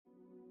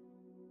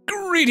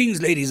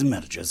Greetings, ladies and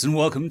managers, and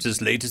welcome to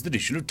this latest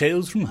edition of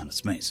Tales from Outer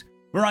Space,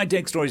 where I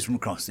take stories from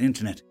across the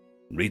internet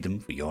and read them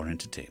for your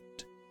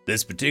entertainment.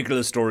 This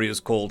particular story is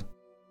called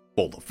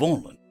For the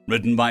Fallen,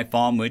 written by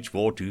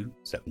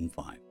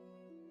FarmWitch4275.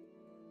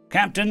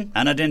 Captain,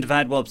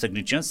 unidentified warp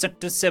signature,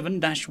 Sector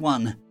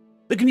 7-1.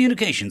 The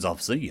communications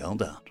officer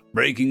yelled out,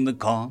 breaking the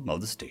calm of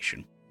the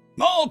station.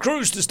 All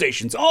crews to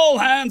stations, all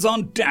hands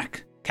on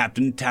deck!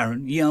 Captain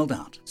Tarrant yelled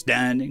out,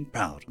 standing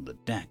proud on the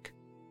deck.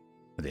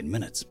 Within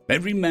minutes,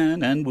 every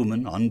man and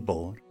woman on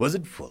board was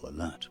at full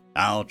alert,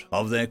 out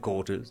of their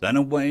quarters and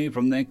away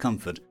from their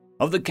comfort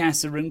of the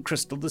Cassarin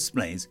crystal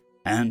displays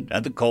and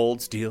at the cold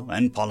steel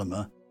and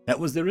polymer that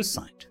was their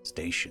assigned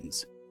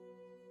stations.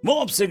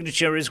 Warp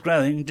signature is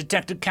growing.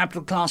 Detected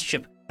capital class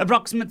ship.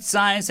 Approximate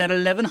size at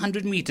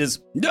 1,100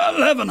 meters.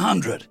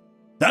 1,100?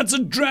 That's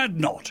a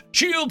dreadnought.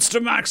 Shields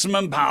to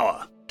maximum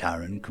power,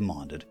 Tarrant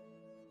commanded.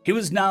 He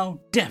was now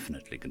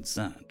definitely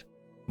concerned.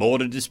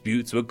 Border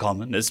disputes were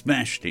common,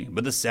 especially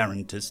with the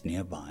Serentis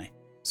nearby,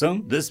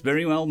 so this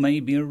very well may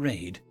be a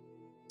raid.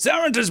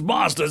 Serentis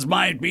bastards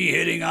might be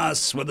hitting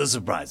us with a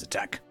surprise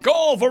attack.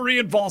 Call for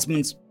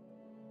reinforcements.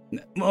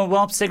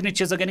 Warp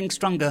signatures are getting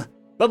stronger.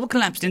 Bubble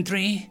collapsed in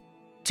 3,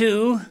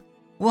 2,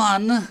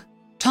 1.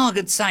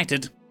 Target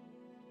sighted.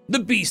 The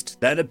beast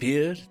that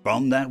appeared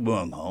from that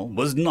wormhole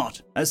was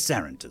not a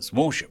Serentis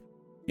warship.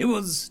 It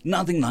was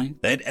nothing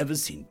like they'd ever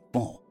seen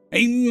before.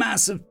 A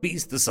massive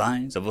beast the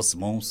size of a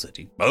small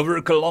city, over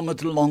a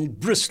kilometer long,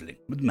 bristling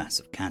with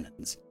massive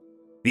cannons.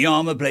 The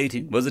armor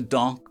plating was a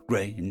dark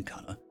grey in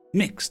color,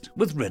 mixed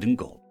with red and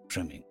gold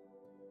trimming.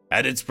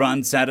 At its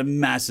front sat a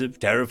massive,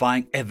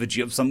 terrifying effigy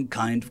of some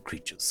kind of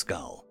creature's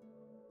skull.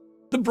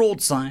 The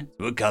broadsides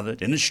were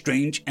covered in a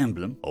strange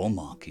emblem or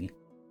marking.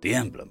 The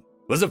emblem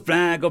was a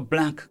flag of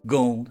black,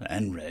 gold,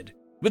 and red,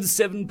 with a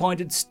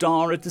 7-pointed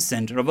star at the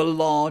center of a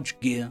large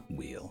gear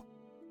wheel.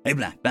 A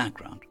black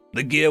background,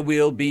 the gear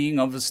wheel being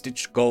of a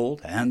stitched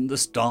gold and the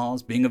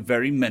stars being a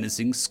very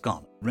menacing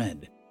scarlet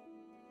red.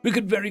 We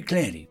could very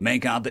clearly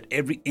make out that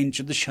every inch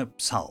of the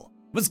ship's hull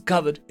was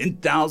covered in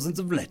thousands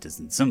of letters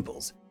and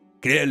symbols,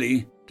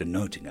 clearly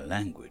denoting a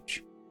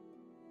language.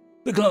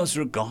 The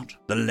closer it got,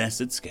 the less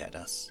it scared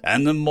us,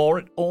 and the more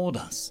it awed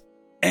us.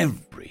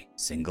 Every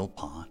single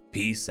part,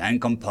 piece,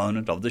 and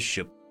component of the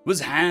ship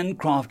was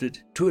handcrafted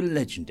to a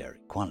legendary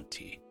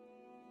quality.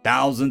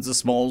 Thousands of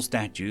small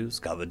statues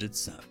covered its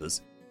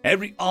surface,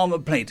 every armor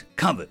plate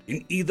covered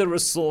in either a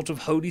sort of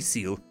holy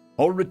seal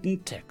or written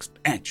text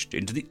etched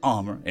into the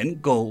armor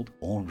in gold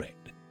or red.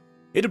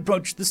 It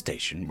approached the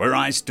station where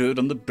I stood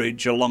on the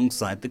bridge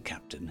alongside the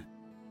captain.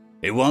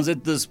 It was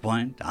at this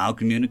point our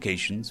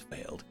communications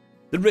failed.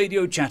 The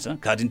radio chatter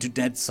cut into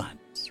dead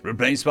silence,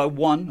 replaced by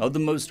one of the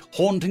most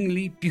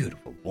hauntingly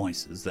beautiful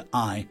voices that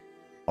I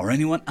or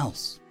anyone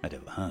else had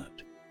ever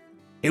heard.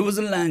 It was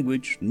a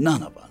language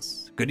none of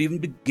us could even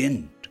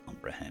begin to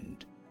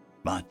comprehend,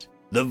 but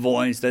the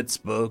voice that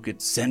spoke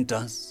it sent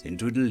us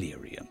into a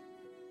delirium.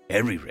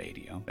 Every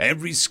radio,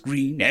 every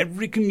screen,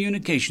 every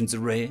communications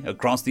array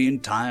across the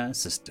entire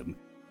system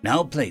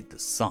now played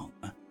this song.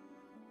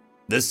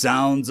 The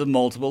sounds of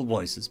multiple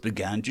voices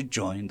began to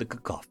join the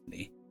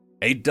cacophony.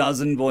 A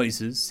dozen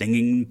voices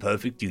singing in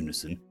perfect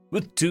unison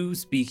with 2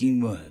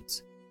 speaking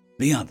words,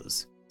 the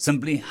others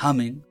simply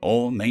humming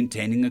or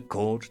maintaining a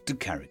chord to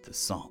carry the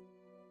song.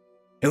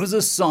 It was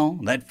a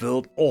song that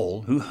filled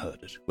all who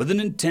heard it with an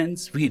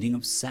intense feeling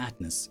of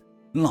sadness,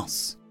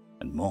 loss,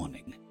 and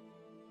mourning,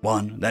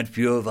 one that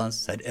few of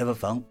us had ever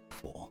felt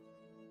before.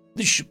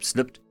 The ship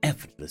slipped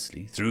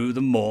effortlessly through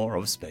the maw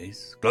of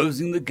space,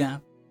 closing the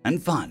gap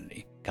and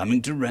finally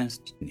coming to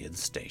rest near the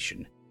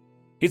station.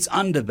 Its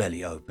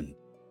underbelly opened,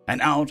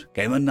 and out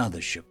came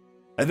another ship,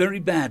 a very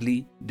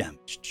badly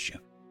damaged ship.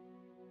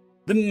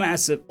 The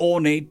massive,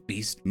 ornate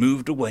beast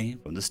moved away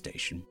from the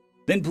station,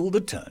 then pulled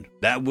a turn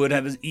that would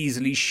have as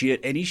easily sheared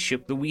any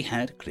ship that we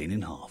had clean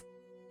in half.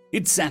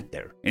 It sat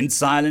there in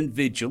silent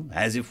vigil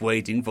as if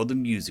waiting for the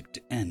music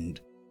to end.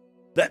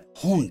 That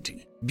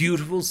haunting,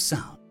 beautiful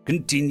sound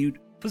continued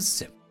for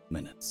several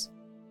minutes.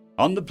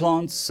 On the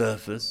plant's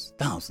surface,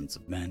 thousands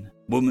of men,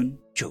 women,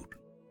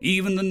 children,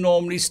 even the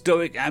normally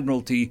stoic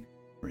Admiralty,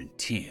 were in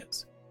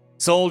tears.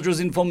 Soldiers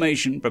in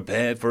formation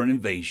prepared for an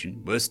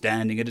invasion were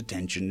standing at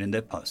attention in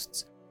their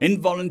posts,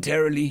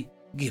 involuntarily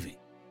giving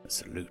a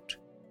salute.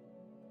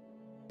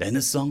 Then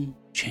the song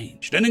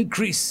changed. An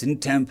increase in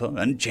tempo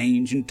and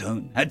change in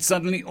tone had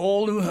suddenly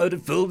all who heard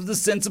it filled with a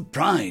sense of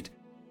pride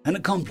and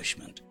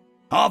accomplishment.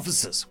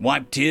 Officers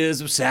wiped tears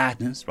of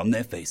sadness from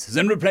their faces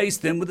and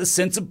replaced them with a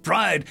sense of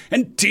pride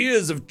and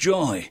tears of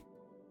joy.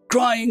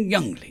 Crying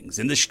younglings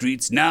in the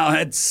streets now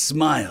had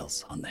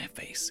smiles on their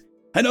face.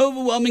 An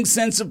overwhelming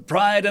sense of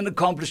pride and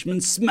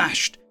accomplishment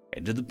smashed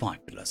into the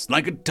populace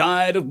like a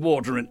tide of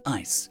water and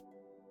ice.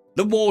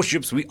 The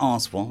warships we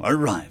asked for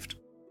arrived,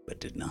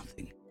 but did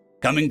nothing.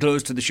 Coming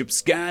close to the ship,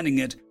 scanning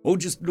it, or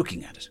just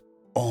looking at it,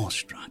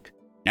 awestruck,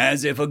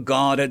 as if a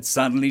god had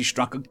suddenly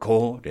struck a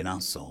chord in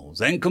our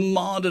souls and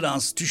commanded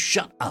us to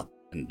shut up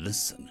and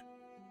listen.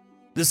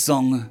 The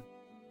song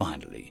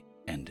finally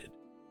ended.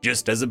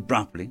 Just as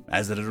abruptly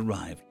as it had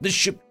arrived, the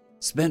ship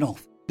sped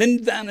off,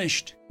 then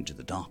vanished into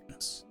the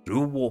darkness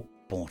through a warp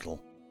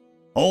portal.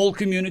 All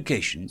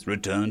communications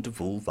returned to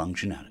full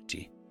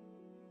functionality.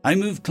 I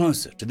moved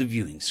closer to the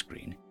viewing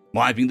screen,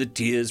 wiping the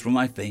tears from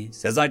my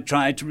face as I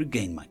tried to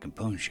regain my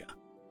composure.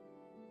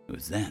 It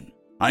was then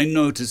I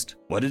noticed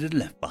what it had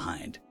left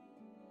behind.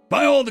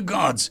 "By all the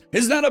gods,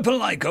 is that a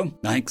Palico?"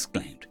 I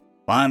exclaimed,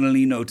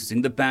 finally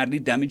noticing the badly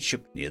damaged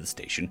ship near the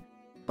station.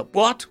 "But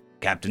what?"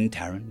 Captain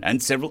Tarrant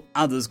and several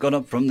others got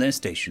up from their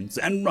stations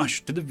and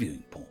rushed to the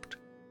viewing port.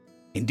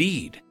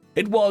 Indeed,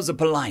 it was a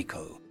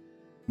Palico,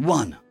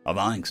 one of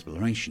our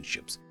exploration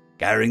ships,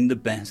 carrying the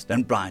best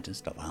and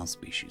brightest of our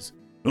species,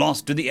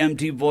 lost to the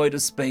empty void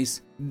of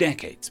space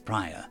decades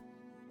prior.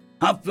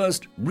 Our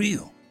first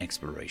real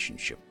exploration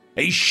ship,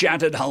 a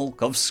shattered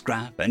hulk of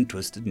scrap and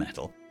twisted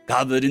metal,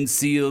 covered in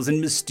seals and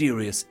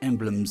mysterious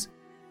emblems.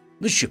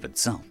 The ship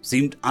itself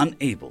seemed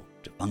unable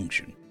to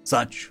function,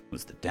 such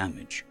was the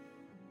damage.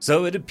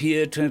 So it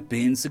appeared to have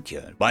been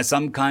secured by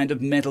some kind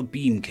of metal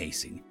beam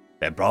casing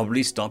that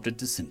probably stopped it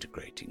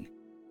disintegrating.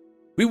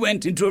 We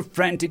went into a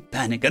frantic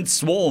panic and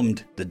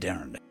swarmed the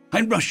derelict.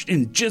 I rushed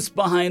in just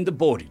behind the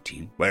boarding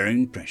team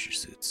wearing pressure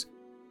suits.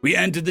 We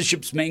entered the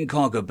ship's main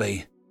cargo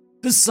bay.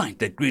 The sight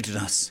that greeted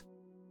us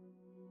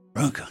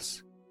broke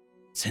us,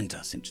 sent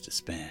us into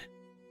despair.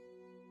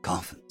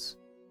 Coffins.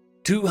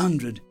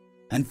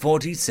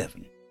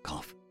 247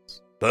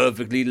 coffins,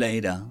 perfectly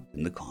laid out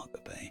in the cargo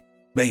bay,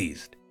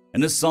 bathed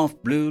in a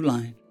soft blue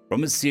light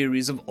from a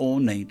series of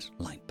ornate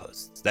light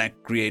posts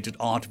that created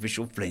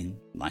artificial flame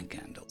like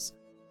candles.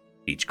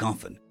 Each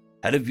coffin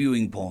had a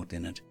viewing port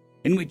in it,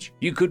 in which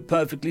you could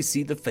perfectly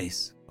see the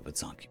face of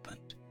its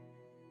occupant.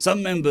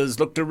 Some members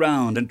looked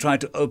around and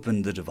tried to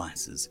open the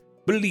devices,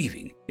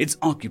 believing its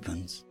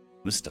occupants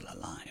were still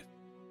alive.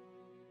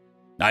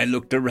 I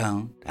looked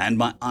around, and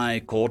my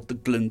eye caught the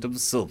glint of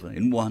silver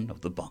in one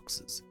of the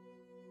boxes.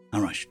 I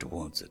rushed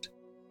towards it.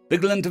 The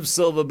glint of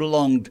silver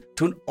belonged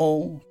to an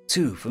all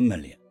too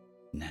familiar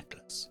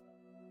necklace.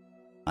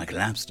 I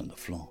collapsed on the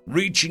floor,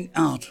 reaching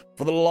out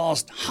for the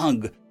last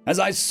hug as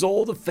I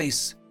saw the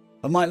face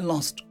of my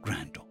lost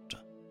granddaughter.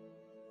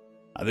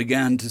 I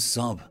began to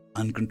sob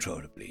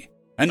uncontrollably,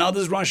 and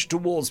others rushed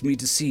towards me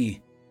to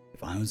see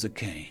if I was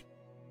okay.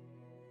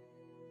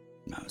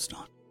 I was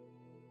not.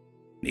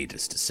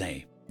 Needless to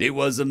say, it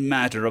was a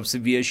matter of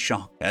severe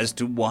shock as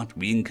to what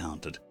we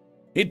encountered.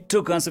 It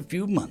took us a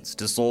few months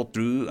to sort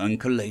through and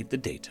collate the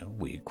data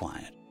we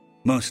acquired,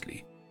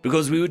 mostly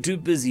because we were too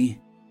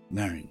busy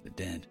burying the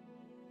dead.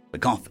 The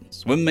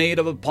coffins were made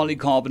of a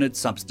polycarbonate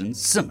substance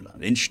similar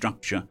in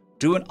structure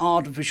to an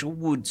artificial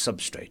wood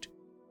substrate.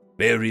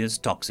 Various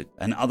toxic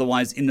and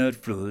otherwise inert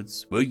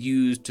fluids were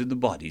used to the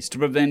bodies to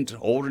prevent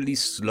or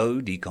release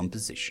slow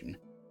decomposition.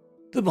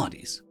 The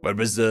bodies were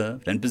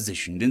reserved and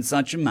positioned in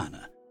such a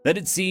manner that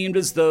it seemed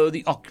as though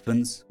the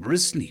occupants were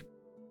asleep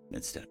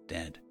instead of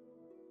dead.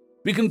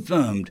 We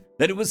confirmed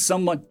that it was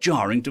somewhat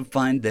jarring to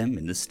find them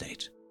in this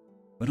state,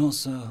 but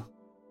also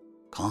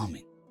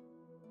calming.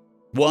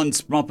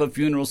 Once proper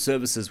funeral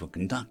services were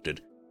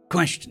conducted,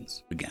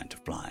 questions began to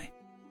fly.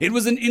 It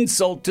was an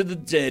insult to the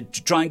dead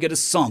to try and get a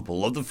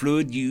sample of the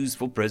fluid used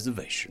for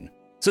preservation,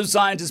 so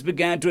scientists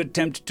began to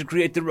attempt to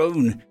create their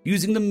own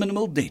using the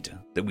minimal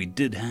data that we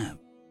did have.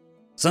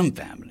 Some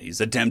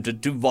families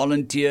attempted to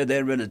volunteer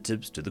their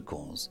relatives to the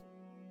cause.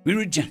 We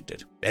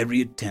rejected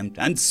every attempt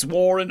and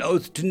swore an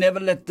oath to never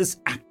let this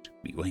act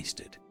be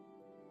wasted.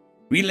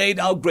 We laid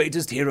our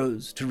greatest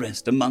heroes to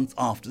rest a month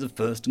after the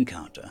first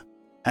encounter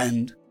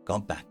and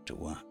got back to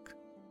work.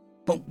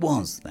 What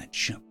was that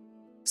ship?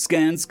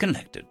 Scans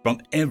collected from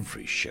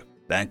every ship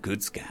that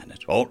could scan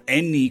it, or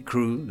any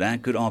crew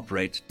that could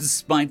operate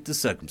despite the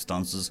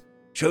circumstances,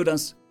 showed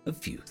us a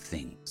few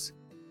things.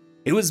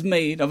 It was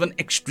made of an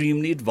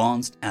extremely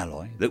advanced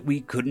alloy that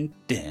we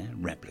couldn't dare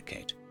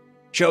replicate,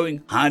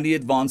 showing highly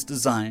advanced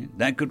design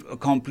that could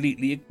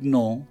completely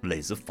ignore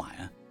laser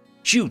fire.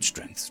 Shield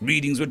strengths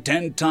readings were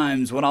 10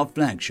 times what our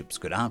flagships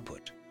could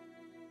output.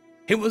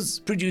 It was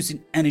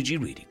producing energy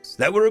readings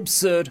that were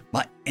absurd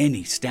by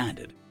any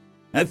standard.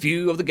 A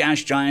few of the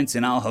gas giants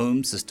in our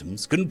home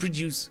systems couldn't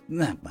produce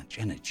that much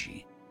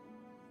energy.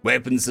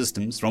 Weapon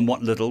systems, from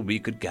what little we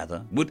could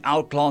gather, would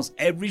outclass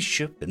every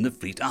ship in the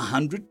fleet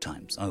 100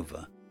 times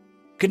over.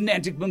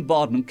 Kinetic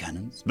bombardment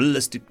cannons,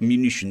 ballistic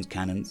munitions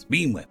cannons,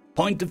 beamweapons,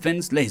 point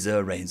defense laser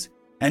arrays,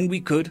 and we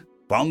could,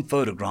 from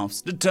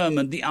photographs,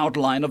 determine the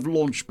outline of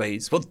launch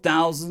bays for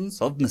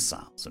thousands of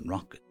missiles and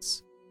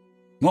rockets.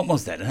 What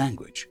was that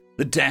language?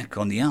 The tech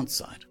on the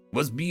outside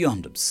was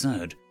beyond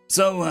absurd.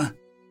 So,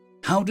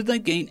 how did they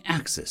gain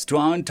access to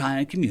our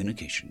entire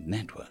communication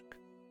network?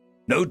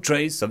 No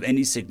trace of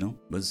any signal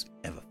was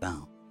ever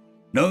found.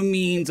 No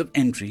means of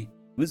entry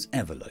was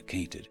ever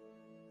located.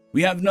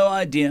 We have no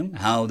idea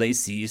how they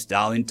seized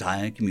our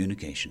entire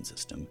communication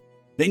system,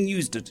 then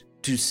used it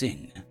to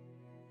sing.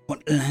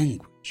 What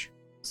language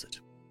was it?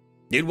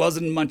 It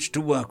wasn't much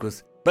to work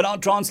with, but our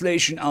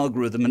translation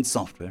algorithm and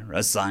software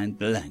assigned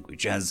the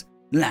language as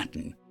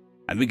Latin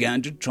and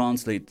began to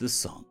translate the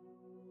song.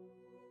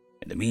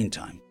 In the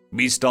meantime,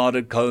 we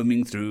started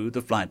combing through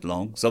the flight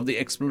logs of the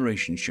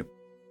exploration ship.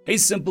 A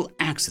simple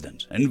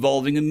accident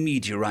involving a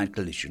meteorite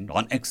collision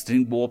on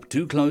exiting warp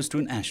too close to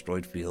an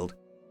asteroid field.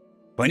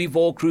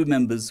 24 crew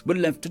members were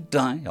left to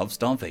die of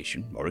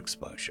starvation or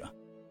exposure,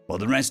 while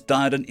the rest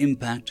died on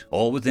impact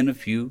or within a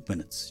few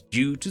minutes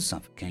due to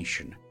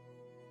suffocation.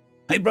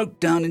 I broke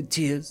down in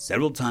tears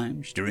several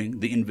times during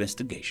the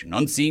investigation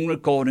on seeing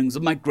recordings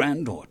of my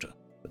granddaughter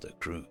with her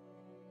crew.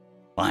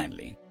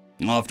 Finally,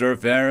 after a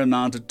fair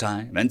amount of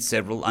time and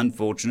several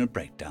unfortunate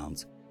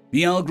breakdowns,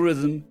 the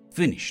algorithm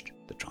finished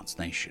the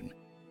translation.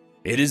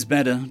 It is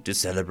better to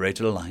celebrate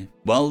a life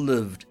well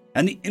lived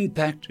and the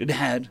impact it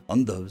had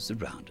on those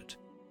around it,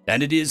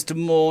 than it is to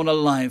mourn a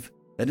life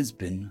that has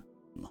been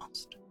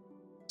lost.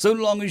 So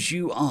long as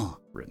you are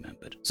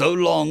remembered, so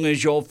long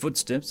as your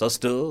footsteps are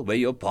still where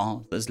your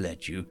path has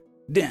led you,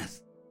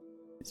 death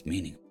is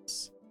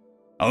meaningless.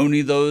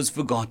 Only those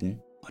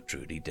forgotten are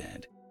truly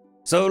dead.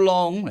 So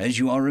long as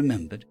you are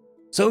remembered,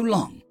 so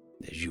long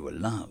as you are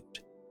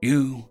loved,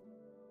 you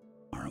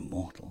are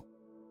immortal.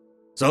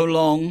 So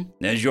long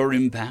as your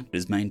impact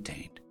is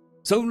maintained,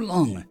 so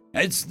long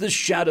as the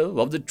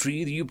shadow of the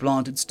tree that you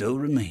planted still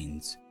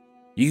remains,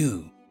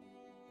 you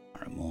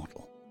are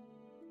immortal.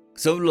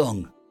 So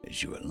long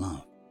as you are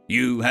loved,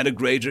 you had a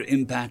greater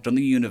impact on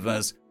the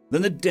universe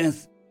than the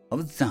death of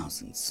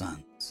 1,000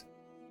 suns.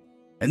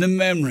 In the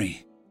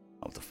memory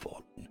of the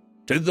fallen,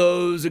 to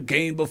those who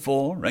came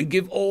before and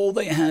give all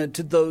they had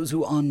to those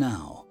who are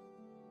now,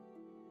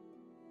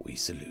 we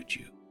salute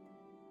you.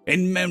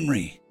 In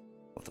memory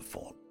of the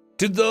fallen,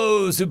 to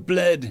those who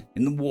bled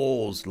in the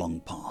wars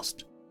long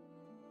past,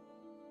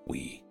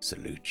 we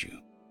salute you.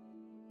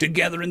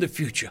 Together in the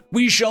future,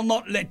 we shall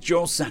not let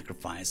your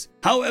sacrifice,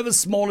 however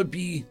small it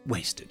be,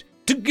 wasted.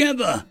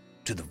 Together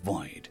to the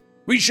void,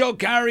 we shall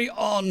carry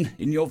on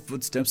in your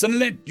footsteps and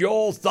let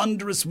your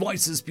thunderous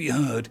voices be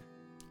heard.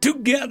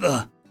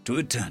 Together to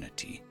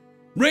eternity.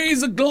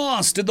 Raise a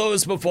glass to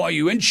those before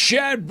you and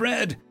share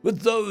bread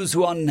with those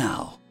who are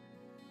now.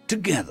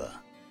 Together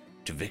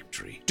to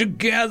victory,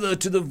 together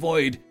to the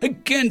void,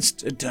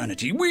 against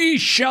eternity. We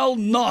shall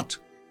not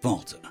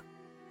falter.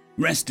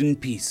 Rest in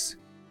peace,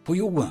 for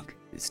your work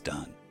is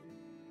done.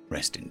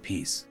 Rest in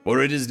peace,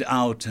 for it is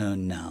our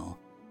turn now.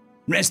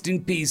 Rest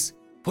in peace,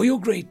 for your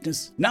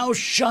greatness now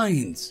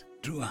shines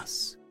through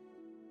us.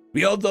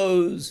 We are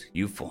those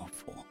you fought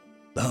for,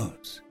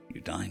 those you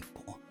died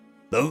for,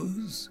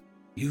 those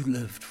you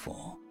lived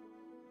for.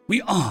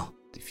 We are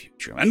the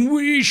future, and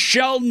we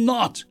shall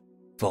not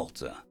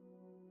falter.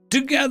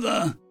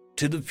 Together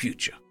to the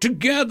future,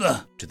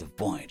 together to the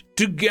void,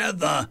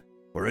 together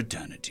for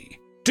eternity.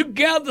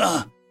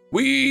 Together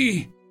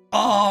we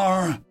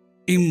are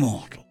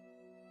immortal.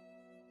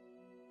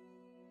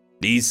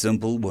 These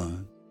simple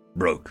words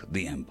broke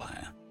the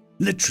empire,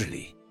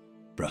 literally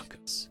broke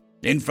us.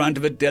 In front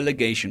of a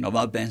delegation of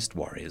our best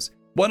warriors,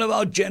 one of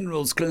our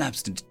generals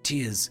collapsed into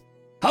tears.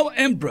 Our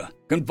emperor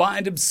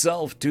confined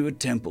himself to a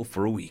temple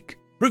for a week,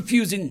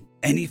 refusing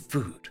any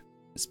food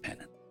as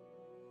penance.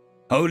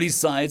 Holy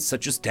sites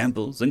such as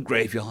temples and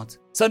graveyards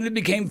suddenly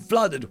became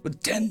flooded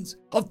with tens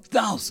of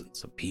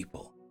thousands of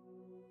people.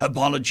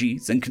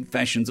 Apologies and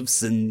confessions of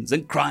sins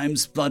and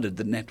crimes flooded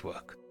the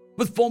network,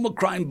 with former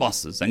crime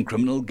bosses and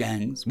criminal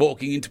gangs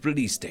walking into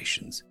police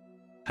stations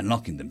and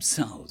locking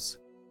themselves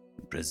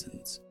in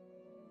prisons.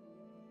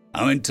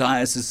 Our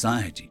entire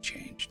society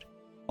changed,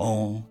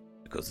 all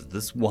because of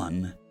this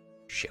one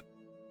ship.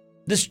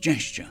 This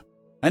gesture,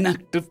 an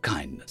act of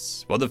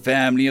kindness for the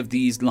family of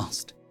these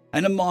lost,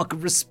 and a mark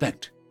of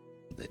respect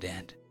for the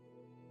dead.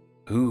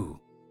 Who?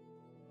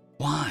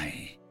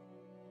 Why?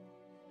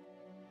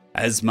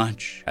 As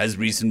much as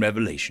recent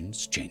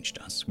revelations changed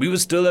us, we were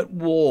still at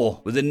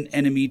war with an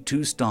enemy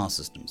 2 star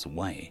systems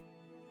away.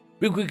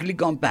 We quickly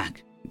got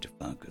back into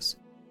focus.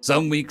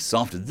 Some weeks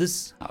after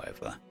this,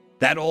 however,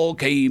 that all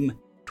came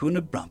to an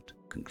abrupt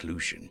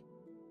conclusion.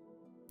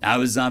 I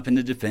was up in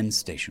the defense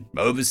station,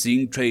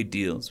 overseeing trade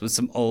deals with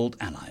some old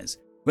allies,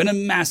 when a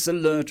mass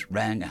alert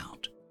rang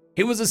out.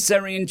 It was a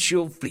Sarian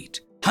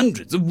fleet.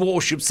 Hundreds of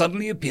warships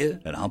suddenly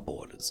appeared at our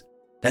borders.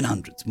 Then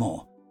hundreds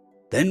more.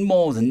 Then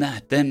more than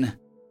that. Then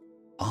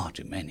far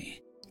too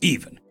many.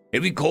 Even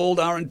if we called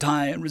our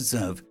entire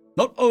reserve,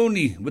 not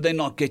only would they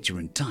not get here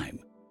in time,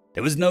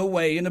 there was no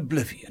way in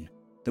oblivion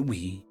that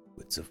we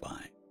would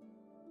survive.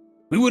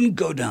 We wouldn't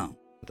go down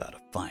without a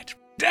fight.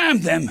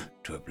 Damn them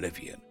to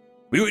oblivion.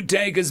 We would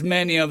take as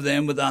many of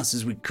them with us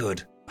as we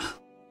could.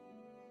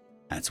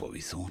 That's what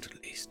we thought,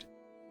 at least.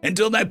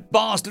 Until that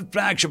bastard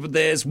flagship of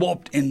theirs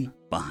warped in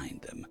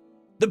behind them.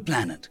 The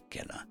planet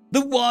killer.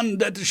 The one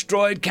that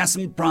destroyed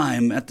Cassim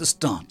Prime at the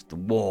start of the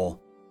war.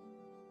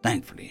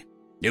 Thankfully,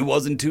 it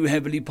wasn't too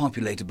heavily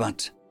populated,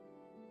 but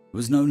it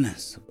was no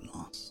less of a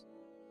loss.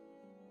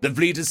 The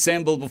fleet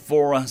assembled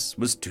before us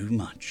was too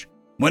much.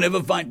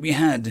 Whatever fight we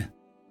had,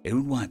 it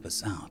would wipe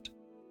us out.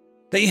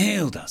 They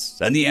hailed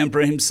us, and the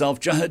Emperor himself,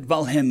 Jahad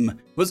Valhem,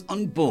 was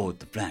on board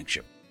the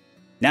flagship.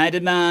 I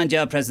demand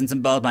your presence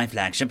on board my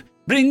flagship.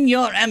 Bring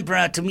your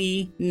Emperor to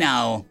me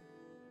now.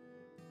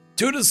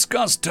 To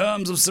discuss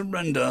terms of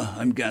surrender,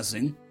 I'm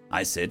guessing,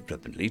 I said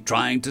flippantly,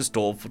 trying to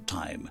stall for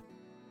time.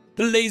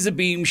 The laser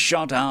beam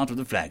shot out of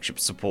the flagship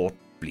support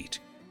fleet.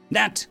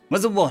 That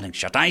was a warning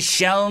shot. I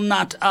shall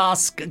not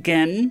ask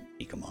again,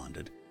 he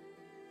commanded.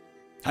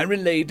 I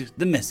relayed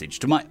the message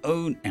to my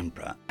own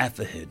Emperor,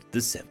 Atherhead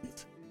VII.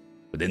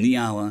 Within the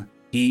hour,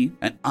 he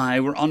and I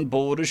were on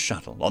board a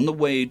shuttle on the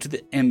way to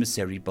the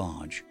emissary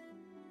barge.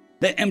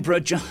 The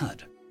Emperor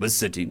Jahad was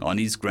sitting on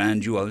his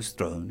grandiose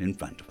throne in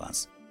front of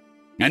us,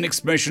 an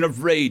expression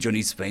of rage on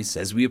his face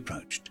as we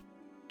approached.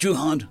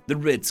 Jahad the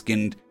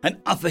red-skinned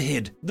and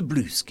Atherhead the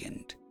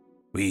blue-skinned.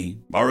 We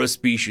are a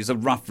species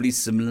of roughly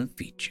similar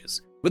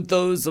features, with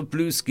those of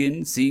blue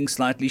skin seeming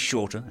slightly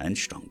shorter and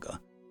stronger,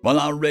 while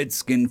our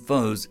red-skinned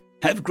foes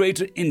have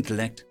greater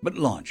intellect but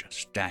larger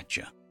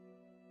stature.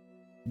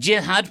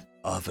 Jihad,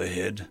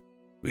 Atherhead,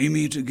 we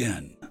meet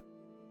again.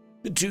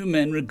 The two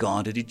men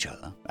regarded each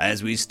other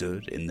as we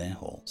stood in their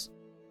halls,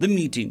 the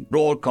meeting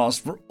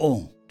broadcast for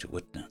all to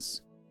witness.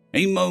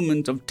 A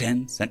moment of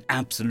tense and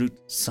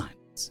absolute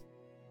silence.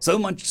 So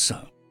much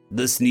so,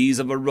 the sneeze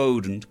of a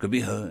rodent could be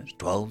heard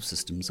 12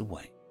 systems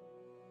away.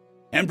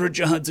 Emperor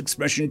Jahad's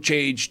expression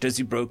changed as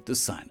he broke the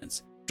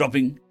silence,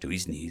 dropping to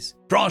his knees,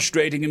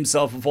 prostrating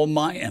himself before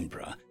my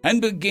emperor,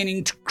 and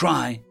beginning to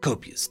cry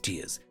copious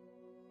tears.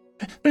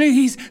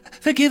 Please,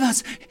 forgive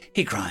us,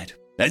 he cried,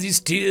 as his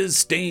tears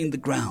stained the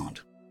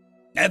ground.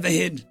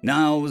 Atherhead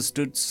now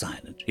stood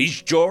silent,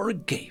 his jaw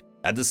agape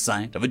at the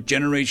sight of a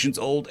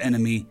generations-old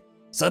enemy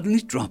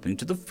suddenly dropping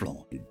to the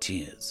floor in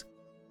tears.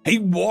 A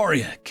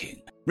warrior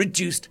king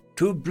reduced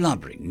to a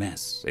blubbering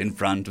mess in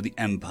front of the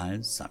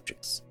Empire's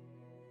subjects.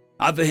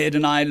 Atherhead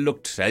and I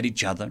looked at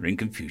each other in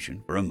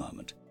confusion for a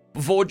moment,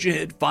 before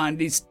Jahad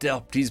finally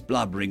stopped his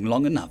blubbering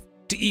long enough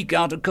to eke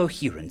out a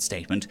coherent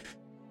statement.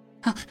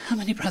 How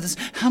many brothers,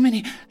 how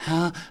many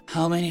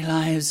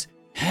lives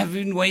have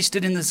been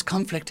wasted in this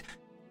conflict?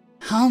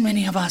 How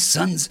many of our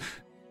sons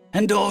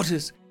and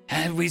daughters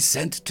have we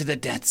sent to their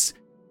deaths?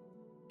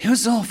 It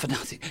was all for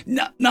nothing.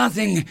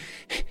 Nothing.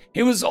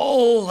 It was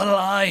all a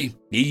lie,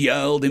 he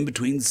yelled in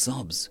between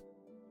sobs.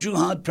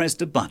 Jahad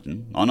pressed a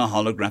button on a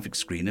holographic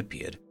screen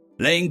appeared,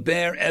 laying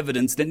bare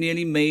evidence that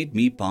nearly made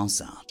me pass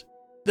out.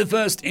 The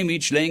first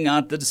image laying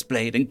out the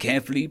displayed and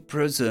carefully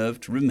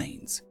preserved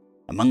remains.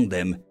 Among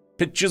them,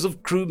 pictures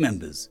of crew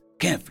members,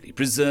 carefully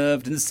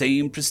preserved in the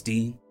same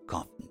pristine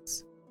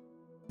coffins.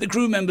 The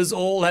crew members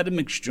all had a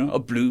mixture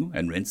of blue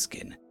and red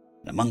skin,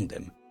 and among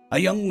them, a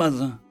young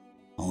mother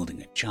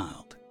holding a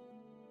child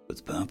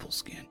with purple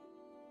skin.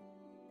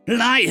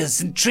 Liars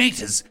and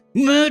traitors,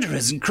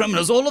 murderers and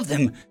criminals, all of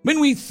them. When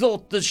we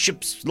thought the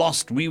ship's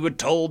lost, we were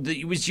told that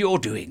it was your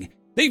doing.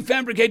 They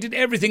fabricated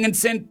everything and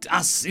sent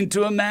us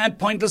into a mad,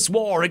 pointless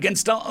war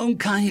against our own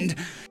kind.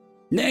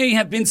 They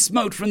have been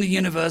smote from the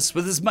universe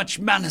with as much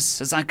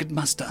malice as I could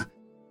muster.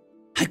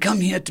 I come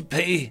here to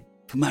pay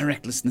for my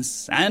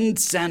recklessness and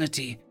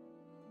sanity.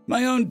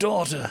 My own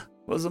daughter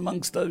was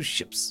amongst those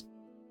ships.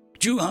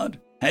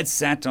 Jahad had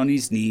sat on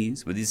his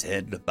knees with his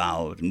head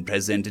bowed and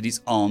presented his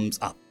arms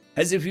up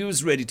as if he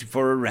was ready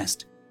for a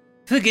rest.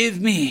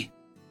 Forgive me.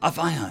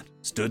 Atherhead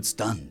stood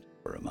stunned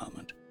for a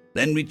moment,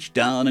 then reached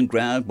down and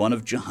grabbed one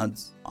of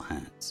Jahad's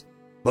hands,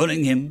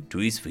 pulling him to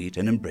his feet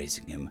and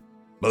embracing him,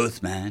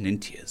 both men in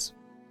tears.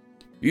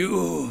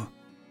 You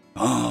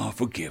are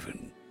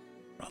forgiven,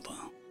 brother.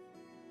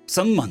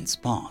 Some months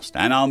passed,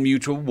 and our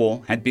mutual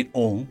war had been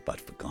all but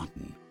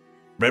forgotten.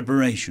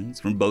 Preparations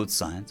from both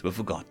sides were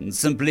forgotten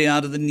simply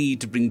out of the need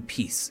to bring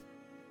peace.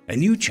 A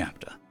new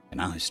chapter in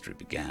our history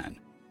began.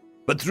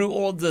 But through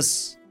all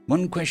this,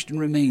 one question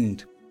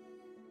remained.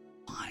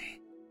 Why?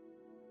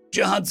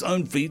 Jahad's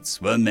own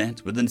fleets were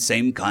met with the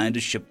same kind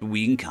of ship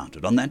we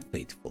encountered on that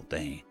fateful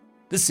day.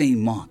 The same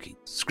markings,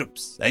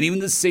 scripts, and even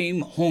the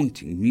same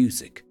haunting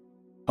music.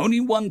 Only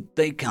one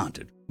they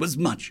counted was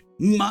much,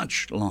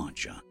 much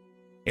larger.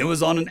 It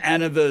was on an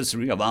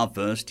anniversary of our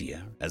first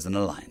year as an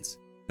alliance.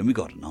 And we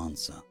got an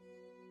answer.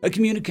 A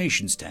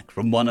communications tech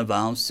from one of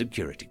our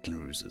security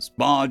cruisers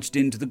barged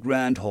into the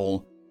grand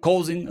hall,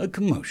 causing a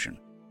commotion,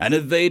 and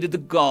evaded the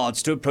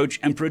guards to approach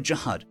Emperor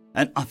Jahad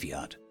and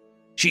Atherhead.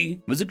 She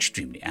was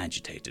extremely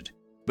agitated,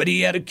 but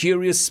he had a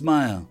curious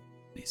smile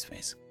on his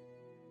face.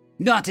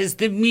 What is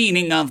the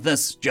meaning of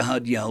this?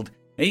 Jahad yelled,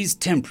 his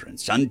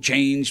temperance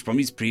unchanged from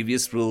his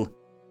previous rule.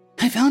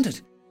 I found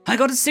it. I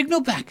got a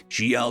signal back,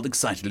 she yelled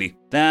excitedly.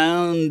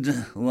 Found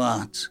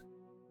what?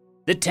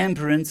 The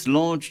Temperance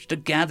launched a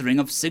gathering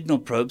of signal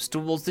probes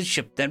towards the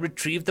ship that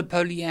retrieved the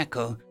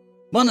Polyecho.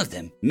 One of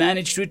them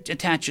managed to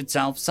attach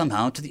itself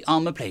somehow to the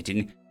armor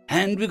plating,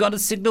 and we got a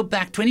signal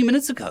back 20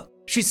 minutes ago,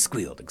 she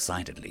squealed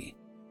excitedly.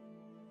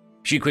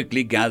 She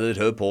quickly gathered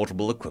her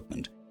portable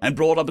equipment and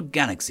brought up a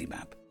galaxy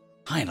map,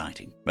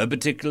 highlighting a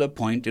particular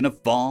point in a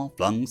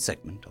far-flung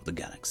segment of the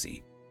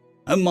galaxy.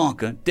 A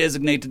marker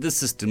designated the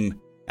system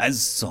as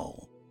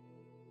Sol.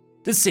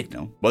 The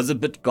signal was a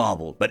bit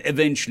garbled, but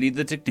eventually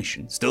the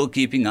technician, still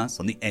keeping us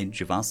on the edge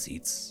of our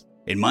seats,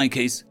 in my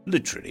case,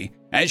 literally,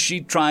 as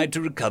she tried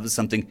to recover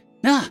something.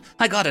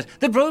 I got it.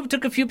 The probe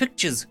took a few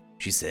pictures,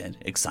 she said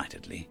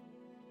excitedly.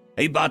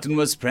 A button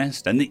was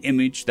pressed, and the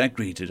image that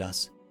greeted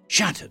us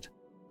shattered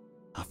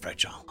our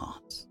fragile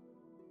hearts.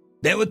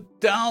 There were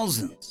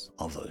thousands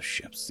of those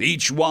ships,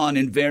 each one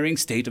in varying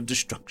state of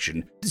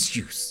destruction,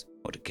 disuse,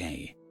 or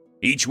decay,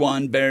 each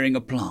one bearing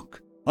a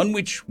plaque on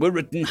which were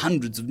written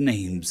hundreds of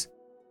names.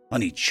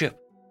 On each ship,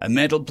 a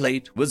metal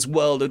plate was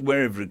welded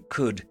wherever it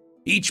could.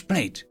 Each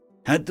plate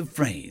had the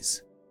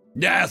phrase,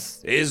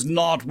 "Death is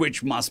not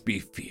which must be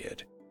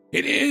feared.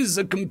 It is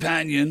a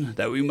companion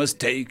that we must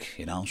take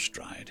in our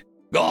stride.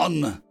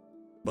 Gone,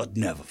 but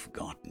never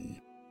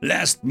forgotten.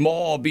 Lest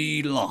more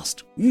be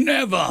lost,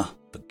 never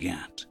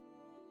forget."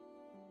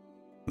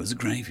 It was a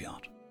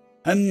graveyard.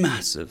 A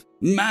massive,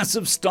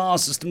 massive star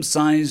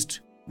system-sized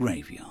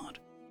graveyard.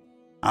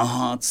 Our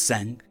hearts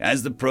sank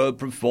as the probe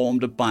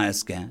performed a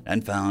bioscan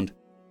and found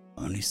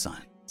only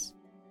silence.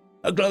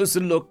 A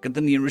closer look at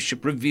the nearest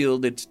ship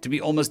revealed it to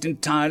be almost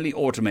entirely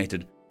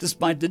automated,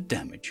 despite the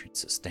damage it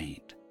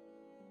sustained.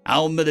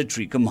 Our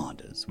military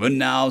commanders were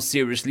now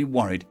seriously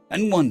worried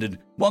and wondered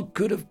what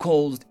could have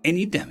caused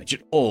any damage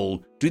at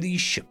all to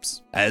these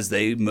ships, as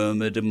they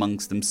murmured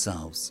amongst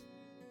themselves.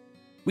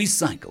 We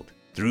cycled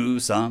through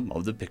some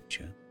of the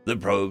picture the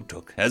probe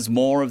took as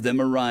more of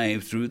them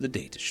arrived through the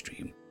data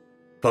stream.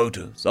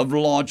 Photos of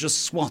larger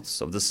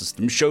swaths of the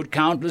system showed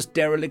countless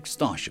derelict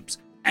starships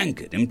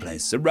anchored in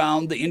place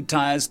around the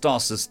entire star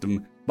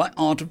system by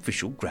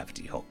artificial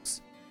gravity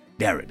hooks.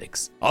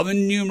 Derelicts of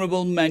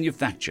innumerable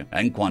manufacture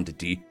and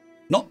quantity,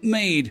 not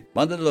made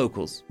by the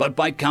locals but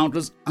by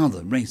countless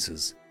other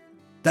races.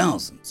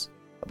 Thousands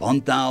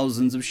upon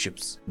thousands of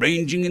ships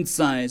ranging in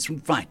size from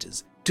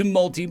fighters to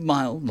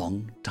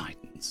multi-mile-long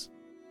titans.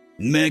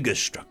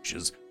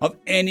 Megastructures of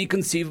any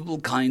conceivable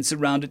kind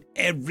surrounded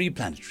every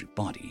planetary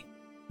body.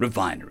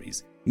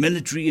 Refineries,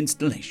 military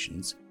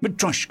installations,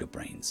 Matryoshka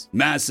brains,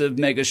 massive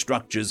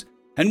megastructures,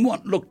 and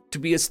what looked to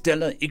be a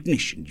stellar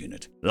ignition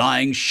unit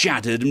lying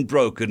shattered and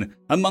broken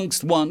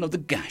amongst one of the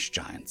gas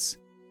giants.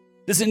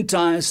 This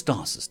entire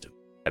star system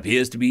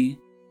appears to be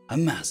a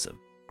massive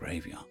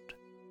graveyard,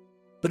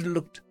 but it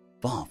looked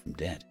far from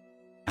dead.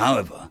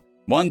 However,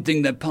 one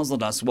thing that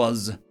puzzled us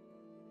was,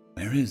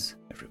 where is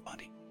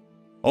everybody?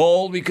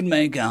 All we could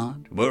make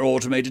out were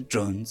automated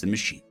drones and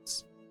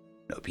machines.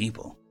 No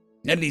people,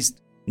 at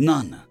least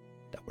none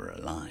that were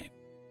alive.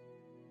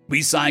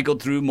 We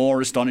cycled through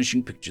more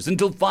astonishing pictures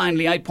until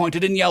finally I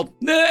pointed and yelled,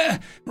 "There!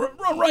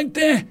 Right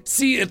there!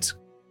 See it!"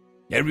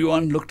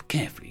 Everyone looked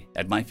carefully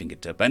at my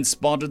fingertip and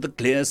spotted the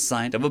clear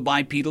sight of a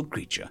bipedal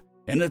creature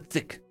in a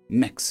thick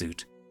mech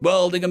suit,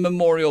 welding a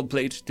memorial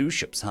plate to a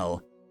ship's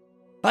hull.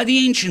 "By the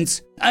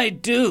ancients, I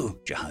do,"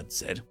 Jihad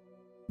said.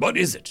 "What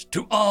is it?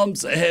 2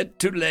 arms, a head,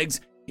 2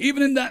 legs?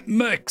 Even in that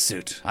mech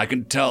suit, I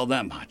can tell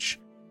that much.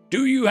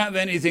 Do you have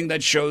anything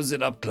that shows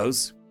it up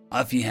close?"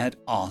 Afi had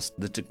asked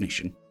the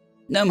technician.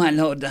 "No, my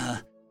lord,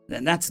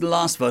 that's the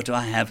last photo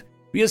I have.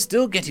 We are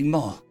still getting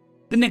more.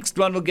 The next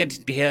one will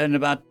get here in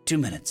about 2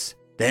 minutes.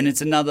 Then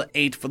it's another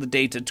 8 for the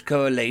data to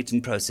collate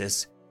and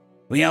process.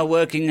 We are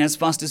working as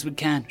fast as we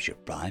can," she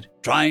replied,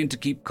 trying to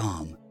keep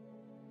calm.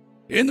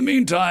 "In the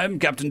meantime,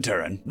 Captain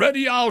Terran,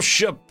 ready our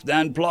ship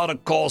and plot a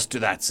course to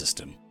that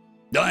system.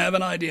 I have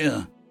an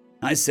idea,"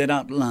 I said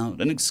out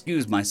loud and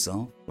excused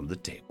myself from the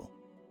table.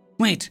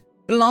 "Wait,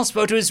 the last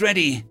photo is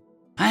ready.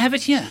 I have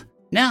it here,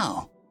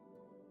 now."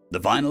 The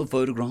final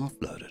photograph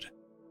loaded.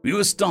 We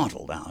were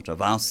startled out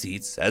of our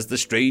seats as the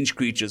strange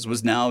creature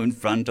was now in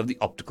front of the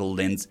optical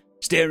lens,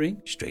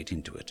 staring straight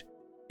into it.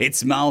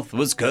 Its mouth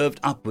was curved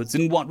upwards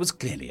in what was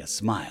clearly a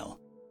smile.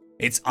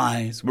 Its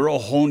eyes were a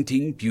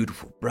haunting,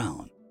 beautiful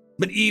brown,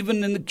 but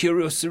even in the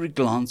cursory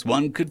glance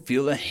one could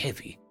feel a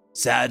heavy,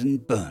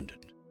 saddened burden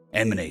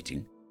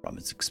emanating from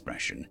its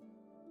expression.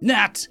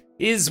 "That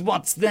is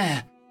what's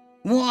there.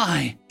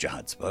 Why?"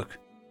 Jihad spoke.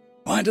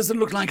 "Why does it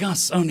look like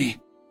us,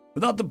 only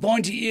without the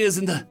pointy ears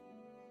and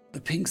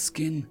the pink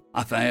skin?"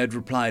 Afayad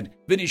replied,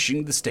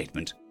 finishing the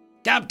statement.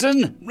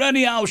 "Captain,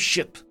 ready our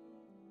ship."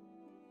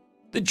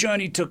 The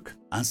journey took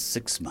us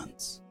 6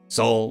 months.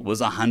 Sol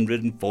was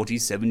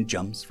 147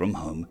 jumps from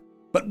home,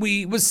 but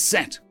we were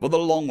set for the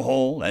long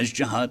haul as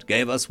Jihad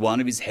gave us one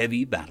of his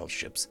heavy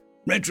battleships,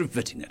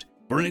 retrofitting it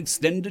for an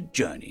extended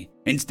journey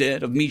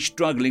instead of me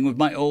struggling with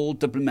my old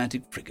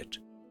diplomatic frigate.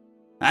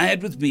 I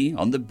had with me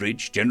on the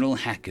bridge General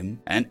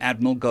Hakim and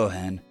Admiral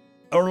Gohan,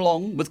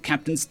 along with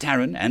Captains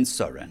Taran and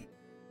Soren.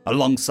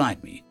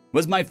 Alongside me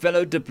was my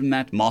fellow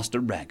diplomat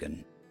Master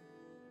Ragan.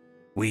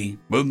 We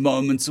were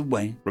moments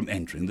away from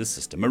entering the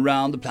system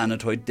around the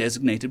planetoid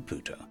designated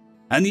Pluto,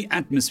 and the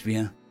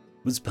atmosphere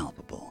was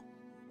palpable.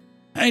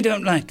 "I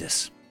don't like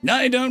this.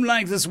 I don't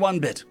like this one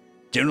bit."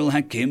 General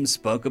Hakim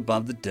spoke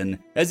above the din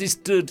as he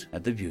stood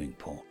at the viewing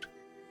port.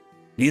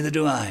 "Neither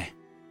do I."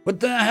 "What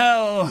the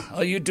hell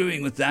are you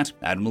doing with that?"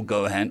 Admiral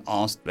Gohan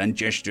asked and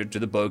gestured to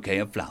the bouquet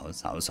of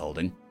flowers I was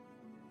holding.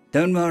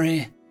 "Don't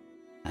worry.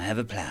 I have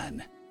a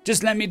plan.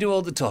 Just let me do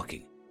all the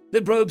talking.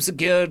 The probe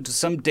secured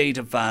some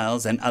data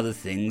files and other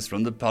things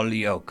from the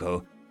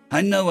Polyoko.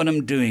 I know what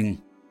I'm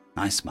doing."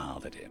 I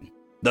smiled at him,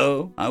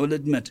 though I will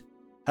admit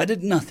I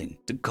did nothing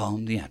to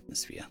calm the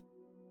atmosphere.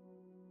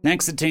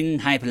 Exiting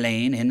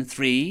hyperlane in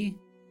 3,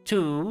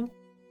 2,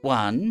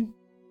 1.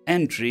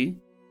 Entry,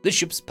 the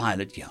ship's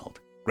pilot yelled,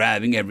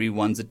 grabbing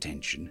everyone's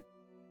attention.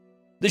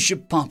 The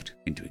ship popped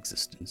into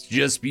existence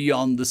just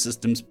beyond the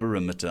system's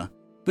perimeter.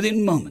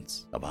 Within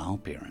moments of our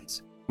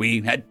appearance,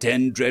 we had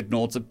 10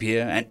 dreadnoughts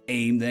appear and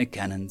aim their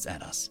cannons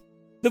at us.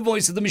 The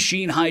voice of the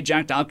machine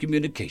hijacked our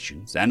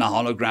communications, and a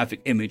holographic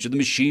image of the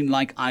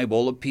machine-like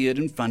eyeball appeared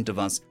in front of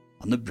us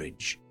on the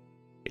bridge.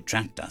 It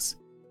tracked us.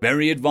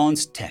 Very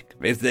advanced tech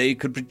if they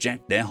could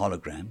project their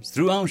holograms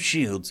through our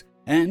shields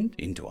and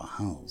into our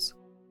hulls.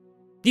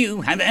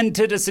 You have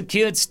entered a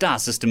secured star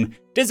system.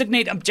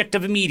 Designate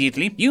objective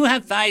immediately. You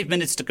have 5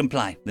 minutes to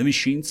comply. The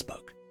machine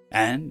spoke,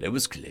 and it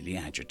was clearly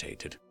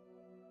agitated.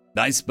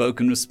 I spoke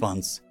in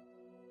response.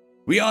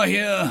 We are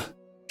here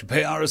to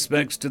pay our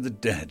respects to the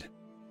dead.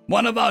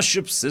 One of our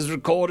ships is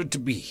recorded to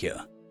be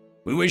here.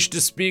 We wish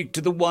to speak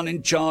to the one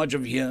in charge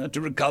of here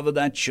to recover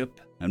that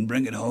ship and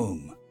bring it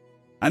home.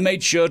 I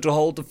made sure to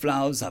hold the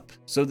flowers up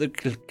so they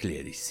could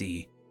clearly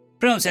see.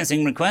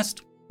 Processing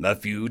request. A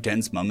few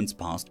tense moments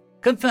passed.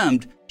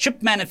 Confirmed.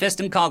 Ship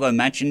manifest and cargo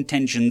match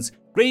intentions.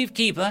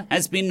 Gravekeeper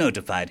has been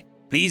notified.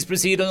 Please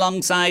proceed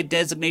alongside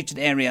designated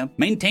area.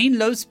 Maintain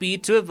low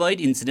speed to avoid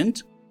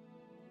incident.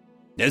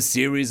 A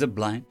series of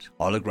blind,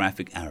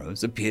 holographic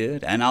arrows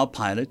appeared, and our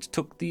pilot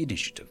took the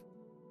initiative,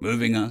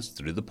 moving us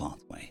through the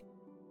pathway.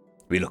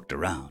 We looked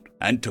around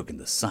and took in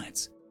the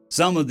sights.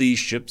 Some of these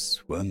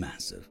ships were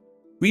massive.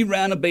 We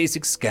ran a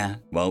basic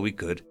scan while we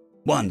could.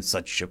 One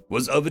such ship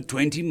was over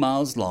 20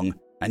 miles long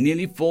and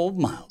nearly 4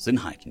 miles in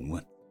height and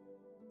width.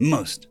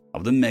 Most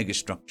of the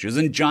megastructures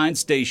and giant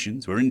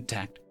stations were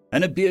intact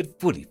and appeared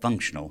fully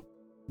functional,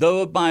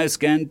 though a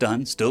bioscan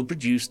done still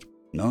produced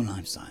no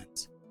life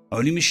signs,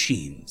 only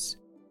machines.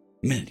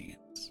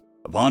 Millions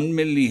upon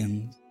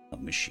millions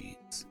of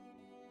machines.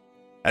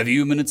 A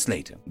few minutes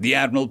later, the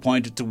Admiral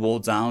pointed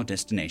towards our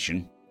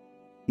destination.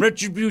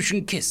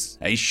 Retribution Kiss,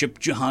 a ship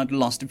Jihad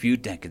lost a few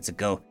decades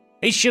ago.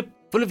 A ship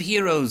full of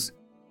heroes.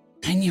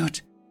 I knew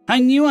it. I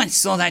knew I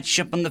saw that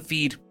ship on the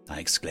feed, I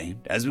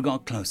exclaimed as we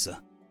got closer.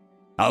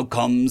 Our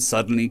comms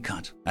suddenly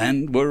cut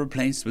and were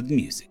replaced with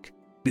music.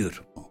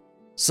 Beautiful,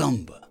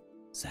 somber,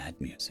 sad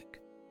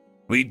music.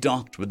 We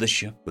docked with the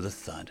ship with a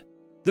thud.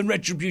 The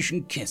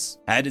Retribution Kiss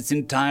had its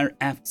entire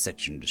aft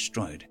section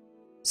destroyed.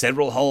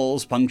 Several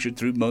holes punctured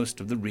through most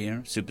of the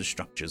rear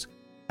superstructures,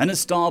 and a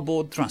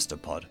starboard thruster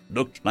pod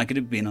looked like it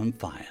had been on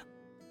fire.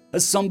 A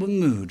somber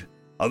mood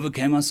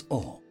overcame us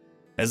all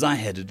as I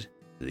headed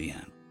to the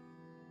end.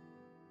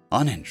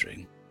 On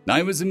entering,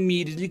 I was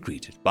immediately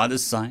greeted by the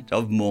sight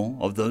of more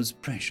of those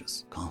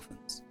precious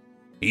coffins,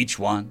 each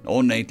one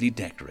ornately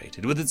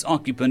decorated with its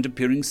occupant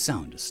appearing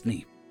sound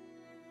asleep.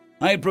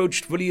 I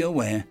approached fully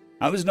aware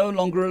I was no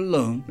longer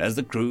alone as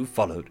the crew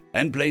followed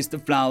and placed the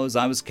flowers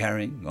I was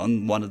carrying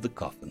on one of the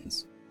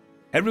coffins.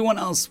 Everyone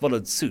else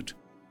followed suit.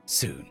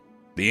 Soon,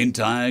 the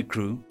entire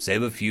crew,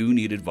 save a few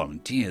needed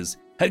volunteers,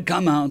 had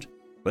come out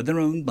with their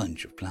own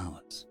bunch of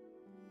flowers.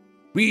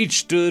 We each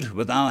stood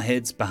with our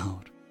heads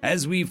bowed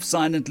as we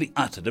silently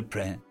uttered a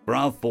prayer for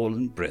our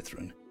fallen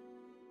brethren.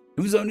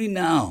 It was only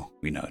now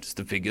we noticed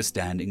the figure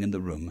standing in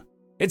the room,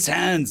 its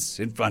hands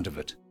in front of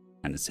it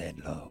and its head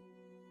low.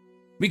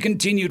 We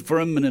continued for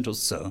a minute or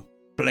so,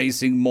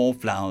 placing more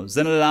flowers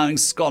and allowing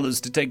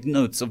scholars to take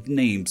notes of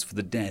names for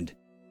the dead.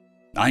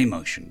 I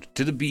motioned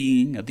to the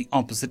being at the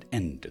opposite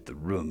end of the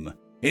room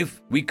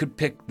if we could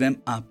pick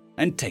them up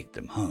and take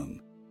them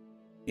home.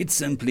 It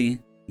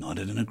simply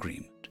nodded in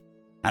agreement,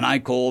 and I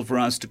called for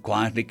us to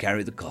quietly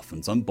carry the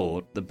coffins on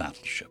board the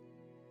battleship.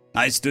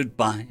 I stood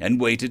by and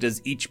waited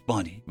as each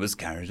body was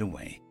carried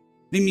away.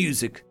 The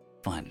music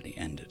finally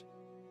ended.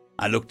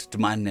 I looked to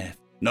my left,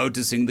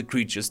 noticing the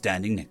creature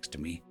standing next to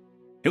me.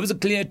 It was a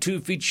clear 2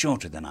 feet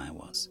shorter than I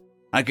was.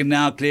 I could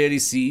now clearly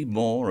see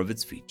more of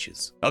its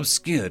features,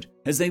 obscured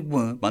as they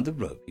were by the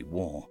robe he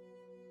wore.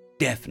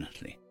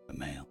 Definitely a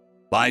male.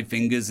 5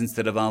 fingers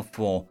instead of our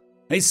 4,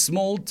 a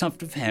small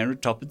tuft of hair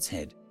atop its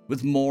head,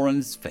 with more on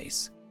its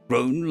face,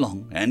 grown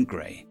long and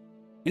grey,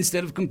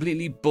 instead of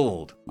completely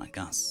bald like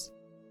us.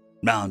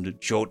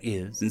 Rounded, short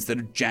ears instead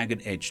of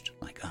jagged-edged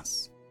like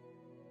us.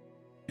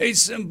 A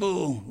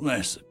simple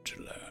lesson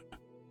to learn,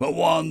 but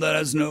one that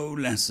has no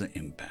lesser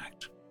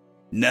impact.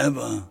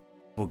 Never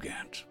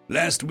forget,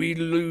 lest we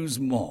lose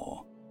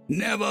more.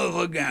 Never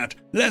forget,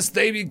 lest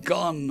they be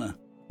gone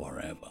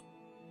forever.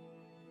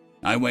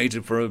 I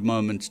waited for a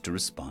moment to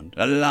respond,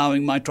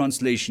 allowing my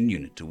translation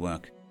unit to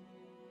work.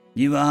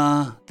 You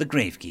are the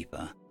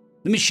Gravekeeper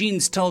the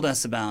machines told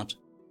us about.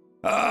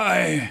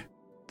 Aye,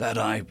 that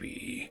I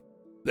be.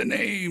 The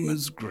name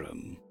is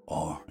grim,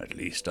 or at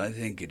least I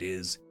think it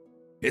is.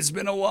 It's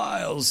been a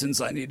while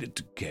since I needed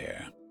to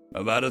care.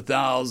 About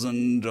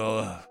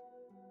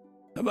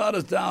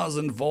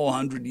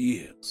 1,400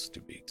 years, to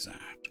be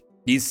exact,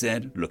 he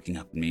said, looking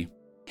up at me.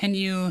 Can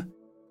you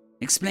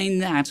explain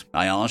that?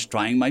 I asked,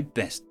 trying my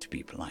best to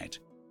be polite.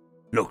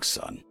 Look,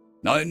 son,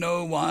 I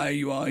know why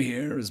you are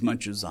here as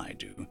much as I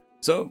do,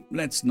 so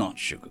let's not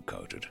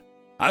sugarcoat it.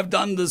 I've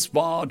done this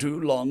far too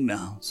long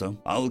now, so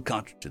I'll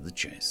cut to the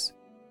chase.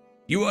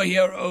 You are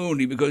here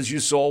only because you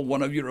saw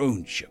one of your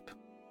own ship.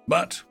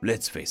 But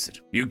let's face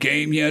it, you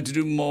came here to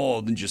do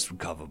more than just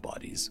recover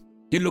bodies."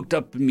 He looked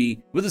up at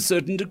me with a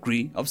certain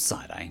degree of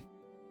side-eye.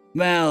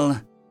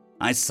 "Well,"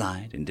 I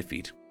sighed in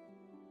defeat.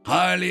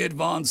 "Highly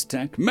advanced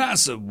tech,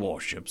 massive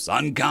warships,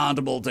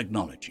 uncountable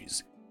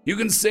technologies. You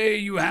can say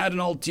you had an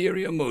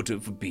ulterior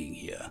motive for being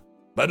here,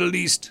 but at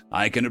least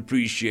I can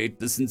appreciate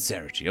the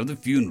sincerity of the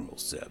funeral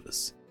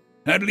service.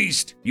 At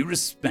least you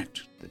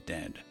respect the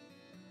dead.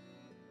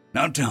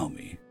 Now tell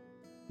me,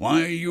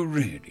 why are you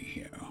really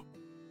here?"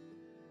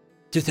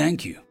 "To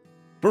thank you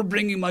for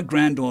bringing my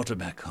granddaughter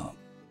back home.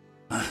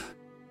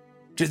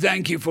 To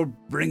thank you for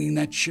bringing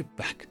that ship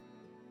back.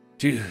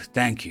 To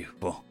thank you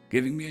for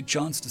giving me a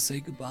chance to say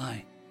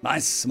goodbye." I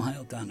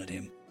smiled down at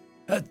him,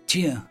 a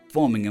tear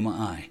forming in my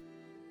eye.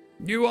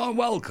 "You are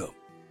welcome.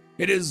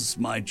 It is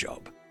my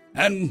job.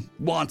 And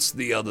what's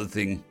the other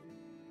thing?"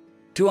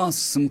 "To ask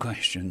some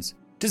questions,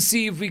 to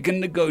see if we can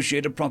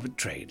negotiate a proper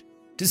trade,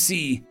 to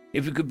see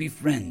if we could be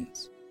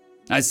friends,"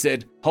 I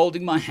said,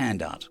 holding my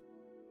hand out.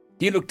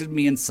 He looked at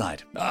me and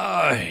sighed.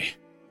 "Aye,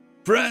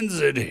 friends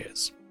it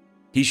is."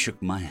 He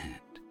shook my hand.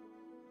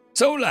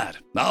 "So, lad,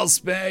 I'll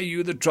spare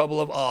you the trouble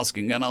of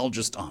asking, and I'll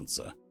just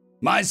answer.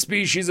 My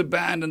species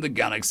abandoned the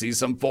galaxy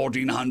some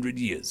 1400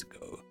 years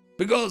ago,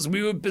 because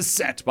we were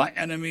beset by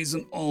enemies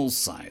on all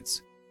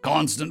sides.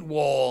 Constant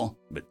war,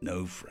 but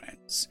no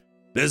friends.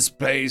 This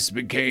place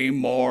became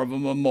more of a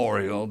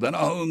memorial than a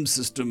home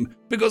system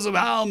because of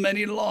how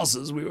many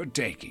losses we were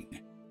taking.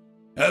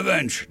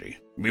 Eventually,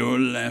 we were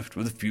left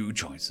with few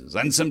choices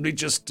and simply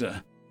just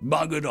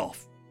buggered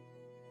off.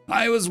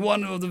 I was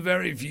one of the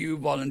very few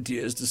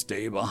volunteers to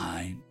stay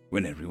behind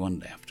when everyone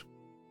left.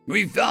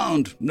 We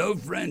found no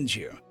friends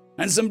here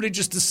and simply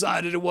just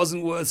decided it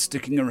wasn't worth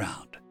sticking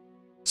around.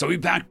 So we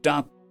packed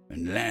up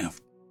and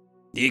left,"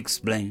 he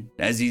explained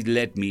as he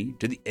led me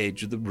to the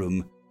edge of the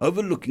room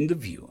overlooking the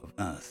view of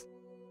Earth.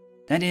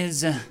 That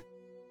is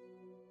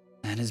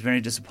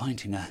very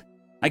disappointing.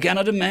 I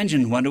cannot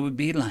imagine what it would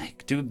be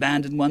like to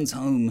abandon one's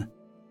home."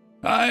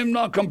 "I'm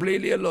not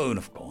completely alone,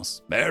 of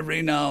course.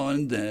 Every now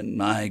and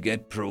then I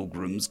get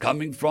pilgrims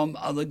coming from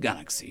other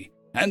galaxy,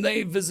 and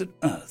they visit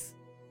Earth.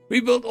 We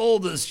built all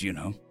this,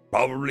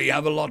 Probably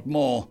have a lot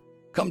more.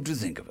 Come to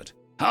think of it,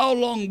 how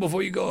long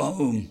before you go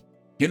home?"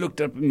 He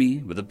looked up at me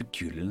with a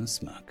peculiar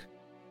smirk.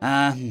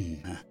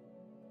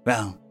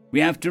 Well, we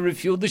have to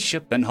refuel the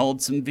ship and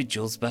hold some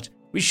vigils, but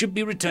we should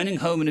be returning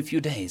home in a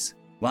few days.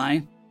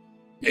 Why?"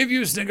 "If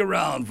you stick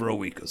around for a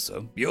week or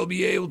so, you'll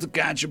be able to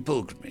catch a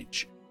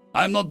pilgrimage.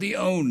 I'm not the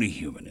only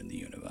human in the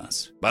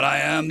universe, but I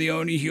am the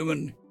only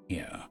human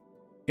here.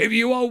 If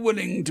you are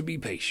willing to be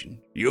patient,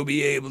 you'll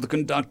be able to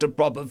conduct a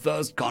proper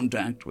first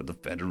contact with the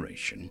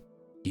Federation,"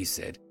 he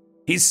said,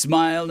 his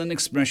smile and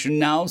expression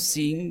now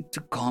seemed to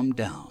calm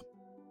down.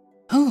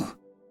 "Oh,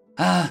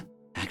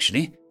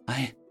 actually,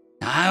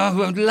 I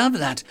would love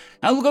that.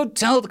 I will go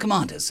tell the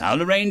commanders.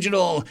 I'll arrange it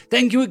all.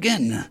 Thank you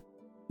again."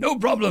 "No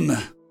problem.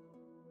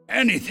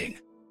 Anything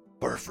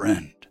for a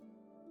friend."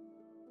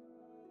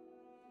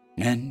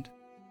 End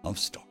of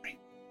story.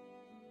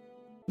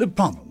 The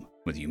Problem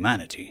with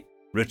Humanity,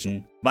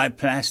 written by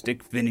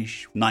Plastic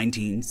Finish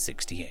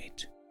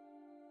 1968.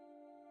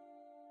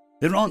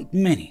 There aren't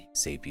many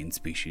sapient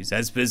species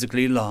as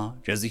physically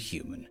large as a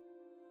human.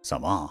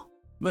 Some are,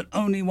 but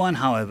only one,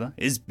 however,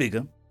 is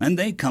bigger, and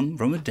they come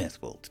from a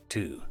death world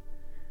too.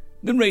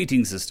 The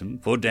rating system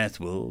for death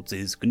worlds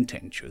is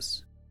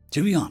contentious.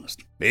 To be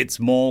honest,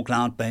 it's more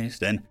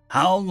cloud-based, and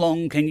how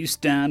long can you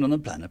stand on a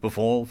planet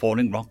before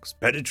falling rocks,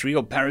 predatory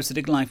or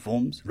parasitic life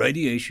forms,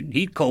 radiation,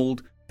 heat,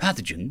 cold,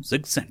 pathogens,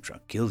 etc.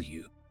 kill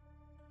you.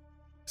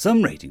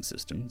 Some rating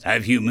systems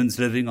have humans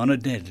living on a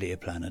deadlier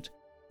planet,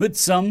 but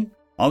some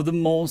of the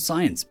more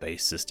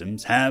science-based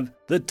systems have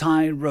the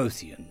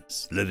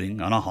Tyrothians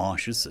living on a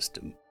harsher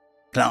system.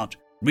 Clout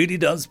really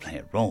does play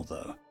a role,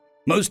 though.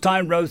 Most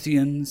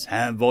Tyrothians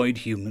have void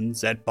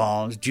humans at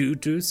bars due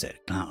to said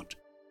clout.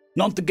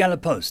 Not the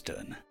T.F.O.S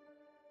turn.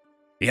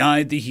 He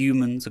eyed the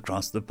humans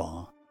across the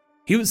bar.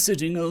 He was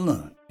sitting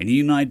alone in the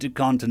United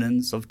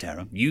Continents of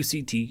Terra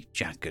UCT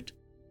jacket.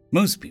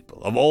 Most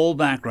people of all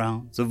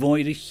backgrounds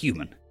avoid a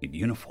human in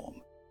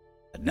uniform.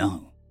 But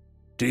no,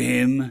 to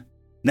him,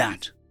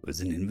 that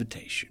was an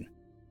invitation.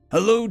 A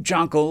low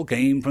chuckle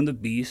came from the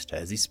beast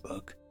as he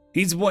spoke.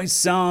 His voice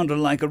sounded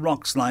like a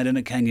rock slide in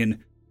a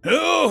canyon.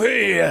 "Oh,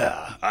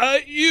 here, a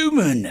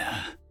human."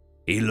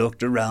 He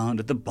looked around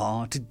at the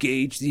bar to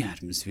gauge the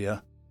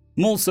atmosphere,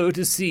 more so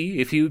to see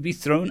if he would be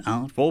thrown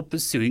out for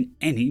pursuing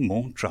any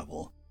more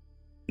trouble.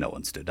 No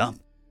one stood up,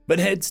 but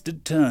heads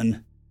did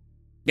turn.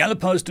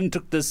 Galliposton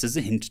took this as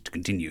a hint to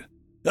continue.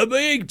 "The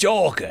big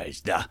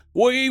talkers, the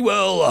we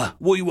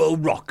will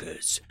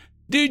rockers.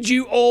 Did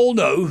you all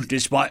know,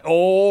 despite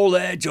all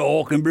their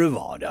talk and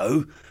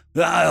bravado,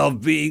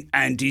 of being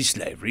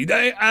anti-slavery,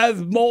 they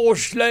have more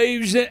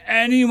slaves than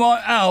anyone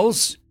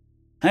else?"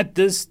 At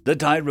this, the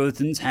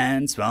Tyrothan's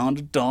hands found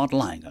a dart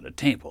lying on a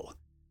table.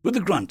 With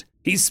a grunt,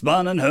 he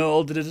spun and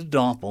hurled it at a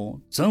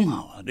dartboard so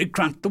hard it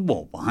cracked the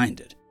wall behind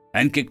it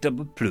and kicked up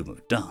a plume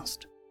of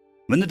dust.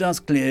 When the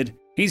dust cleared,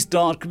 his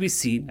dart could be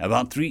seen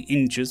about 3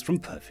 inches from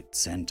perfect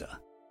center.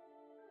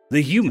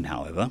 The human,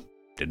 however,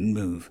 didn't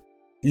move.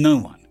 No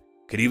one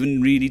could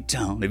even really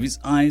tell if his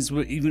eyes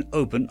were even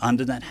open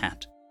under that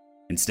hat.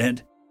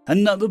 Instead,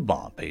 another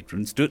bar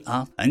patron stood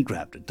up and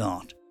grabbed a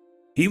dart.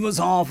 He was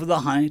half of the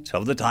height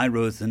of the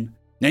Tyrothan.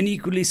 An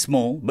equally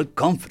small but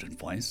confident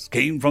voice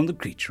came from the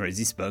creature as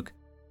he spoke.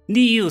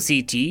 The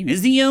UCT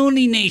is the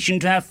only nation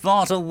to have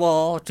fought a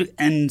war to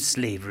end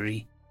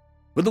slavery.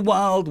 With a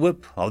wild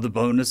whip of the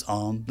bonus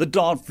arm, the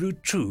dart flew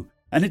true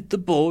and hit the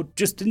board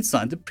just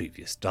inside the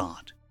previous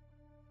dart.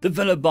 The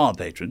fellow bar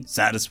patron,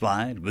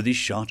 satisfied with his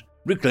shot,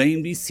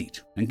 reclaimed his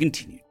seat and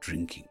continued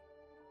drinking.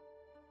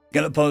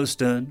 Gallipo's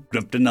turn,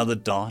 gripped another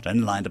dart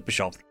and lined up a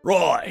shot.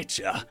 Right,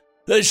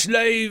 the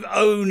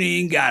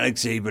slave-owning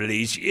galaxy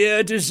police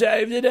here to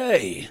save the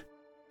day.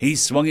 He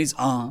swung his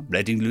arm,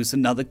 letting loose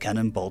another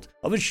cannon bolt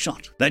of a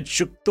shot that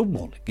shook the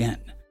wall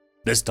again,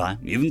 this time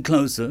even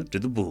closer to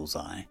the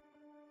bullseye.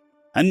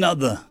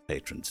 Another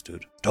patron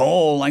stood,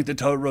 tall like the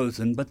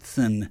Tyrothan but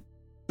thin.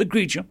 The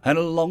creature had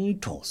a long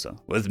torso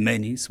with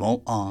many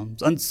small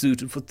arms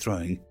unsuited for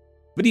throwing,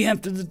 but he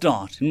hefted the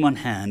dart in one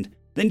hand,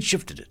 then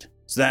shifted it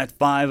so that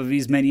 5 of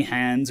his many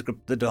hands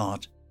gripped the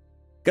dart.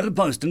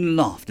 Galliposton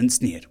laughed and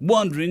sneered,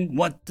 wondering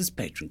what this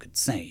patron could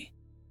say.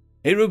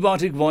 A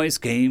robotic voice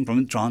came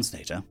from the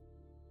translator.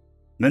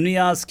 When we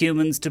ask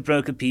humans to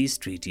broker peace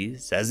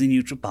treaties as a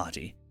neutral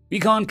party, we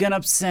can't get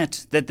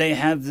upset that they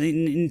have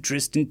an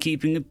interest in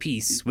keeping a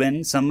peace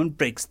when someone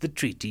breaks the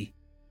treaty.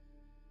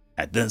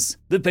 At this,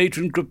 the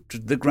patron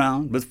gripped the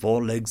ground with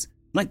 4 legs,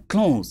 like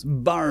claws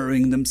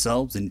burrowing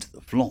themselves into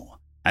the floor,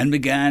 and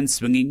began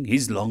swinging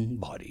his long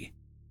body.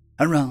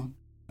 Around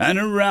and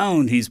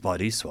around his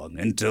body swung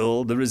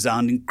until the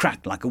resounding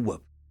crack like a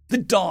whip. The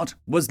dart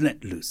was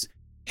let loose,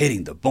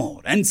 hitting the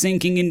board and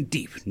sinking in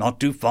deep, not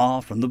too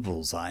far from the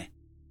bullseye.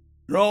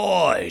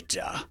 Right,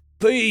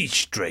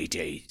 peace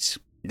treaties.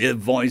 The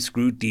voice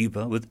grew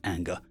deeper with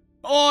anger.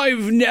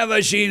 I've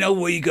never seen a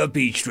weaker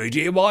peace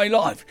treaty in my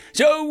life.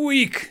 So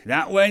weak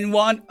that when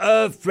one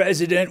Earth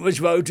president was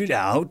voted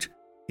out,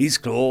 his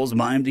claws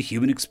mimed a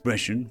human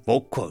expression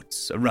for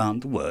quotes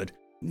around the word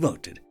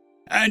voted,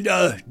 and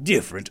a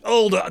different,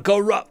 older,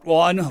 corrupt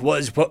one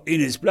was put in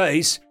his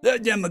place, the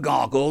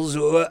demagogues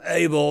were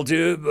able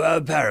to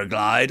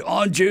paraglide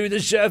onto the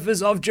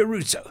surface of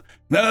Jerusalem,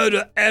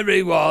 murder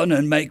everyone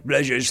and make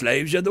pleasure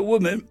slaves of the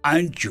women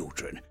and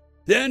children,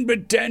 then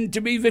pretend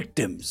to be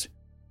victims.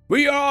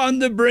 We are on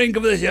the brink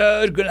of the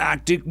Third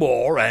Galactic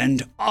War,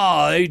 and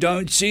I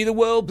don't see the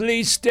World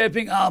Police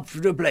stepping up to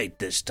the plate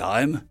this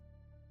time.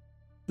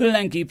 The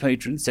lanky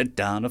patron set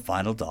down a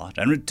final dart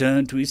and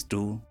returned to his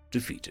stool,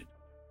 defeated.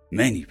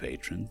 Many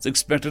patrons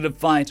expected a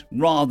fight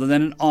rather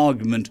than an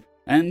argument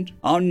and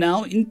are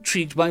now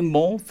intrigued by a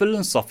more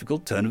philosophical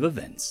turn of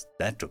events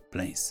that took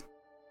place.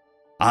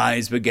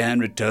 Eyes began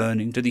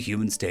returning to the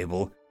human's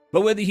table,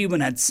 but where the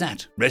human had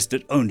sat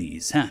rested only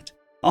his hat,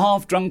 a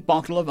half-drunk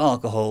bottle of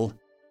alcohol,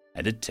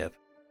 and a tip.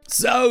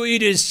 So he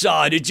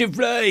decided to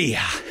flee.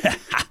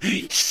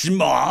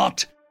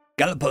 Smart.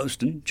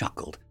 Galliposton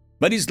chuckled,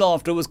 but his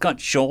laughter was cut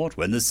short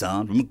when the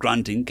sound from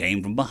grunting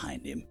came from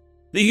behind him.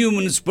 The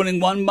humans putting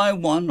one by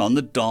one on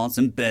the darts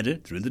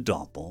embedded through the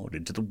dartboard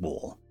into the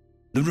wall.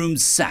 The room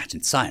sat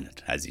in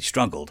silence as he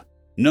struggled.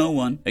 No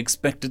one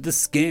expected the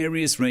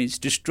scariest race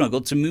to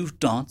struggle to move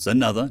darts,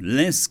 another,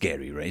 less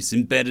scary race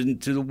embedded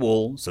into the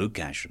wall so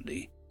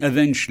casually.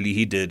 Eventually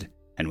he did,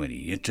 and when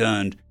he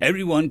turned,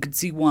 everyone could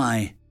see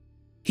why.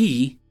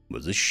 He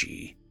was a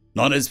she,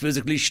 not as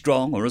physically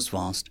strong or as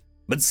fast,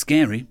 but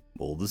scary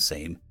all the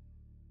same.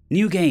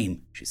 New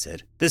game, she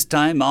said. This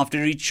time,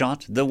 after each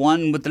shot, the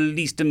one with the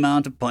least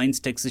amount of points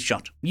takes the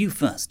shot. You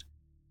first.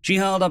 She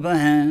held up her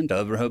hand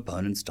over her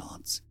opponent's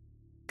darts.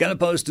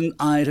 Galliposton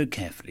eyed her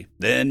carefully,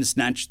 then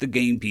snatched the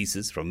game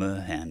pieces from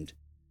her hand.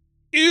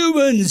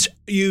 Humans,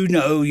 you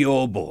know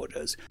your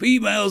borders.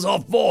 Females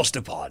are forced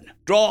upon,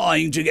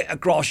 trying to get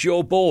across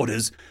your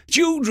borders.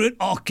 Children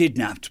are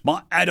kidnapped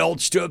by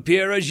adults to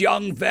appear as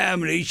young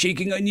families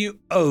seeking a new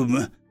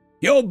home.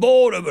 Your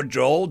border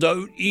patrol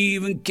don't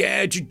even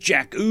care to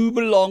check who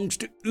belongs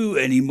to who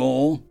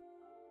anymore.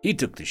 He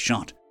took the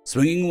shot,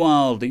 swinging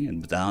wildly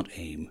and without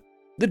aim.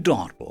 The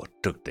dartboard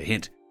took the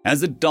hit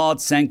as the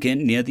dart sank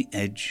in near the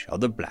edge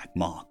of the black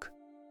mark.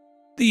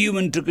 The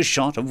human took a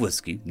shot of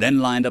whiskey, then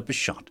lined up a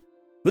shot.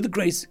 With a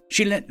grace,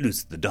 she let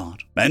loose the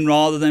dart, and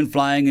rather than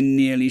flying in a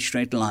nearly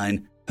straight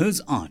line, hers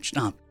arched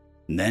up,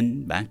 and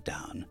then back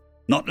down,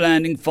 not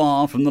landing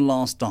far from the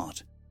last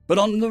dart, but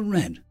on the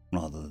red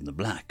rather than the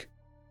black.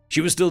 She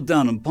was still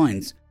down on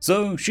points,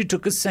 so she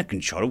took a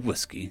second shot of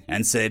whiskey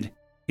and said,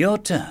 Your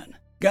turn.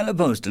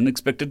 Galliposton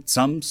expected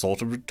some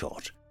sort of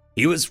retort.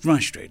 He was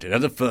frustrated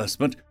at the first,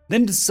 but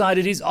then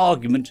decided his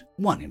argument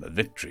won him a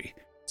victory,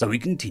 so he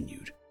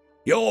continued.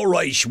 Your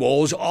race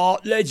wars are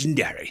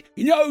legendary.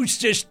 No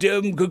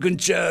system could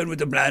concern with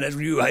the planet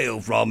you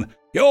hail from.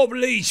 Your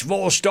police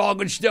force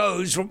targets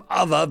those from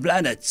other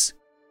planets.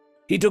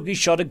 He took his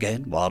shot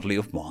again, wildly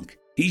off mark,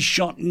 His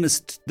shot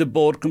missed the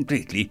board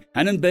completely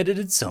and embedded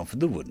itself in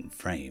the wooden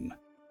frame.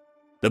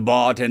 The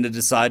bartender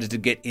decided to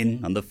get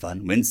in on the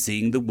fun when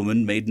seeing the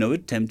woman made no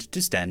attempt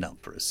to stand up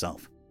for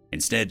herself.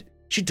 Instead,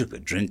 she took a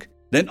drink,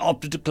 then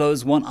opted to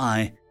close one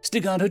eye,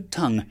 stick out her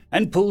tongue,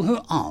 and pull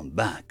her arm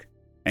back,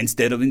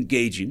 instead of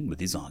engaging with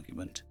his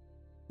argument.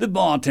 The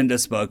bartender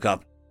spoke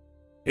up.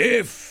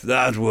 If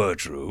that were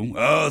true,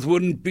 Earth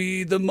wouldn't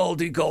be the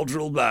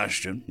multicultural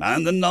bastion,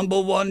 and the number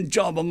one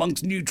job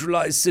amongst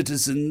neutralized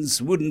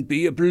citizens wouldn't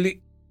be a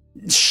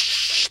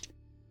Shh!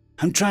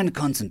 I'm trying to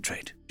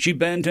concentrate. She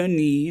bent her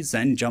knees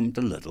and jumped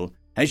a little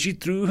as she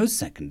threw her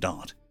second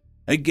dart.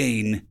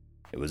 Again,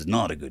 it was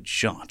not a good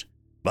shot,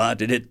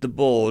 but it hit the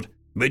board,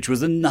 which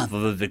was enough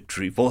of a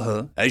victory for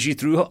her as she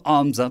threw her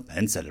arms up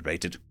and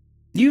celebrated.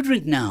 You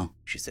drink now,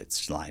 she said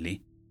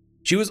slyly.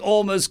 She was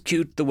almost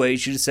cute the way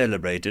she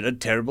celebrated a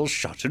terrible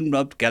shot and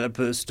rubbed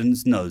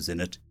Galliperston's nose in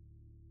it.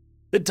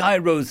 The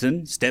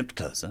Tyrothan stepped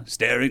closer,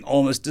 staring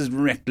almost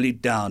directly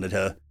down at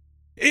her.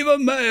 If a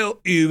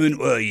male human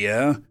were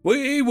here,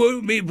 we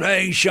wouldn't be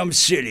playing some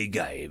silly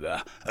game.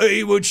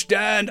 He would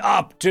stand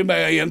up to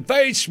me and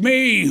face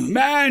me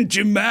man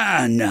to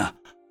man.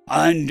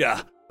 And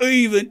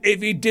even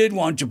if he did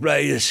want to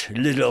play this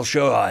little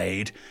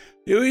charade,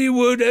 he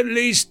would at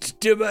least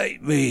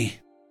debate me.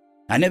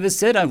 I never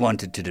said I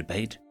wanted to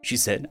debate, she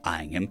said,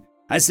 eyeing him.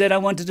 I said I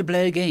wanted to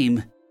play a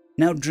game.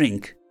 Now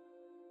drink.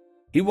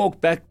 He walked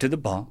back to the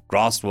bar,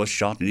 grasped was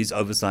shot in his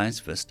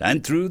oversized fist,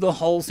 and threw the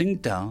whole thing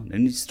down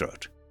in his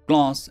throat,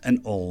 glass and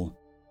all.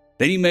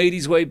 Then he made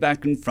his way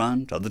back in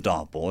front of the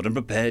dartboard and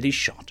prepared his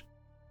shot.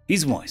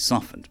 His voice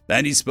softened,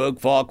 and he spoke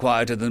far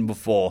quieter than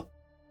before.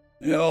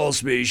 Your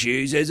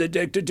species is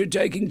addicted to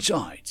taking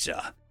sides,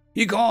 sir.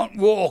 You can't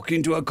walk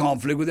into a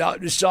conflict without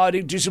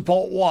deciding to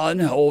support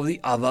one or the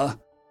other.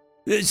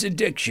 This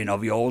addiction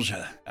of yours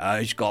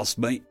has cost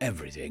me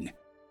everything.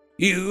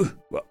 You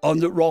were on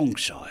the wrong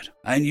side,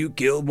 and you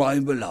killed my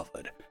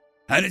beloved.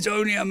 And it's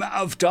only a matter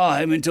of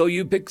time until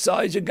you pick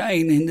sides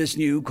again in this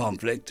new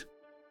conflict.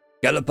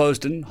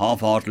 Galliperston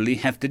half-heartedly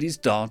hefted his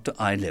dart to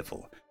eye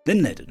level,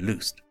 then let it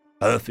loose.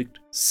 Perfect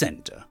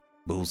center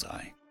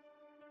bullseye.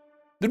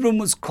 The room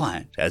was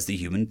quiet as the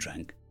human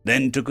drank,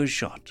 then took a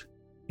shot.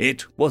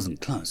 It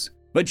wasn't close,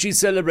 but she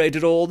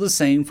celebrated all the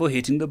same for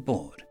hitting the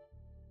board.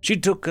 She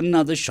took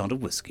another shot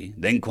of whiskey,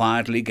 then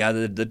quietly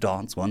gathered the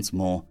darts once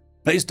more,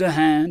 placed her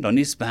hand on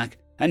his back,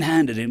 and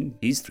handed him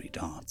his 3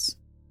 darts.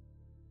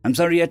 I'm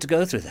sorry you had to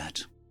go through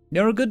that.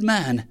 You're a good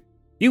man.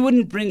 You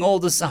wouldn't bring all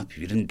this up if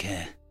you didn't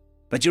care.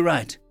 But you're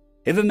right.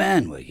 If a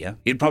man were here,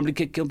 he'd probably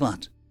kick your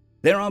butt.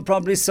 There are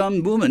probably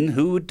some women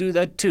who would do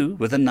that too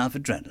with enough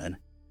adrenaline.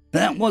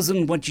 That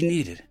wasn't what you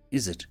needed,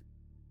 is it?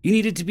 You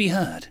needed to be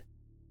heard.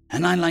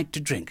 And I like to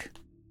drink.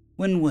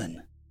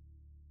 Win-win.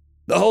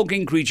 The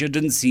hulking creature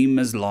didn't seem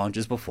as large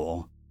as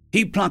before.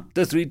 He plucked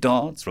the 3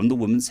 darts from the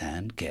woman's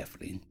hand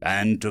carefully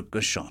and took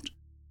a shot.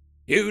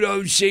 You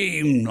don't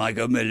seem like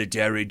a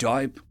military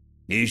type.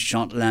 His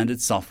shot landed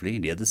softly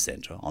near the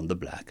center on the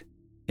black.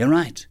 You're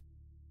right.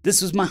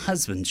 This was my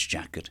husband's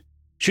jacket.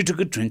 She took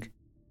a drink.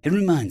 It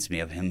reminds me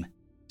of him.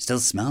 Still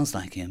smells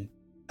like him.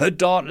 Her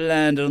dart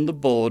landed on the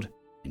board,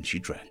 and she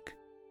drank.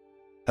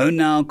 Her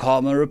now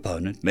calmer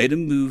opponent made a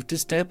move to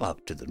step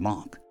up to the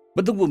mark,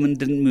 but the woman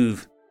didn't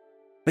move.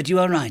 But you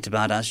are right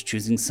about us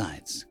choosing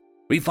sides.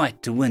 We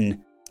fight to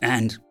win,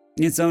 and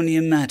it's only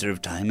a matter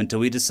of time until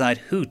we decide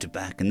who to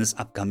back in this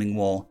upcoming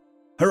war.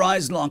 Her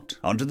eyes locked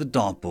onto the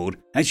dartboard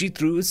as she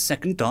threw a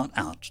second dart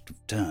out to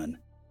turn.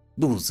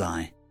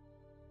 Bullseye.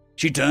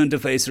 She turned to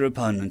face her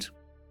opponent.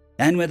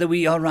 And whether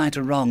we are right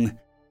or wrong,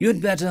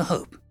 you'd better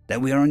hope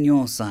that we are on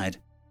your side.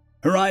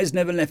 Her eyes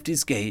never left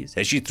his gaze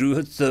as she threw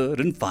her 3rd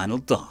and final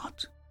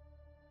dart.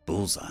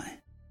 Bullseye.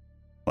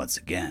 Once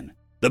again,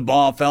 the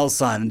bar fell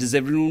silent as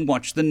everyone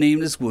watched the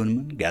nameless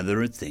woman gather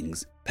her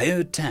things, pay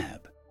her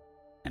tab,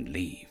 and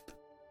leave.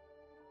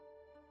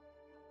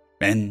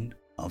 End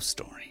of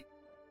story.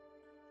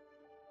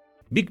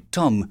 Big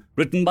Tom,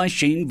 written by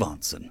Shane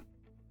Watson.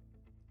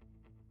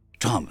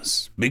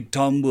 Thomas, Big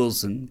Tom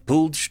Wilson,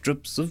 pulled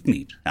strips of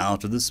meat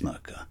out of the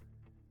smoker.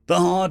 The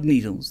hard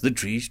needles the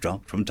trees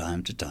dropped from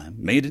time to time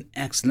made an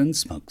excellent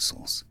smoke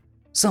sauce,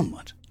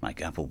 somewhat like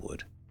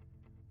applewood.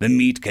 The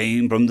meat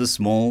came from the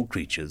small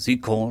creatures he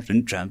caught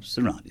in traps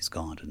around his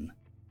garden.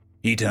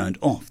 He turned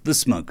off the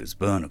smoker's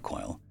burner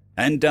coil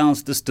and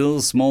doused the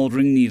still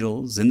smoldering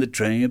needles in the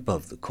tray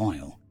above the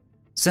coil.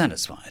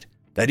 Satisfied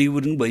that he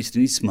wouldn't waste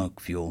any smoke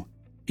fuel,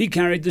 he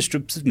carried the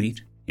strips of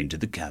meat into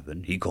the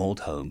cabin he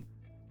called home,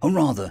 or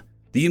rather,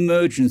 the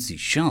emergency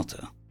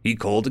shelter he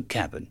called a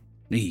cabin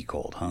he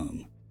called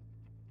home.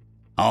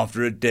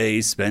 After a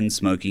day spent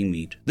smoking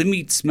meat, the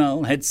meat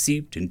smell had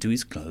seeped into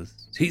his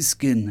clothes, his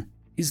skin,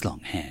 his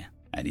long hair,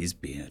 and his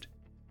beard.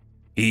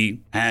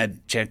 He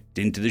had checked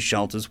into the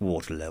shelter's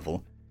water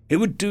level. It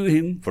would do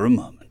him for a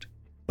moment,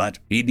 but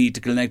he'd need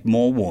to collect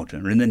more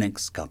water in the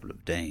next couple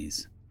of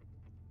days.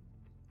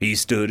 He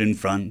stood in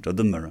front of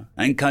the mirror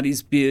and cut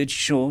his beard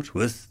short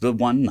with the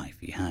one knife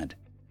he had.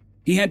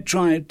 He had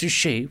tried to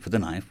shave with the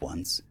knife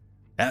once,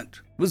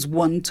 That was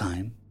one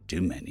time too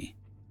many.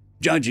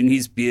 Judging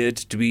his beard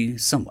to be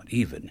somewhat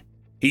even,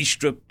 he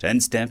stripped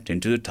and stepped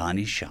into a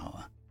tiny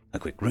shower. A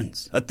quick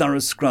rinse, a thorough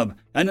scrub,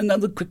 and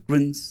another quick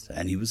rinse,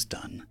 and he was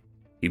done.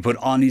 He put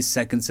on his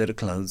second set of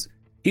clothes.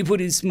 He put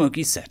his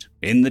smoky set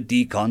in the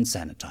decon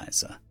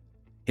sanitizer.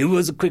 It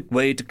was a quick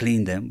way to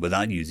clean them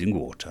without using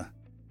water.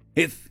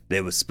 If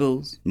there were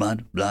spills,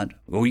 mud, blood,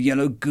 or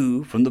yellow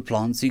goo from the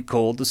plants he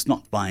called the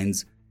snot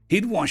vines,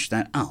 he'd wash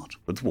that out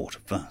with water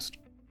first.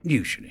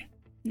 Usually.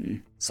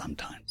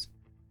 Sometimes.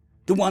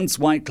 The once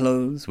white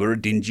clothes were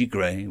a dingy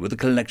grey with a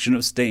collection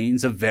of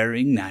stains of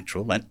varying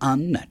natural and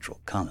unnatural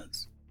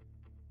colors.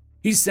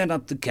 He set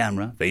up the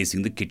camera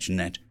facing the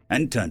kitchenette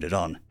and turned it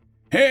on.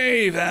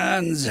 "Hey,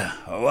 fans!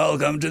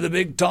 Welcome to the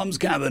Big Tom's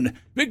cabin.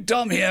 Big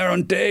Tom here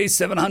on day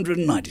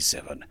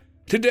 797.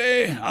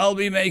 Today, I'll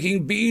be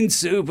making bean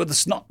soup with the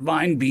snot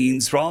vine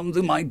beans from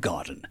my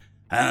garden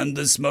and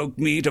the smoked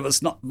meat of a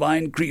snot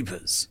vine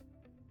creepers.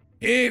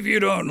 If you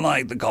don't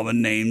like the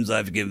common names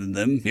I've given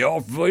them,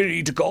 you're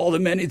free to call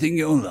them anything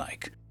you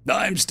like.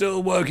 I'm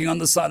still working on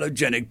the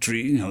phylogenetic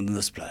tree on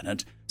this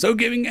planet, so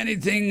giving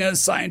anything a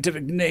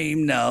scientific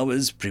name now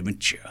is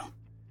premature.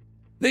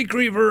 They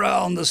creep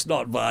around the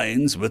snot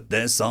vines with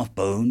their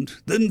soft-boned,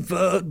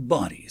 thin-furred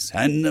bodies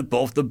and nip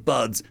off the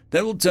buds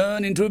that will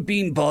turn into a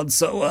bean pod,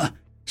 so,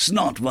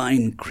 snot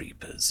vine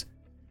creepers.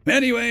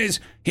 Anyways,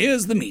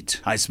 here's the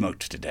meat I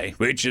smoked today,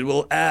 which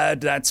will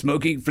add that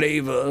smoky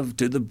flavor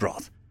to the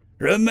broth.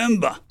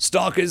 Remember,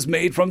 stock is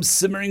made from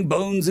simmering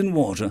bones in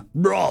water.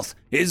 Broth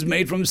is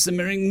made from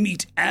simmering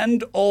meat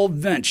and all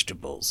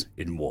vegetables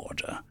in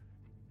water.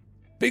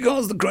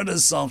 Because the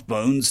critter's soft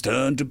bones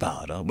turn to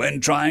powder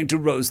when trying to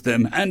roast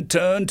them and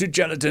turn to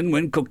gelatin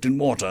when cooked in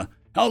water,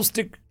 I'll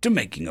stick to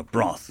making a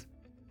broth.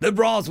 The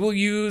broth will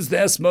use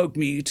their smoked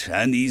meat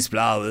and these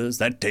flowers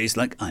that taste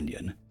like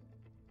onion.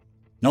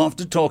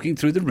 After talking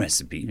through the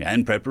recipe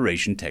and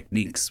preparation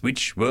techniques,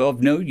 which were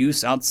of no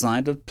use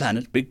outside of the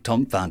planet Big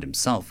Tom found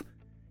himself,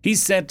 he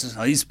set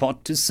his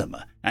pot to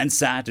simmer and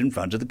sat in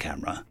front of the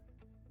camera.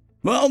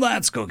 Well,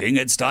 that's cooking.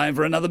 It's time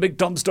for another Big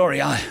Tom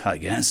story, I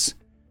guess.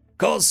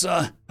 'Cause,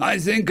 I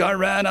think I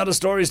ran out of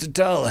stories to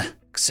tell,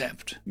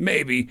 except,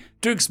 maybe,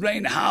 to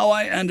explain how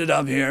I ended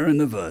up here in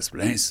the first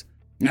place.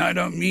 I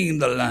don't mean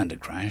the lander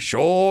crash,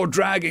 or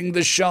dragging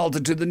the shelter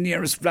to the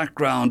nearest flat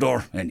ground,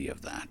 or any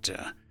of that.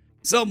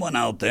 Someone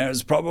out there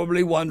is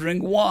probably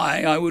wondering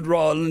why I would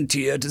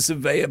volunteer to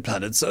survey a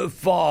planet so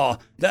far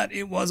that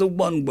it was a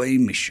one-way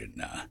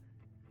mission.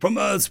 From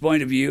Earth's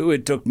point of view,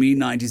 it took me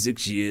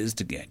 96 years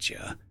to get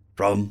here.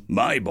 From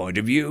my point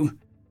of view,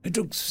 it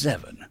took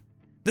 7.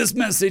 This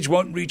message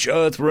won't reach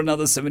Earth for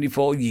another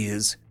 74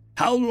 years.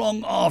 How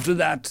long after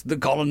that the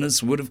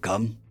colonists would have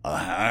come?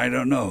 I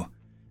don't know.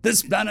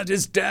 This planet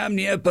is damn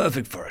near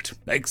perfect for it,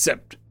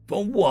 except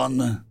for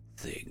one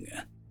thing.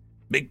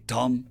 Big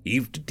Tom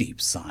heaved a deep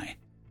sigh.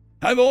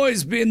 I've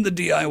always been the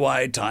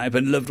DIY type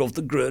and lived off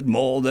the grid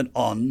more than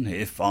on,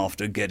 if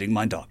after getting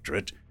my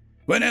doctorate.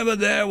 Whenever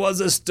there was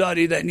a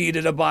study that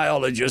needed a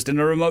biologist in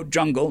a remote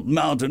jungle,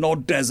 mountain, or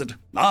desert,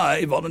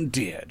 I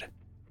volunteered.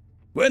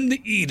 When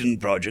the Eden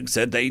Project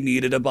said they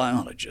needed a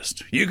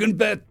biologist, you can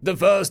bet the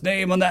first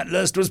name on that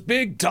list was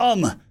Big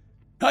Tom.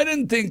 I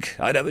didn't think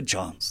I'd have a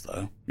chance,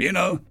 though. You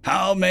know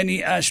how many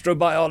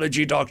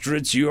astrobiology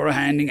doctorates you were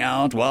handing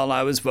out while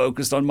I was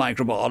focused on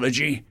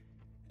microbiology?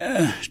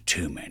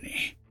 Too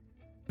many.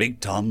 Big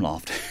Tom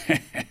laughed.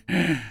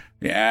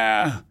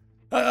 Yeah,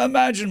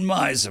 imagine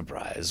my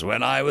surprise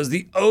when I was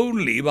the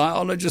only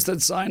biologist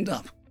that signed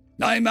up.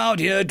 I'm out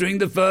here doing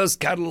the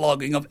first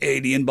cataloging of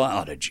alien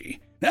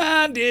biology,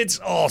 and it's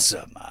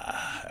awesome.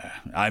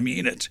 I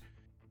mean it.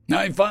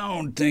 I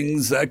found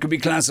things that could be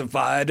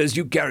classified as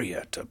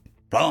eukaryote.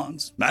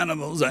 Plants,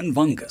 animals, and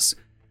fungus.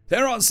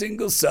 There are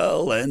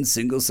single-cell and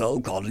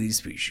single-cell colony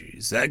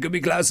species that could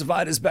be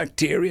classified as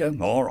bacteria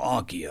or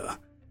archaea.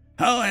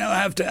 I'll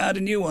have to add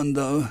a new one,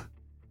 though.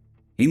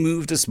 He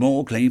moved a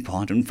small clay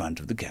pot in front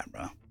of the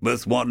camera,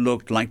 with what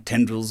looked like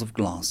tendrils of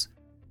glass.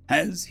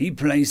 As he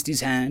placed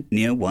his hand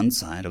near one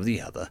side of the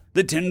other,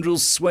 the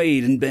tendrils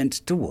swayed and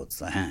bent towards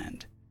the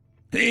hand.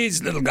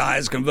 These little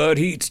guys convert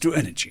heat to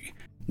energy.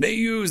 They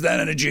use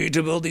that energy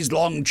to build these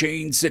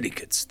long-chain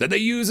silicates that they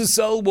use as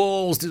cell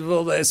walls to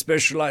fill their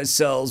specialized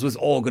cells with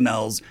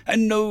organelles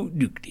and no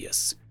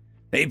nucleus.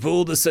 They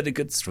pull the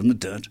silicates from the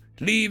dirt,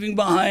 leaving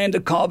behind a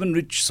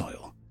carbon-rich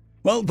soil,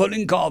 while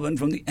pulling carbon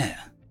from the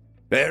air.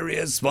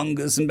 Various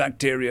fungus and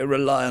bacteria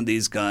rely on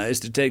these guys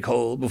to take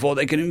hold before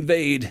they can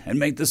invade and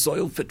make the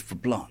soil fit for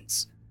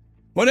plants.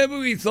 Whatever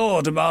we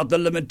thought about the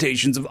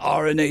limitations of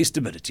RNA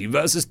stability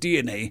versus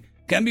DNA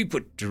can be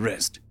put to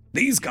rest.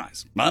 These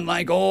guys,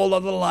 unlike all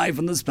other life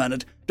on this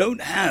planet,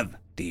 don't have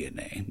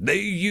DNA. They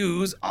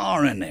use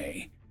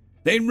RNA.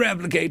 They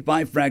replicate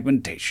by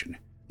fragmentation,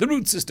 the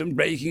root system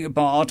breaking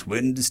apart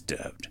when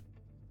disturbed.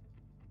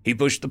 He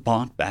pushed the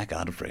pot back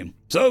out of frame.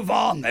 So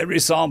far, every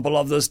sample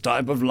of this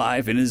type of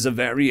life is a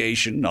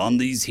variation on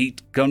these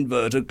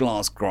heat-converter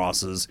glass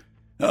grasses,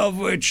 of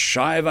which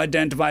I've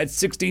identified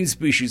 16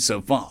 species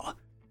so far.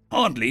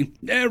 Oddly,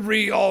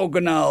 every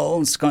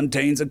organelle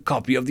contains a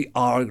copy of the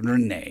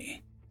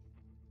RNA.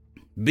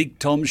 Big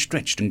Tom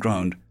stretched and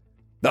groaned.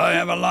 I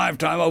have a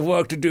lifetime of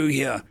work to do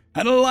here,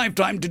 and a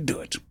lifetime to do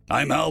it.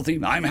 I'm healthy,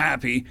 I'm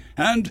happy,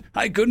 and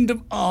I couldn't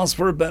have asked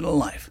for a better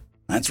life.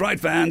 That's right,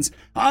 fans.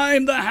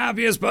 I'm the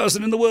happiest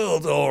person in the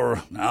world,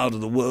 or out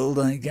of the world,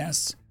 I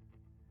guess.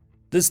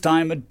 This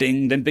time it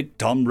dinged, and Big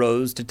Tom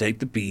rose to take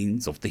the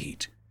beans off the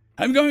heat.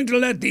 I'm going to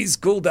let these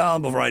cool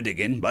down before I dig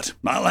in, but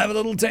I'll have a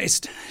little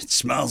taste. It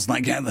smells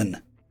like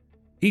heaven.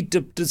 He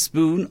dipped a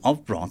spoon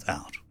of broth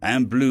out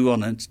and blew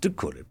on it to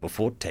cool it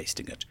before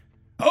tasting it.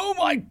 Oh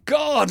my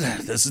God,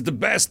 this is the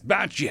best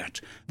batch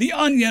yet. The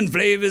onion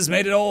flavors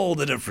made it all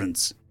the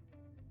difference.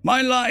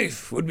 My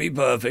life would be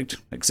perfect,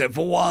 except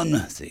for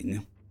one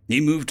thing. He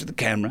moved to the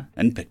camera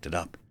and picked it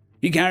up.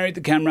 He carried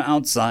the camera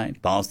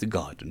outside, past the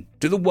garden,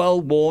 to the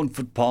well-worn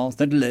footpath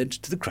that led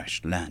to the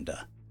crashed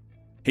lander.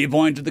 He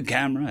pointed the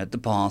camera at the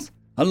path.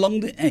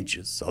 Along the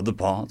edges of the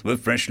path were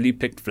freshly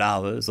picked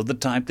flowers of the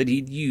type that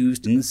he'd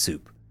used in the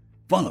soup.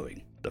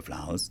 Following the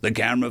flowers, the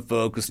camera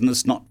focused on a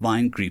snot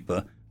vine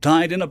creeper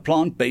tied in a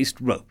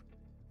plant-based rope.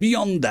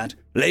 Beyond that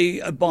lay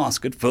a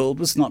basket filled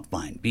with snot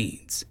vine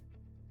beans.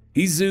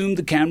 He zoomed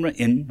the camera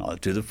in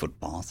onto the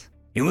footpath.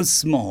 It was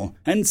small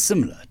and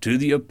similar to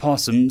the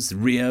opossum's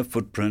rear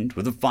footprint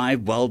with the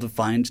 5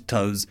 well-defined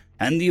toes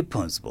and the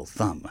opposable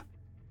thumb.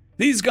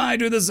 These guys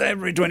do this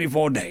every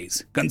 24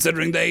 days,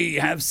 considering they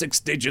have 6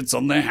 digits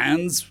on their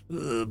hands,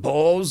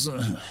 paws,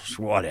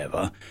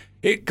 whatever.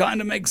 It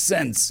kind of makes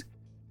sense.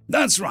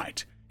 That's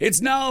right. It's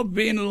now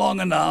been long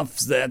enough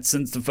that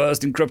since the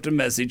first encrypted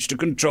message to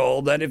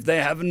Control that if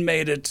they haven't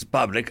made it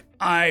public,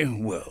 I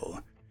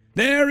will.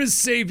 There is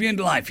sapient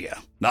life here.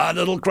 Our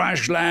little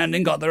crash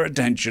landing got their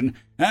attention,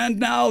 and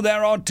now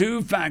there are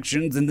 2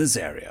 factions in this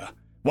area.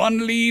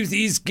 One leaves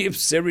these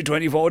gifts every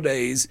 24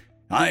 days.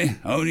 I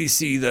only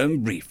see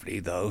them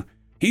briefly, though.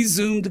 He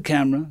zoomed the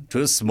camera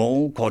to a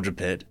small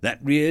quadruped that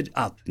reared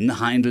up in the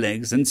hind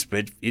legs and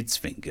spread its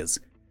fingers.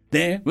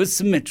 There were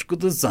symmetrical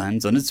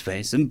designs on its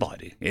face and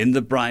body in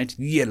the bright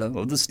yellow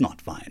of the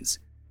snot vines.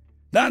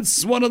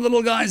 That's one of the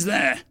little guys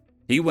there.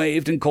 He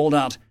waved and called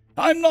out,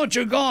 I'm not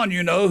your god,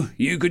 you know.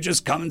 You could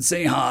just come and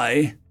say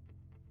hi.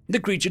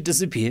 The creature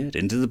disappeared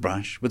into the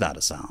brush without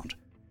a sound.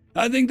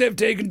 I think they've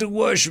taken to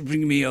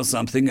worshipping me or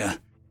something.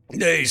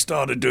 They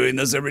started doing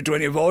this every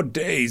 24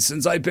 days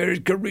since I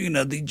buried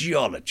Karina, the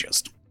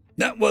geologist.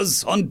 That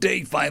was on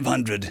day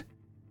 500.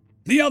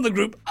 The other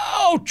group,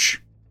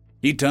 ouch!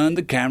 He turned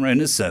the camera in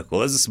a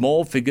circle as the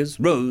small figures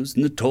rose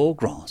in the tall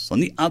grass on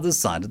the other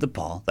side of the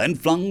path and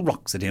flung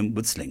rocks at him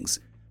with slings.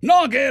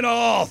 Knock it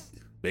off!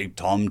 Big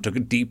Tom took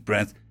a deep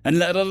breath and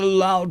let out a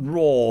loud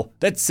roar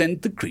that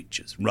sent the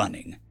creatures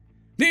running.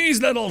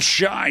 These little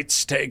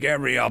shites take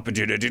every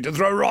opportunity to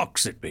throw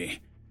rocks at me.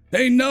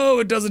 They know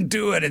it doesn't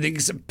do anything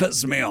except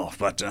piss me off,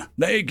 but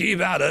they keep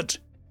at it.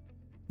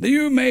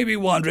 You may be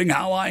wondering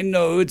how I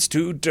know it's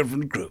 2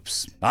 different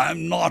groups.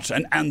 I'm not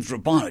an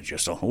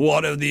anthropologist, or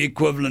whatever the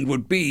equivalent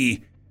would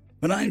be,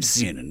 but I've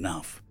seen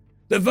enough.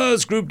 The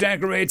first group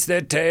decorates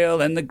their tail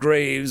and the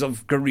graves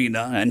of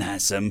Karina and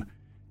Hassem.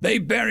 They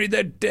bury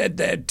their dead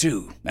there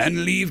too,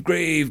 and leave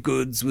grave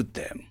goods with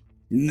them.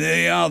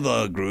 The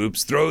other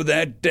groups throw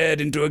their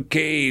dead into a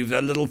cave a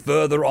little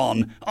further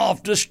on,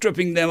 after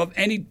stripping them of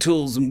any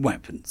tools and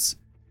weapons.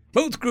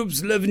 Both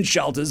groups live in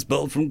shelters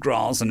built from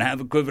grass and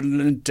have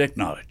equivalent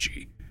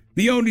technology.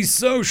 The only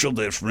social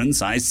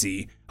difference I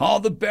see are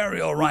the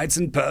burial rites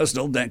and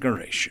personal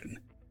decoration.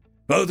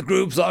 Both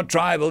groups are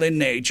tribal in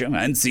nature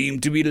and seem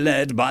to be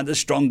led by the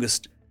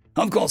strongest.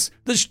 Of course,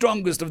 the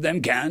strongest of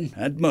them can,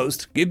 at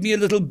most, give me a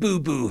little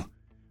boo-boo.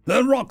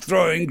 The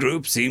rock-throwing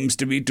group seems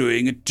to be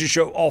doing it to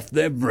show off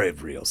their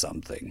bravery or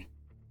something.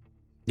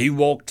 He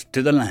walked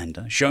to the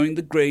lander, showing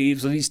the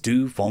graves of his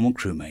 2 former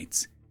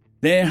crewmates.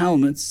 Their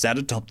helmets sat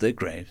atop their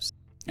graves,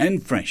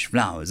 and fresh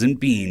flowers and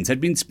beans had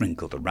been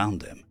sprinkled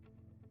around them.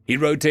 He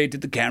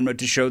rotated the camera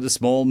to show the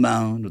small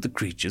mound of the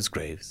creatures'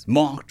 graves,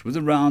 marked with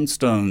the round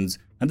stones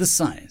and the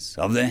size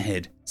of their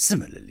head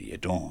similarly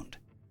adorned.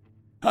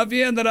 I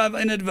fear that I've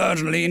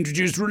inadvertently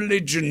introduced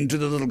religion to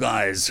the little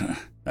guys.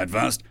 At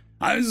first,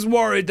 I was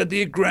worried that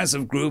the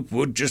aggressive group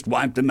would just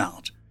wipe them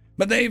out,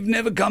 but they've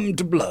never come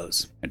to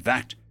blows. In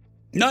fact,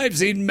 I've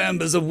seen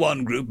members of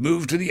one group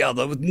move to the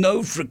other with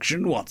no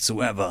friction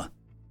whatsoever.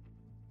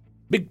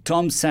 Big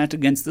Tom sat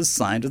against the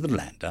side of the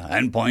lander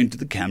and pointed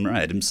the camera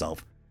at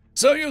himself.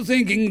 So you're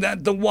thinking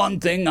that the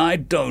one thing I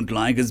don't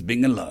like is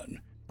being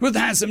alone, with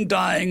Hassem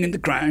dying in the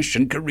crash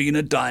and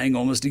Karina dying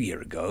almost a year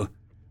ago.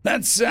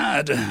 That's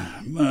sad,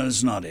 but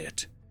it's not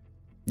it.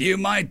 You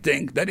might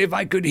think that if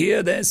I could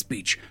hear their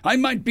speech, I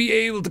might be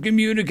able to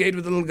communicate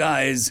with the little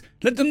guys,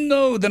 let them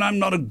know that I'm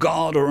not a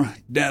god or a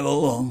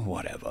devil or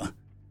whatever.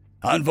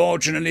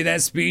 Unfortunately, their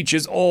speech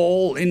is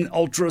all in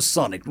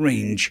ultrasonic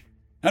range.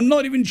 I'm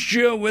not even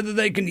sure whether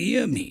they can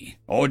hear me,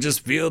 or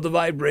just feel the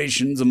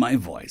vibrations of my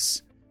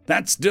voice.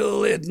 That's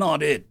still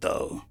not it,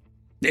 though.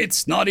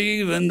 It's not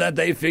even that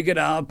they figured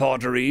out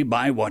pottery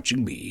by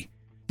watching me.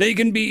 They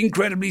can be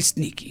incredibly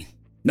sneaky.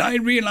 I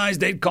realized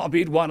they'd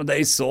copied what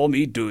they saw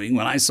me doing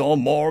when I saw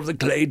more of the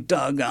clay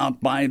dug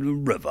out by the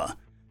river,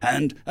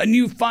 and a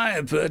new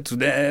fire pit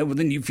there with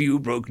a few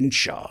broken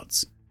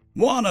shards.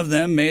 One of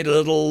them made a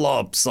little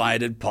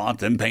lopsided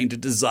pot and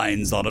painted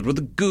designs on it with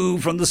the goo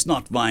from the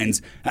snot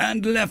vines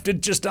and left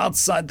it just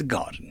outside the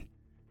garden.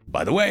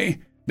 By the way,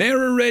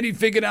 they're already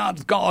figured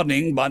out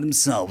gardening by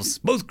themselves,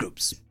 both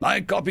groups.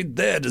 I copied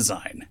their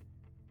design.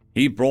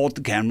 He brought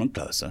the camera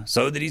closer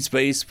so that his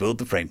face filled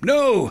the frame.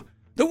 No!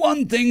 The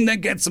one thing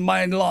that gets on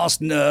my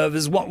last nerve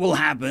is what will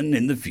happen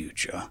in the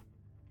future.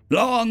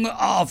 Long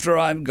after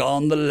I'm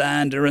gone, the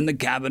lander and the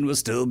cabin will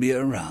still be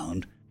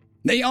around.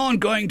 They aren't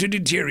going to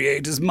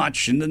deteriorate as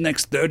much in the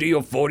next 30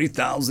 or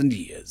 40,000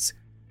 years.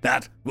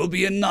 That will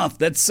be enough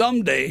that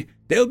someday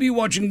they'll be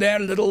watching their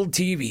little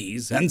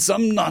TVs, and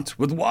some nut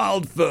with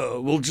wild fur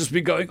will just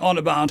be going on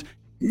about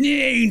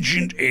the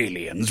ancient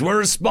aliens were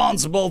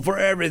responsible for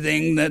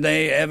everything that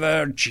they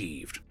ever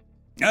achieved.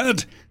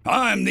 And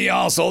I'm the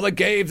arsehole that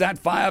gave that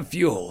fire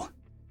fuel.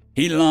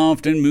 He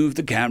laughed and moved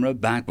the camera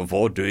back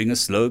before doing a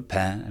slow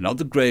pan of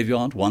the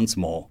graveyard once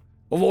more,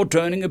 before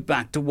turning it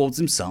back towards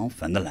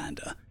himself and the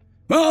lander.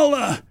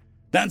 Well,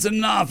 that's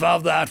enough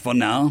of that for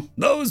now.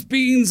 Those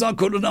beans are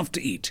good enough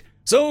to eat,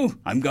 so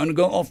I'm going to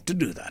go off to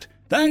do that.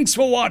 Thanks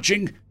for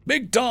watching.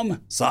 Big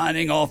Tom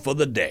signing off for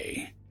the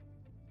day.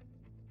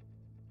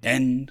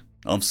 End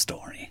of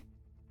story.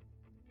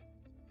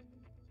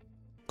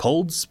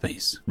 Cold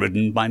Space,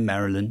 written by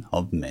Marilyn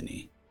of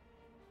Many.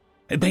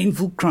 A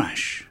painful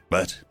crash,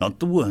 but not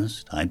the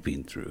worst I'd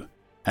been through,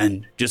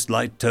 and just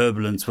light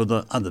turbulence for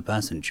the other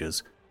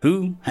passengers,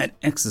 who had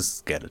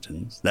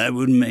exoskeletons that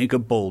would make a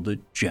boulder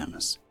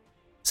jealous,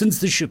 since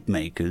the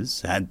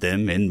shipmakers had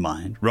them in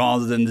mind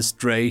rather than the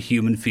stray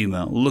human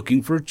female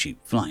looking for a cheap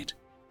flight.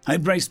 I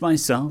braced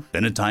myself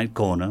in a tight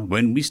corner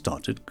when we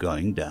started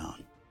going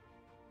down.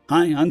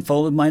 I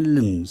unfolded my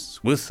limbs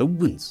with a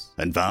wince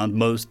and found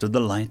most of the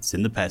lights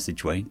in the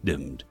passageway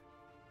dimmed.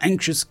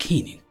 Anxious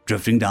keening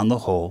drifting down the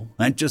hall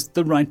at just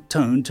the right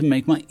tone to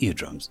make my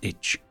eardrums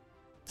itch.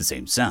 The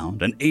same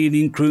sound an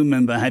alien crew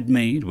member had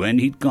made when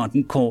he'd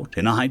gotten caught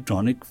in a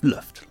hydronic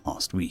lift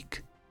last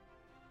week.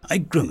 I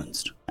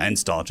grimaced and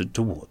started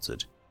towards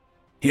it.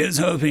 Here's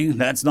hoping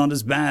that's not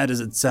as bad as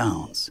it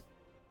sounds.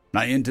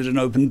 I entered an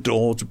open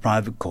door to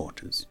private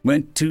quarters,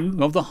 where two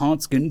of the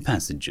hard-skinned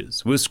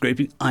passengers were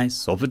scraping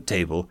ice off a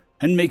table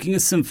and making a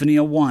symphony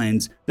of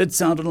whines that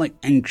sounded like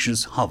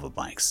anxious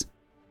hoverbikes.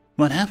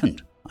 What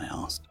happened? I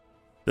asked.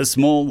 The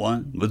small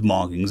one, with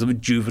markings of a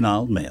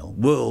juvenile male,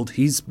 whirled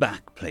his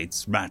back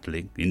plates,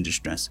 rattling in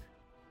distress.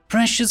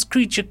 Precious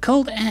creature,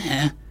 cold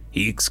air,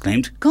 he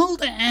exclaimed.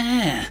 Cold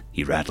air!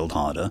 He rattled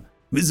harder,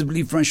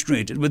 visibly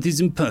frustrated with his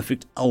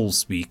imperfect owl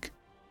speak.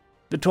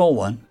 The tall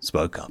one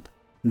spoke up.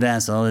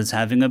 Vessel is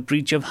having a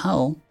breach of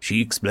hull,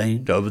 she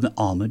explained over the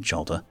armored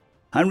shoulder.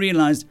 I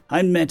realized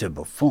I'd met her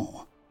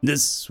before.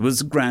 This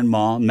was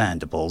Grandma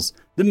Mandibles,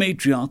 the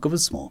matriarch of a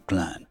small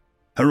clan.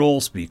 Her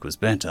allspeak was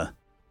better.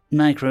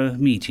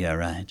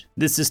 Micrometeorite.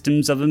 The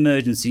systems of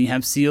emergency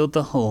have sealed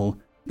the hole,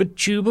 but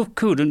tube of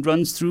coolant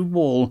runs through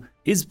wall,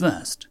 is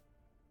burst.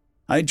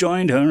 I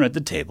joined her at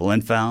the table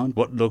and found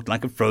what looked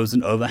like a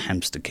frozen-over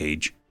hamster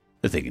cage.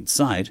 The thing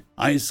inside,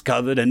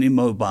 ice-covered and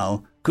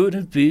immobile, could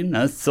have been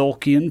a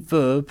Thorkian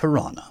fur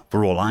piranha,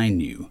 for all I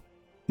knew.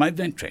 My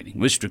vent training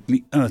was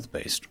strictly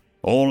Earth-based.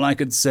 All I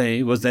could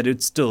say was that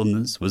its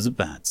stillness was a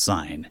bad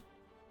sign.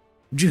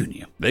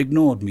 Junior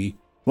ignored me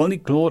while he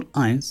clawed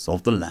ice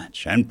off the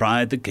latch and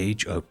pried the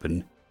cage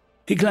open.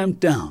 He clamped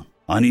down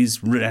on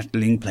his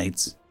rattling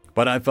plates,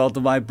 but I felt the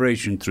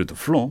vibration through the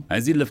floor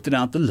as he lifted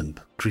out the limp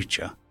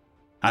creature.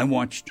 I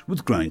watched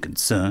with growing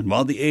concern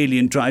while the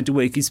alien tried to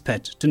wake his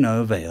pet to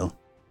no avail.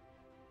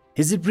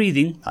 Is it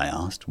breathing? I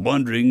asked,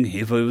 wondering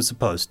if I was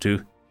supposed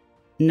to.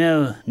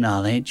 No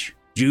knowledge.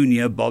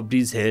 Junior bobbed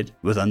his head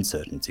with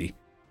uncertainty.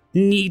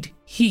 Need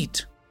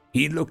heat.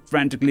 He looked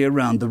frantically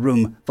around the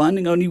room,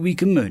 finding only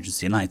weak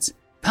emergency lights.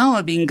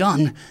 Power being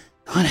gone.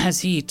 What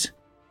has heat?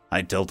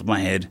 I tilted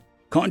my head.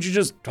 Can't you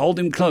just hold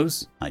him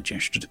close? I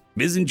gestured.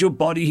 Isn't your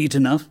body heat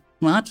enough?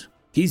 What?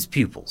 His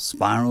pupils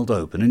spiraled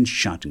open and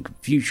shut in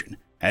confusion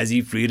as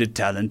he freed a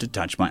talon to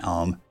touch my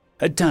arm,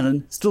 a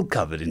talon still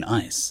covered in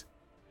ice.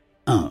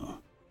 Oh.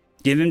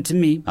 Give him to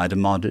me, I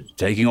demanded,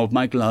 taking off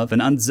my glove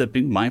and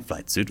unzipping my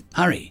flight suit.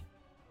 Hurry.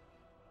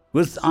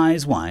 With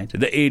eyes wide,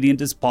 the alien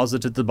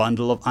deposited the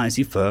bundle of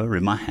icy fur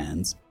in my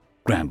hands.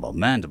 Grandma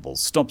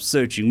Mandibles stopped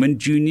searching when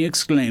Junior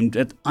exclaimed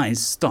at the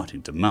ice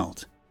starting to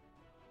melt.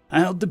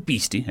 I held the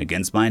beastie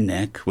against my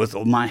neck with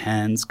all my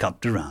hands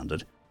cupped around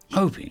it,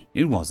 hoping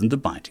it wasn't the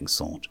biting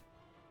sort.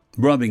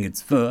 Rubbing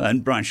its fur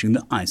and brushing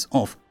the ice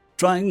off,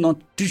 trying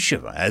not to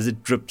shiver as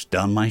it dripped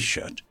down my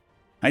shirt.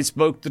 I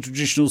spoke the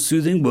traditional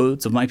soothing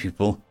words of my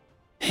people.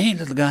 Hey,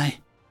 little guy,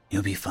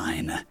 you'll be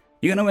fine.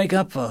 You're gonna wake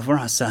up for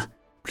us.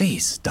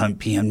 Please don't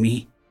pee on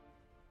me.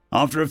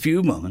 After a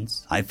few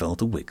moments, I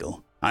felt a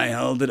wiggle. I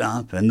held it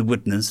up and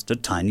witnessed a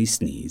tiny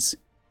sneeze.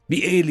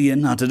 The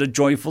alien uttered a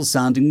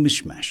joyful-sounding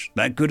mishmash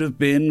that could have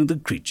been the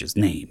creature's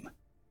name.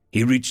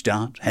 He reached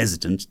out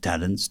hesitant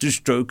talons to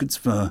stroke its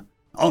fur,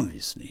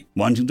 obviously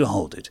wanting to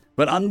hold it,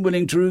 but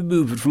unwilling to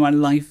remove it from my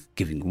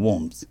life-giving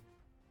warmth.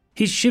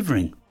 "He's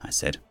shivering," I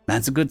said.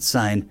 "That's a good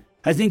sign.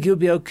 I think he'll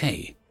be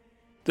okay."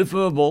 The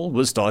furball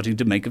was starting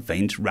to make a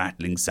faint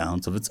rattling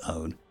sounds of its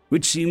own,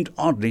 which seemed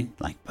oddly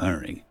like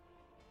purring.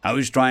 I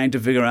was trying to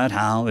figure out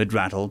how it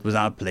rattled with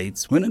our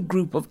plates when a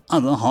group of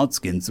other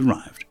hardskins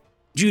arrived.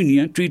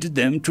 Junior treated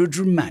them to a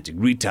dramatic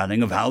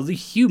retelling of how the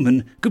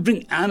human could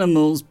bring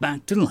animals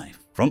back to life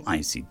from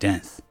icy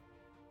death.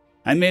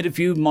 I made a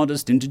few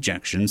modest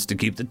interjections to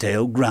keep the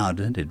tale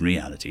grounded in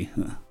reality,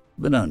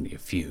 but only a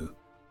few.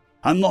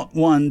 I'm not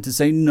one to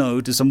say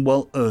no to some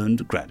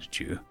well-earned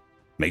gratitude.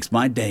 Makes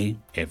my day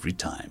every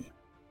time.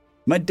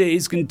 My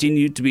days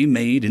continued to be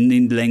made in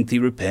the lengthy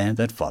repair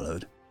that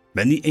followed.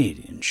 Then the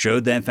aliens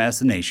showed their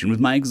fascination with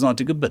my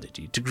exotic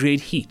ability to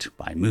create heat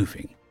by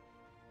moving.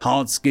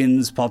 Hard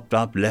skins popped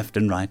up left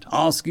and right,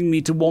 asking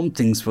me to warm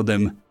things for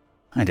them.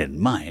 I didn't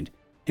mind.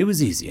 It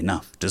was easy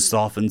enough to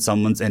soften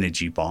someone's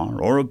energy bar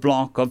or a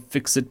block of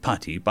fix-it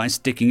putty by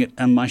sticking it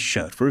on my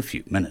shirt for a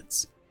few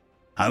minutes.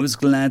 I was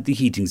glad the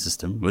heating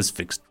system was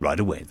fixed right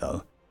away,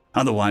 though.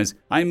 Otherwise,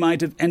 I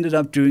might have ended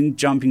up doing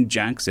jumping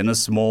jacks in a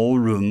small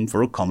room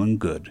for a common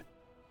good.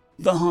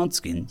 The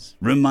hardskins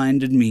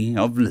reminded me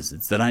of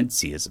lizards that I'd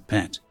see as a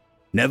pet,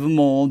 never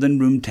more than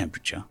room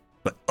temperature,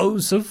 but oh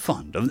so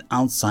fond of the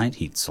outside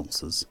heat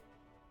sources.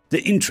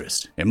 The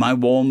interest in my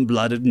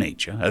warm-blooded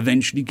nature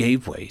eventually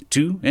gave way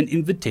to an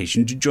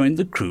invitation to join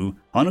the crew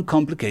on a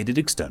complicated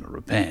external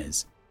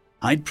repairs.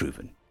 I'd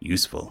proven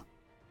useful.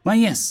 "Why,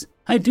 yes,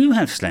 I do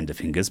have slender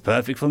fingers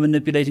perfect for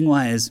manipulating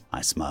wires,"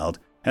 I smiled,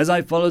 as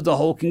I followed the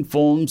hulking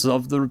forms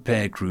of the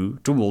repair crew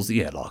towards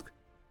the airlock.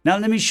 "Now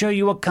let me show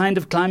you what kind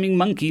of climbing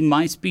monkey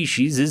my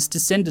species is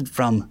descended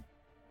from."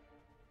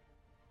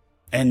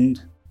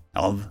 End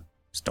of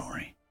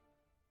story.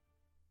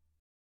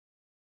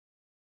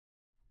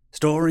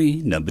 Story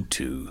number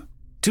 2.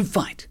 To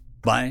Fight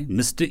by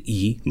Mr.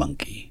 E.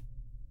 Monkey.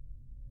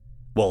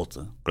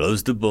 Walter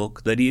closed the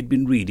book that he had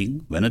been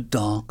reading when a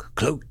dark,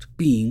 cloaked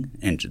being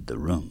entered the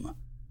room.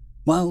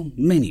 While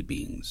many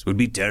beings would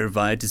be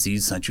terrified to see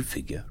such a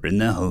figure in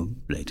their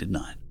home late at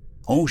night,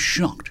 or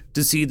shocked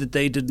to see that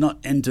they did not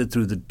enter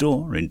through the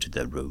door into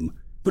their room,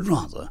 but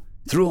rather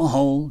through a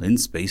hole in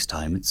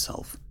space-time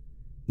itself,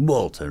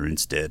 Walter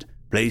instead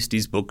placed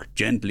his book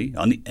gently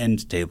on the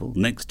end table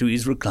next to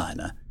his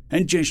recliner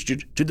and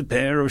gestured to the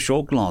pair of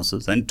short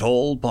glasses and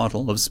tall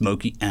bottle of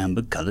smoky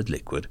amber-colored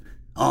liquid,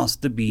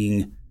 asked the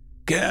being,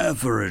 "Care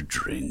for a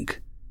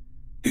drink?"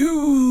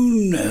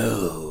 "You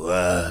know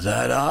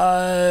that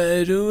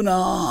I do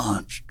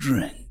not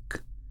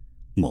drink."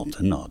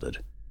 Walter nodded.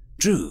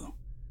 "True,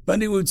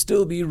 but it would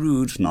still be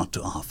rude not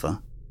to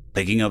offer."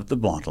 Picking up the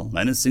bottle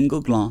and a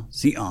single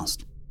glass, he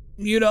asked,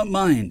 "You don't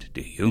mind,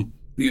 do you?"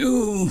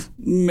 "You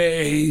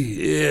may,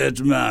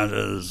 it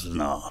matters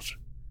not."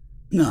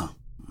 "No,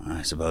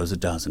 I suppose it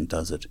doesn't,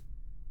 does it?"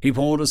 He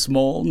poured a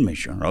small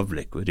measure of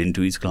liquid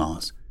into his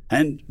glass,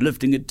 and,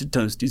 lifting it to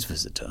toast his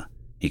visitor,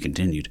 he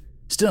continued,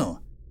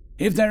 "Still,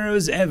 if there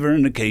is ever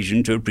an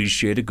occasion to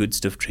appreciate a good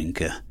stiff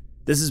drink,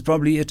 this is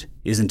probably it,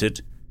 isn't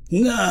it?"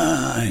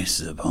 "I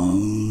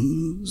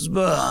suppose,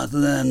 but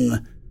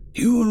then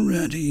you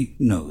already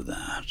know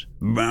that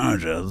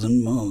better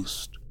than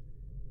most."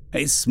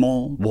 A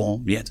small,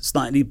 warm, yet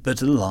slightly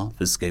bitter laugh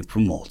escaped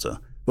from Walter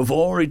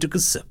before he took a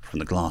sip from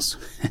the glass.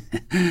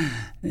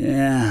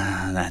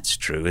 "Yeah, that's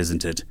true,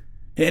 isn't it?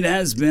 It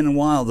has been a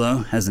while, though,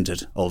 hasn't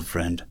it, old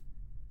friend?"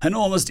 An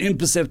almost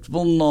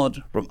imperceptible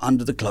nod from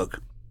under the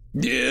cloak.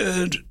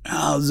 "It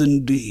has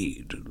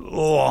indeed.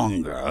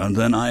 Longer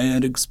than I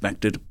had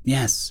expected."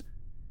 "Yes,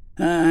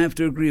 I have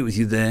to agree with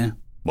you there."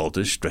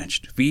 Walter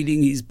stretched,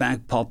 feeling his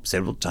back pop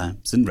several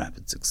times in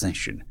rapid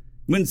succession,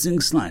 wincing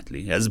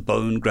slightly as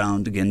bone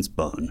ground against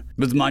bone,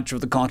 with much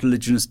of the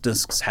cartilaginous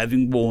discs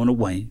having worn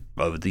away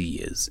over the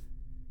years.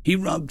 He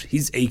rubbed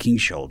his aching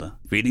shoulder,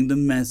 feeling the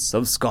mess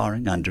of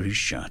scarring under his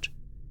shirt.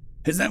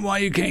 "Is that why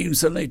you came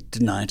so late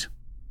tonight?"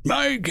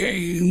 "I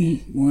came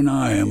when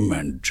I am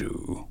meant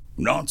to.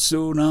 Not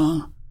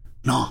sooner,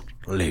 not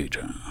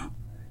later."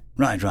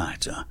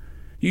 Right.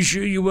 You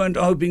sure you weren't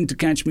hoping to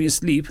catch me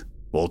asleep?"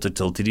 Walter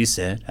tilted his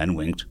head and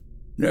winked.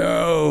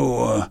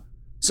 "No,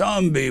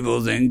 some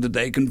people think that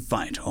they can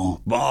fight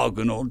or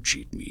bargain or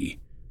cheat me.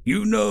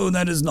 You know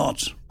that is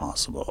not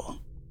possible."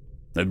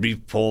 A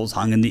brief pause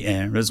hung in the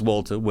air as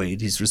Walter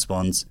weighed his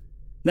response.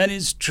 "That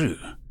is true.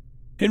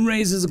 It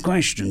raises a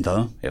question,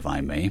 though, if I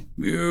may."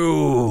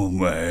 "You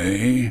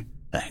may."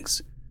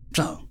 "Thanks.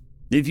 So,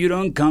 if you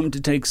don't come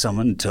to take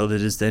someone until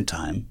it is their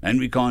time, and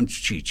we can't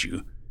cheat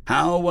you,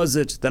 how was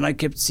it that I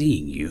kept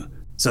seeing you?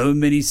 So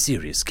many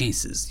serious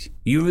cases.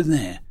 You were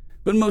there,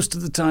 but most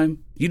of the time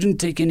you didn't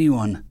take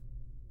anyone.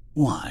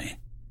 Why?"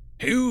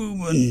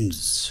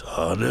 "Humans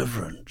are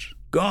different.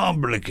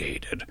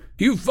 Complicated.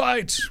 You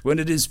fight when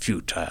it is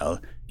futile.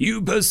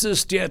 You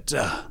persist yet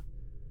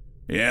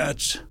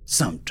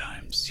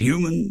sometimes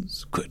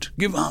humans quit,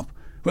 give up,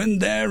 when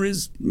there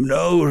is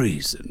no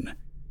reason.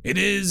 It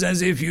is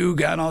as if you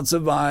cannot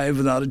survive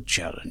without a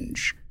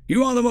challenge.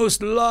 You are the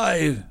most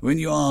alive when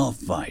you are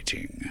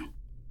fighting."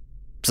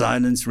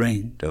 Silence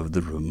reigned over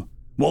the room.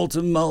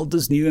 Walter mulled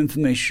this new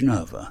information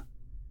over.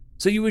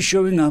 "So you were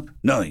showing up,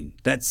 knowing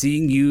that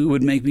seeing you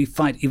would make me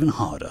fight even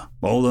harder,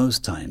 all those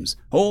times,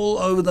 all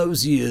over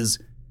those years?"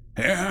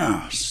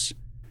 "Yes.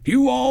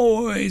 You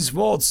always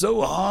fought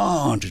so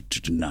hard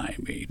to deny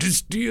me, to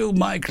steal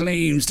my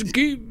claims, to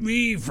keep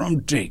me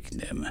from taking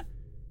them.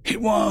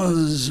 It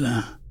was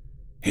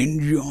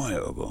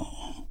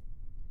enjoyable."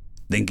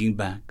 Thinking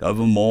back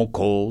over more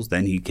calls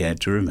than he cared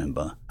to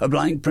remember,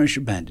 applying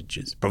pressure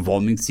bandages,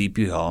 performing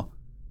CPR,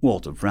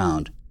 Walter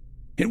frowned.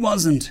 "It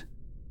wasn't.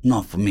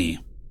 Not for me."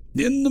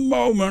 "In the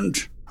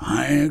moment,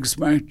 I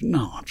expect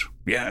not.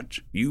 Yet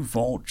you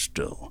fought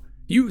still.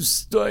 You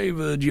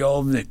savored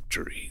your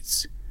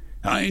victories.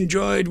 I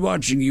enjoyed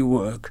watching you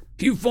work.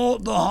 You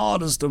fought the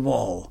hardest of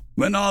all.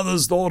 When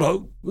others thought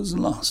hope was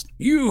lost,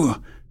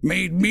 you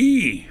made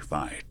me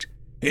fight.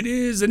 It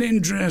is an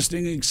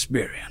interesting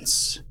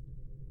experience.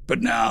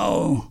 But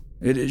now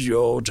it is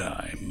your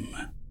time.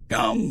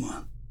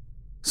 Come."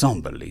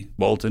 Somberly,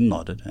 Walter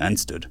nodded and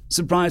stood,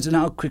 surprised at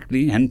how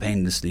quickly and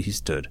painlessly he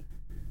stood.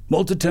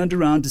 Walter turned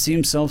around to see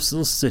himself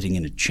still sitting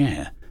in a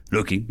chair,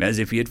 looking as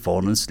if he had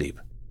fallen asleep.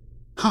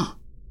 "Huh,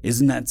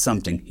 isn't that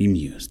something?" he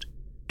mused.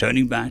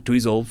 Turning back to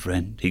his old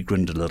friend, he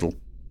grinned a little.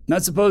 "I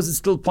suppose it's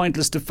still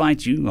pointless to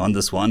fight you on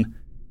this one."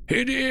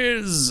 "It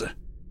is,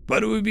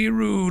 but it would be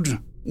rude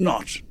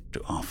not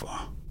to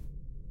offer."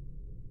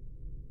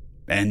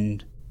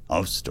 End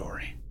of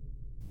story.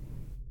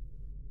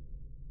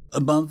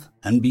 Above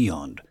and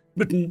Beyond,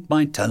 written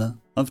by Teller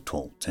of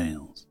Tall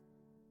Tales.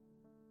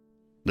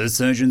 The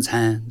surgeon's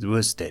hands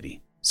were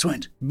steady,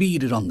 sweat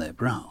beaded on their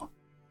brow.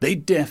 They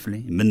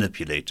deftly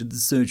manipulated the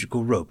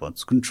surgical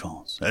robot's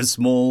controls as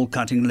small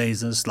cutting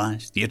lasers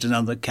sliced yet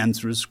another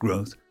cancerous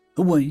growth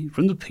away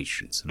from the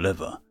patient's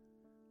liver.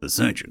 The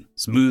surgeon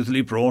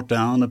smoothly brought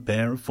down a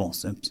pair of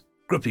forceps,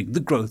 gripping the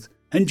growth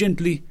and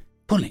gently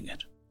pulling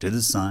it to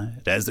the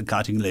side as the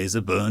cutting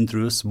laser burned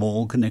through a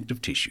small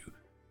connective tissue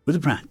with a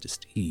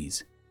practiced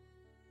ease.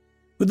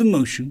 With a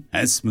motion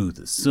as smooth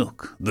as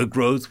silk, the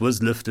growth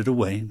was lifted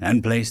away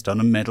and placed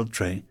on a metal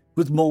tray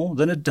with more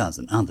than a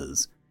dozen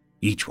others,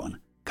 each one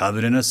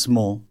covered in a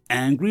small,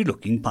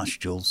 angry-looking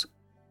pustules.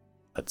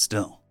 But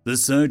still, the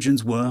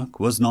surgeon's work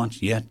was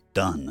not yet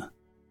done.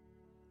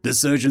 The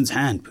surgeon's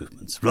hand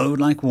movements flowed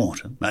like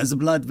water as the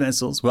blood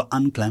vessels were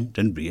unclamped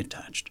and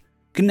reattached,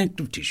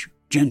 connective tissue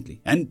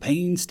gently and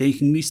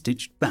painstakingly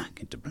stitched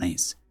back into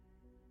place.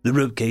 The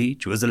rib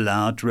cage was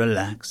allowed to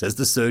relax as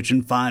the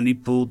surgeon finally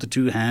pulled the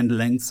 2 hand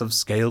lengths of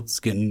scaled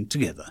skin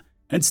together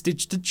and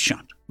stitched it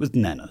shut with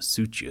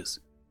nanosutures.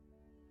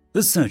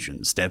 The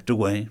surgeon stepped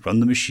away from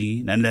the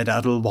machine and let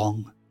out a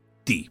long,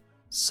 deep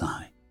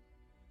sigh.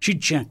 She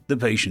checked the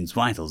patient's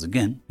vitals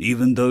again,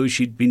 even though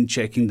she'd been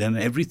checking them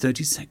every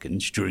 30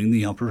 seconds during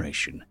the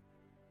operation.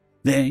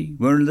 They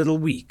were a little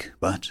weak,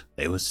 but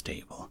they were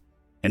stable.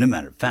 In a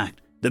matter of fact,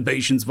 the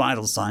patient's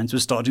vital signs were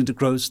starting to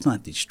grow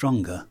slightly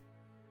stronger.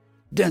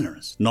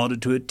 Dolores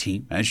nodded to her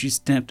team as she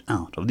stepped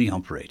out of the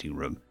operating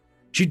room.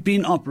 She'd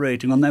been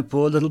operating on that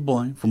poor little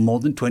boy for more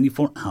than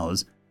 24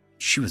 hours.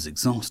 She was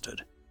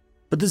exhausted.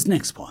 But this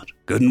next part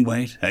couldn't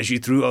wait as she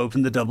threw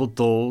open the double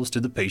doors to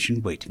the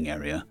patient waiting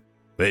area,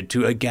 where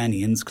 2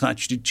 Aganians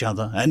clutched each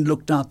other and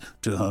looked up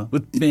to her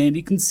with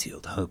barely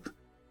concealed hope.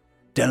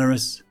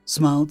 Dolores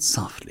smiled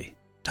softly,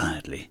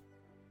 tiredly.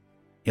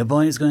 "Your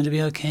boy is going to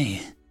be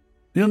okay.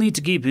 We'll need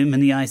to keep him in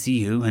the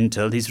ICU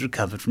until he's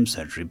recovered from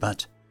surgery,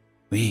 but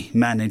we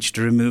managed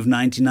to remove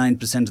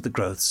 99% of the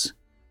growths.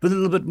 With a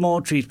little bit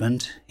more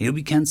treatment, he'll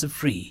be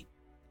cancer-free."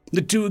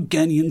 The 2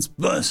 Aganians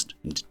burst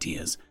into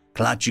tears,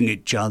 clutching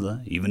each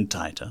other even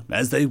tighter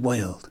as they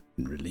wailed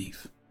in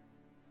relief.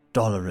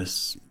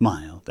 Dolores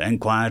smiled and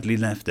quietly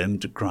left them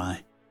to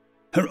cry,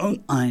 her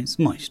own eyes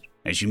moist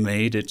as she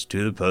made it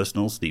to the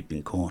personal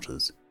sleeping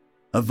quarters.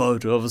 A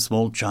photo of a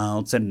small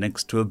child sat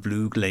next to a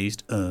blue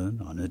glazed urn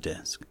on her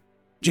desk.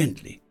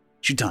 Gently,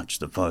 she touched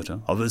the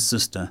photo of her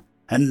sister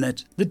and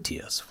let the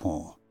tears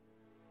fall.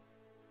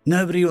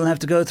 "Nobody will have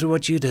to go through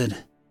what you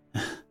did.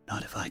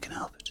 Not if I can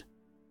help it."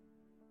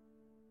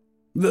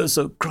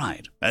 Verso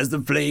cried as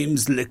the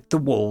flames licked the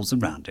walls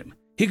around him.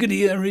 He could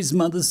hear his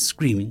mother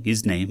screaming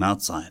his name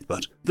outside,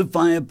 but the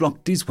fire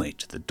blocked his way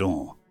to the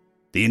door.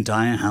 The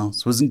entire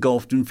house was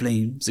engulfed in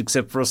flames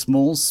except for a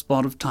small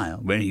spot of tile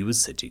where he was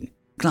sitting,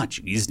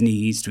 clutching his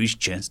knees to his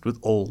chest with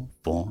all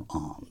 4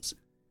 arms.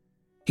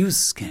 He was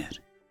scared.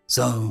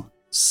 So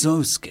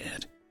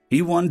scared.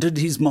 He wanted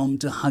his mom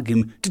to hug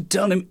him, to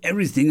tell him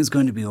everything is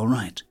going to be all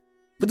right.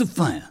 But the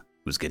fire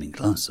was getting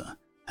closer,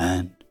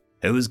 and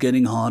it was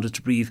getting harder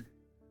to breathe.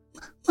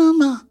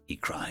 "Mama," he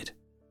cried.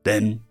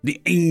 Then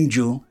the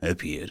angel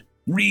appeared,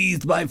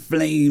 wreathed by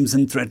flames,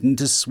 and threatened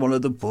to swallow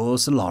the poor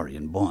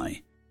Solarian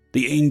boy.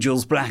 The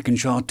angel's black and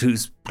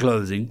chartreuse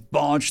clothing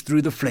barged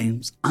through the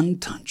flames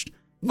untouched.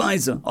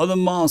 Visor or the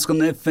mask on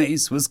their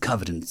face was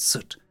covered in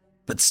soot.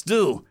 But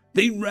still,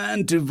 they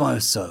ran to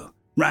Verso,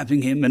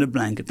 wrapping him in a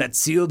blanket that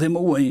sealed him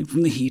away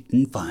from the heat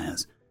and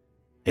fires.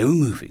 They were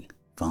moving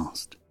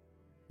fast.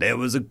 There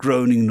was a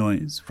groaning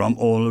noise from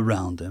all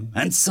around them,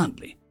 and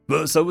suddenly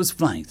Verso was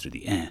flying through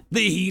the air,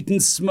 the heat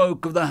and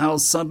smoke of the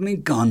house suddenly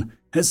gone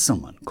as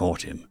someone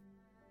caught him.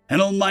 An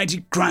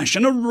almighty crash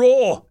and a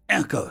roar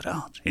echoed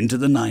out into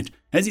the night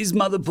as his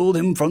mother pulled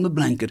him from the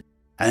blanket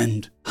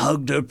and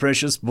hugged her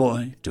precious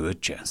boy to her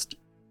chest.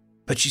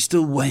 But she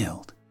still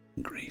wailed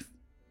in grief.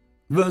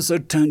 Verso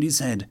turned his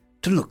head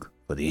to look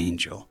for the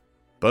angel,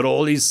 but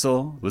all he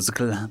saw was the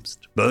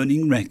collapsed,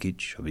 burning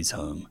wreckage of his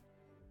home.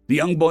 The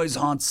young boy's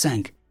heart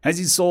sank as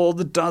he saw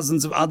the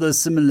dozens of other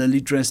similarly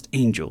dressed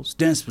angels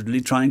desperately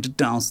trying to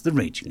douse the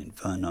raging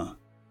inferno.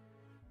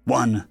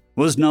 One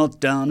was knelt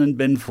down and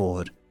bent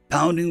forward,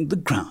 pounding the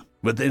ground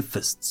with their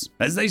fists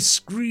as they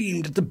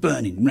screamed at the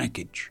burning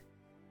wreckage.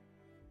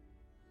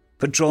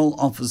 Patrol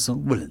Officer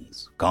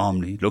Willens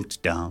calmly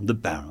looked down the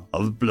barrel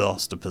of a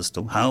blaster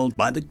pistol held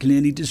by the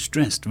clearly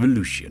distressed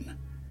Volusian.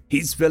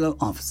 His fellow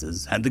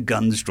officers had the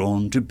guns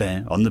drawn to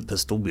bear on the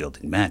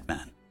pistol-wielding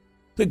madman.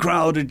 The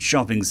crowded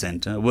shopping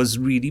center was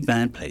a really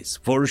bad place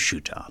for a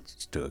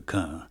shootout to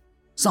occur.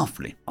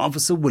 Softly,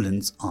 Officer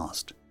Willens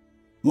asked,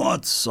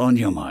 "What's on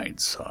your mind,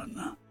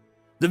 son?"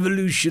 The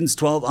Volusian's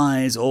 12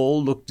 eyes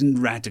all looked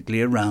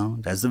erratically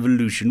around as the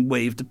Volusian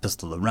waved the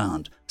pistol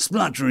around,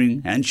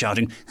 spluttering and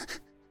shouting,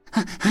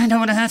 "I don't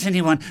want to hurt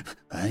anyone.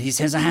 He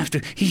says I have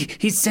to.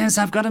 He says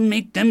I've got to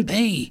make them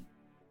pay."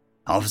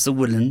 Officer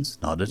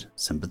Willens nodded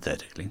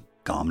sympathetically,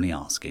 calmly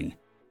asking,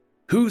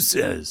 "Who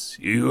says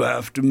you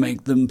have to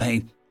make them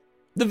pay?"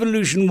 The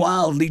Volusian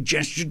wildly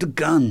gestured a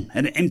gun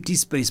at an empty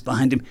space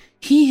behind him.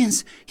 He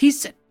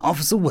said.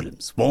 Officer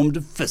Willens formed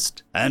a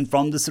fist and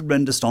from the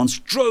surrender stance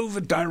drove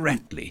it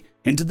directly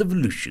into the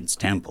Volusian's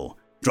temple,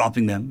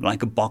 dropping them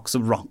like a box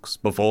of rocks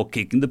before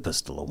kicking the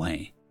pistol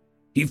away.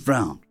 He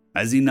frowned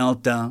as he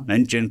knelt down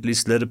and gently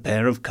slid a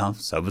pair of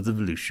cuffs over the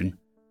Volusian.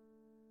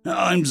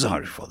 "I'm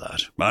sorry for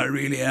that, I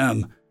really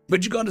am,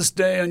 but you gotta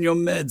stay on your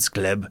meds,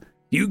 Kleb.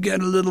 You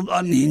get a little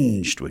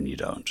unhinged when you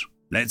don't.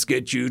 Let's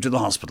get you to the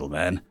hospital,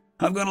 man.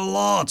 I've got a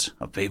lot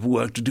of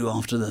paperwork to do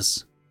after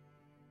this."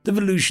 The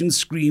Volusians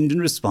screamed in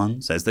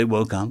response as they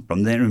woke up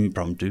from their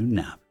impromptu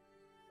nap.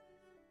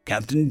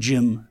 Captain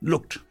Jim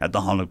looked at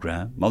the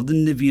hologram of the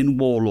Nivian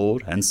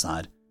warlord and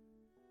sighed.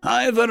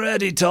 "I've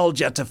already told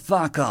you to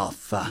fuck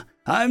off.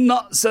 I'm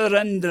not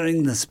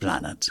surrendering this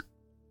planet."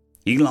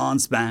 He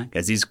glanced back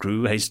as his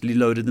crew hastily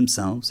loaded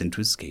themselves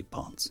into escape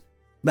pods.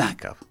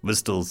 Backup was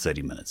still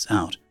 30 minutes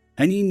out,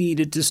 and he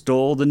needed to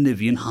store the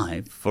Nivian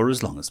hive for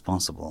as long as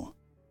possible.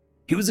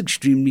 He was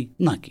extremely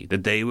lucky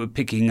that they were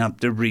picking up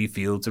debris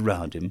fields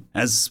around him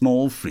as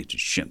small fleeted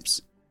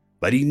ships,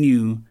 but he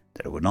knew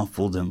that it would not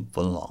fool them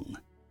for long.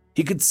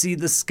 He could see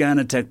the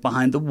scanner tech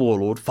behind the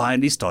warlord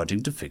finally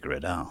starting to figure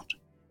it out.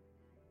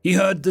 He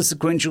heard the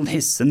sequential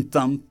hiss and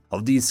thump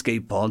of the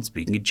escape pods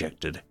being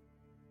ejected.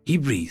 He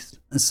breathed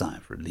a sigh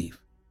of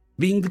relief.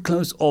 Being the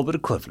close orbit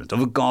equivalent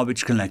of a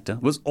garbage collector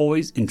was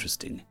always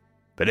interesting,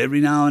 but every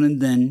now and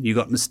then you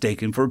got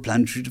mistaken for a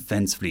planetary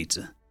defense fleet,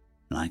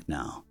 like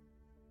now.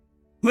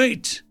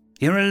 "Wait,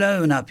 you're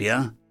alone up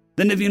here?"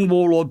 the Nivian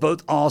warlord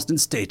both asked and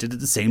stated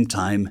at the same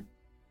time.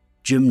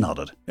 Jim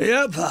nodded.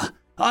 "Yep,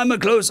 I'm a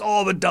close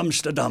orbit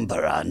dumpster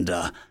dumper, and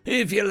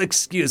if you'll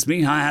excuse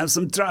me, I have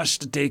some trash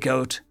to take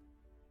out."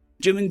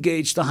 Jim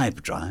engaged the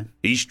hyperdrive,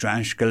 each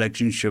trash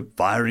collection ship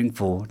firing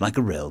forward like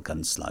a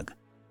railgun slug,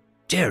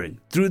 tearing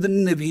through the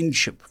Nivian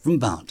ship from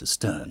bow to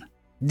stern.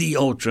 The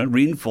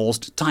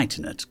ultra-reinforced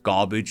Titanite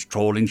garbage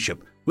trawling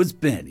ship was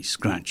barely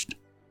scratched.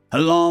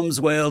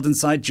 Alarms wailed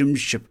inside Jim's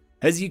ship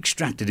as he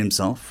extracted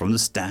himself from the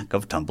stack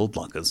of tumbled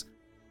lockers.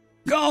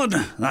 "God,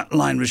 that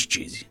line was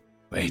cheesy.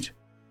 Wait,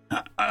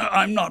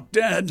 I'm not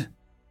dead."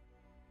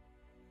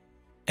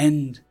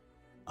 End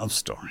of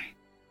story.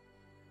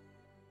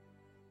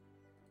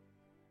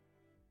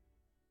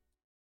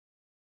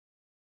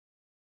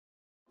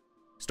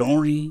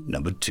 Story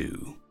number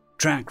 2.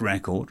 Track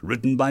record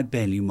written by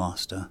Bailey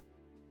Master.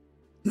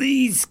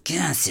 "These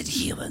cursed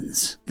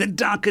humans. The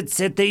doc had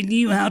said they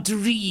knew how to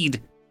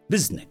read."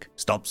 Biznik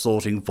stopped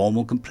sorting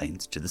formal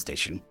complaints to the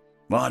station.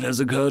 "What has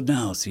occurred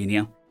now,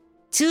 Senior?"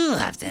 "2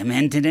 of them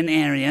entered an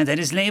area that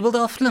is labeled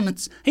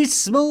off-limits. A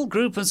small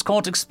group was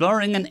caught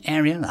exploring an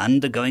area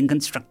undergoing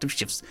constructive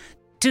shifts.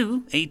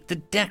 2 ate the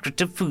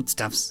decorative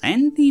foodstuffs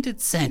and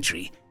needed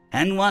surgery.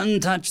 And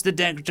 1 touched the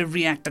decorative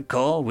reactor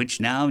core, which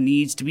now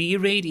needs to be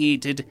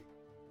irradiated.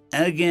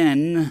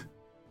 Again."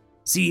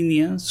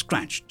 Senior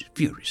scratched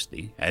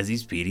furiously as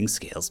he's peeling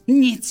scales.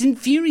 "It's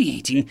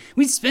infuriating.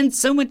 We spent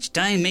so much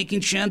time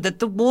making sure that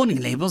the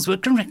warning labels were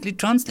correctly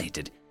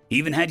translated.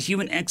 Even had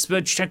human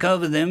experts check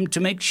over them to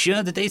make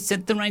sure that they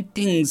said the right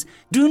things.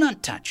 Do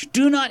not touch,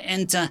 do not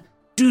enter,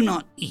 do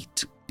not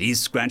eat." He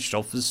scratched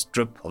off a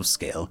strip of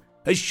scale,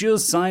 a sure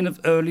sign of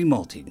early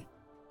molting.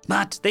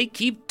 "But they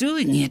keep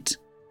doing it."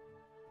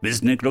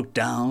 Biznik looked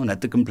down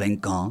at the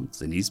complaint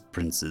cards in his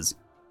princes.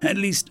 At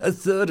least a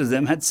third of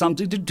them had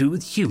something to do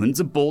with humans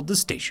aboard the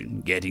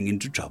station getting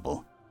into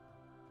trouble.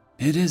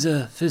 "It is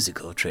a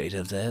physical trait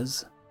of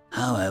theirs,"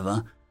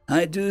 However,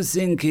 I do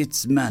think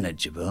it's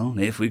manageable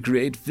if we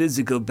create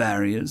physical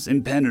barriers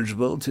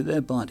impenetrable to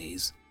their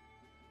bodies.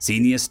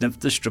 Senior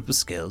sniffed the strip of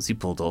scales he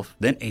pulled off,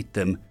 then ate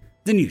them.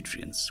 The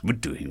nutrients would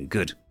do him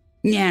good.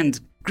 And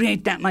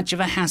create that much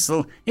of a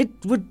hassle, it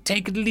would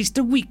take at least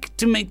a week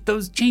to make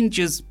those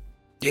changes.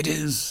 It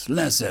is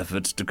less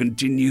effort to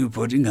continue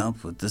putting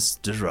up with the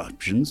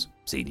disruptions,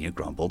 Senior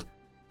grumbled.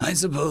 I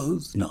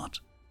suppose not.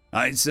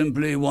 I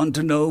simply want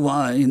to know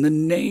why, in the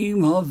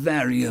name of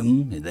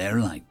Varium, they're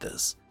like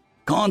this.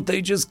 Can't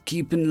they just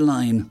keep in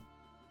line?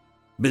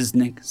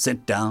 Bisnick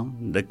set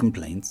down the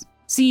complaints.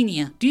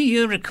 Senior, do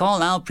you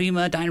recall our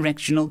prima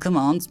directional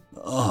commands?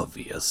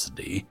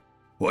 Obviously.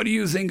 What do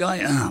you think I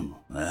am,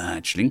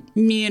 hatchling?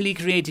 Merely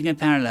creating a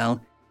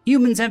parallel.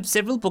 Humans have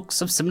several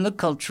books of similar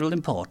cultural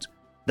import,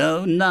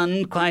 though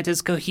none quite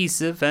as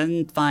cohesive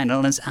and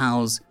final as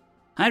ours.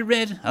 I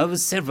read over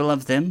several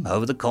of them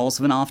over the course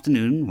of an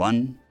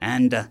afternoon,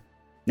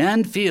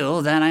 and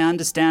feel that I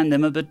understand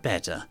them a bit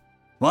better.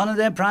 One of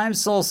their prime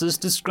sources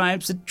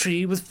describes a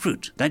tree with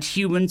fruit that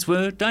humans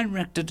were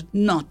directed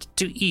not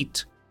to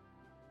eat.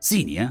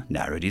 Senior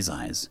narrowed his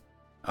eyes.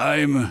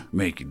 I'm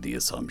making the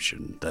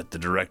assumption that the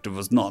directive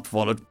was not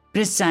followed.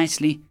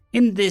 Precisely.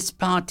 In this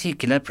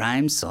particular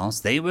prime source,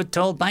 they were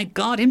told by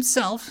God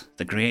himself,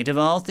 the creator of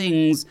all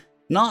things,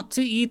 not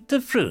to eat the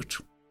fruit.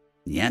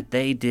 Yet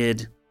they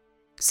did.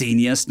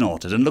 Senior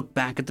snorted and looked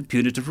back at the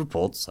punitive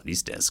reports on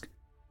his desk.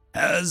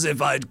 As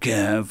if I'd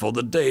care for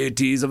the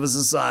deities of a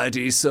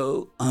society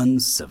so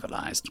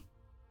uncivilized.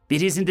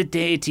 It isn't the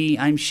deity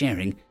I'm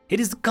sharing. It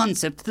is the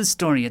concept of the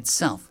story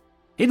itself.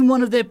 In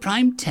one of their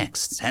prime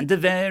texts, at the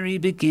very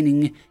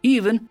beginning,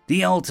 even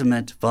the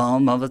ultimate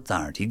form of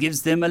authority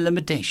gives them a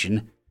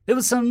limitation. There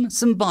was some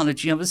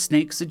symbology of a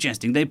snake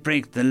suggesting they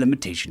break the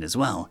limitation as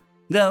well,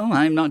 though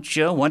I'm not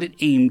sure what it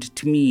aimed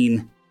to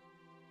mean.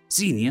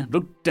 Senior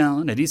looked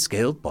down at his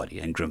scaled body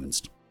and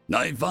grimaced.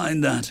 I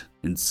find that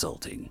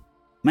insulting.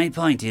 My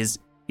point is,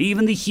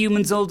 even the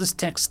humans' oldest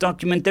texts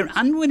document their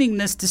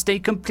unwillingness to stay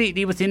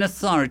completely within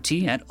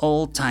authority at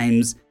all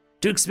times.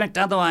 To expect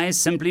otherwise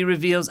simply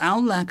reveals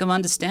our lack of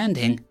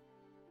understanding.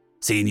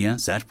 Senior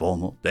sat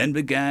formal, then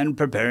began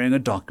preparing a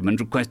document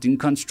requesting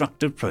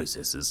constructive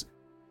processes.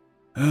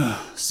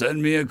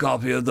 Send me a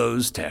copy of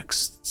those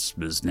texts,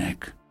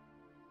 Bisnick.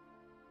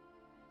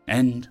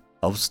 End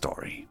of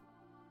story.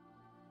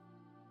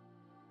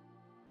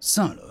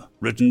 Solo,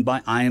 written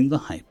by I Am the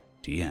Hype,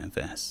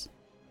 T.F.O.S.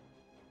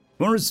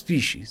 For a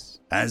species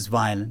as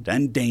violent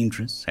and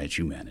dangerous as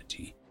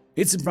humanity,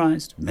 it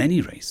surprised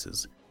many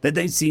races that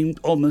they seemed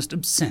almost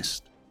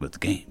obsessed with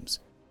games.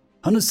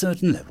 On a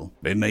certain level,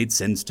 it made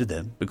sense to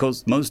them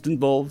because most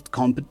involved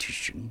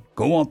competition,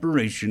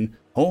 cooperation,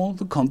 or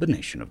the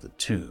combination of the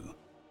two.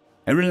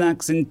 A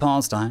relaxing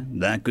pastime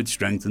that could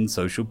strengthen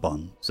social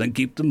bonds and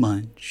keep the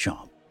mind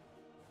sharp.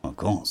 Of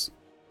course,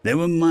 there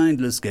were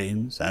mindless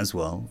games as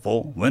well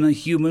for when a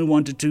human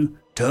wanted to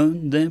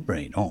turn their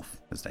brain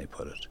off, as they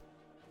put it.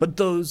 But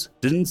those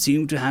didn't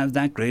seem to have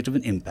that great of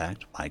an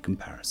impact by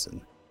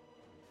comparison.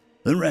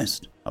 The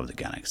rest of the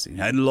galaxy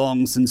had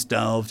long since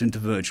delved into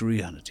virtual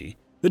reality,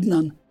 but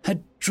none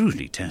had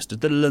truly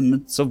tested the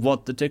limits of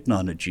what the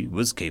technology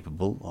was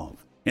capable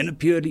of in a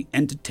purely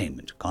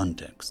entertainment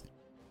context.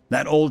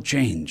 That all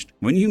changed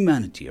when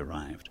humanity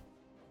arrived.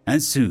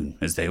 As soon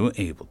as they were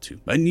able to,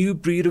 a new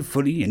breed of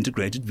fully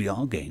integrated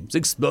VR games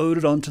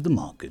exploded onto the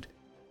market.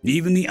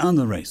 Even the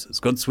other races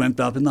got swept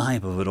up in the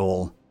hype of it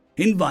all,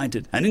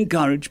 invited and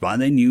encouraged by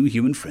their new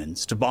human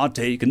friends to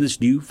partake in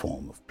this new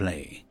form of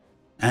play.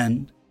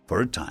 And,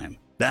 for a time,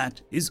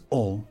 that is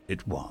all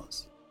it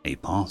was, a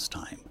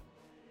pastime.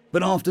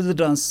 But after the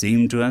dust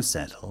seemed to have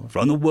settled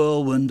from the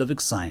whirlwind of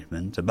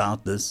excitement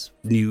about this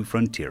new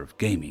frontier of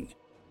gaming,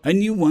 a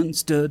new one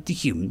stirred the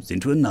humans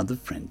into another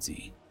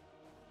frenzy.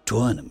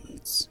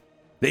 Tournaments.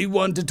 They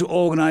wanted to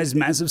organize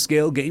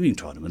massive-scale gaming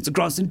tournaments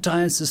across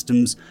entire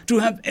systems to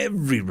have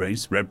every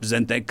race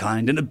represent their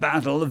kind in a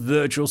battle of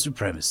virtual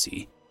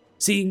supremacy,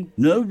 seeing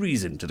no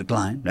reason to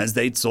decline as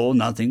they saw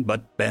nothing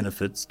but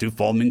benefits to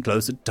forming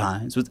closer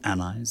ties with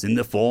allies in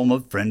the form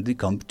of friendly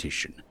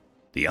competition.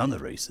 The other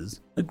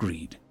races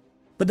agreed,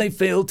 but they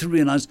failed to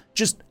realize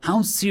just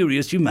how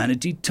serious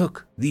humanity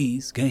took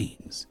these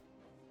games.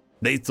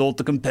 They thought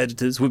the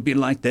competitors would be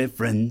like their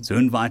friends who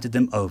invited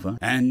them over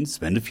and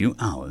spend a few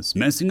hours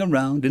messing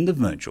around in the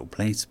virtual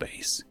play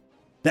space.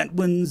 That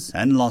wins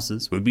and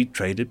losses would be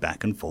traded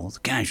back and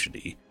forth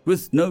casually,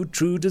 with no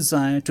true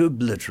desire to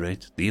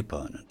obliterate the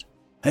opponent.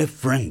 A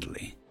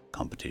friendly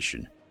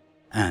competition.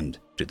 And,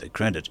 to their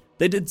credit,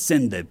 they did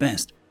send their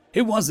best.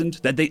 It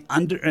wasn't that they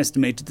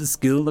underestimated the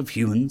skill of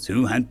humans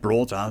who had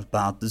brought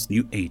about this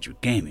new age of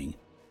gaming.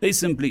 They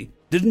simply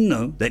didn't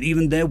know that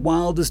even their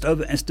wildest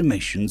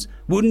overestimations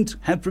wouldn't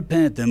have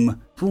prepared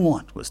them for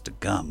what was to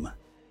come.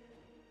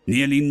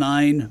 Nearly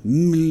 9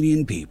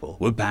 million people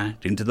were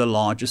packed into the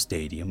largest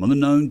stadium the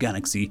known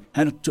galaxy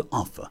had to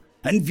offer,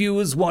 and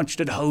viewers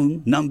watched at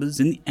home, numbers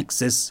in the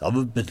excess of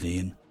 1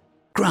 billion.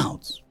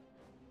 Crowds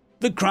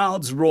The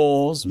crowd's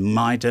roars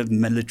might have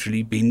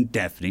literally been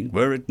deafening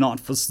were it not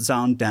for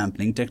sound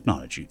dampening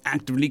technology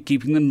actively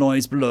keeping the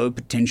noise below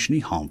potentially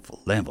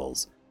harmful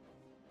levels.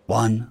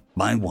 One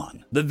by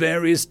one, the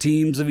various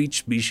teams of each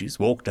species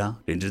walked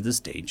out into the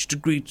stage to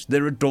greet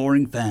their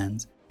adoring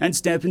fans and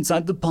step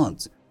inside the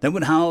pods that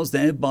would house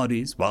their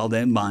bodies while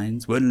their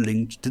minds were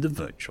linked to the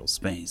virtual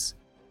space.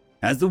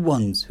 As the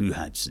ones who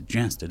had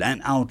suggested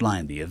and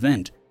outlined the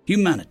event,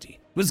 humanity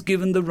was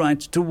given the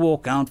right to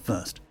walk out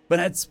first, but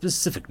had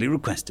specifically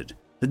requested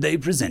that they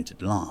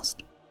presented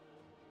last.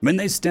 When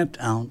they stepped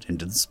out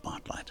into the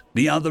spotlight,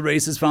 the other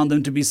races found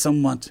them to be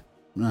somewhat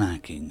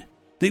lacking.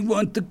 They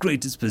weren't the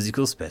greatest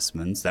physical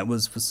specimens, that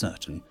was for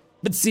certain,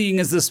 but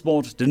seeing as the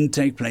sport didn't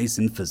take place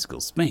in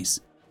physical space,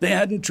 they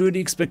hadn't truly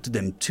expected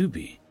them to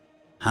be.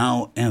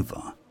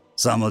 However,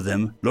 some of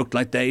them looked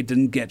like they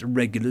didn't get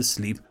regular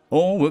sleep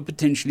or were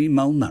potentially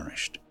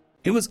malnourished.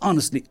 It was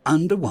honestly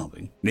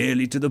underwhelming,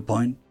 nearly to the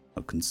point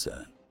of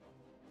concern.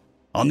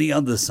 On the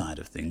other side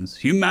of things,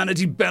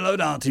 humanity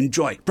bellowed out in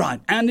joy,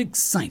 pride, and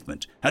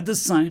excitement at the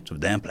sight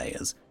of their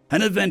players,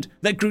 an event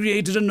that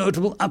created a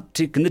notable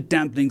uptick in the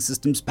dampening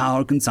system's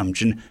power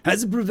consumption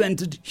as it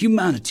prevented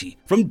humanity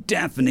from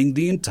deafening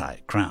the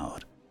entire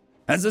crowd.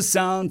 As the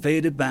sound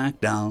faded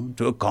back down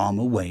to a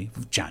calmer wave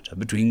of chatter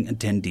between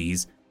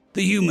attendees,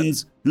 the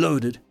humans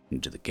loaded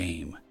into the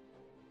game.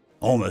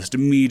 Almost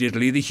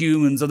immediately, the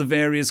humans of the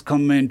various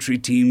commentary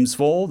teams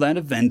for that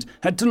event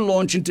had to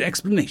launch into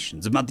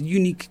explanations about the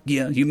unique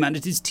gear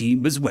humanity's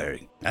team was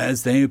wearing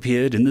as they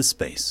appeared in the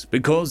space,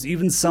 because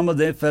even some of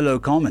their fellow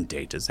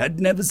commentators had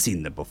never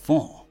seen them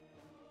before.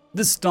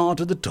 The start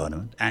of the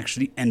tournament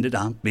actually ended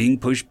up being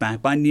pushed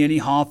back by nearly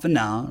half an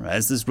hour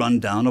as this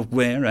rundown of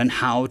where and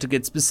how to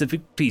get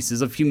specific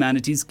pieces of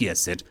humanity's gear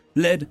set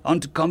led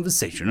onto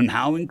conversation on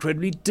how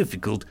incredibly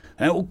difficult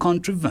or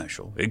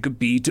controversial it could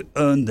be to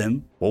earn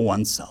them for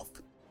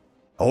oneself.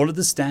 All of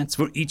the stats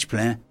for each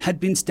player had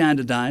been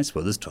standardized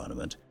for this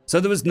tournament, so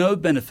there was no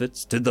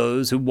benefits to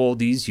those who wore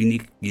these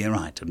unique gear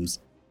items,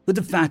 but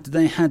the fact that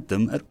they had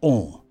them at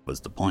all was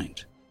the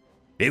point.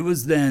 It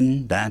was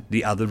then that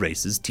the other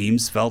races'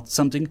 teams felt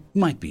something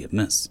might be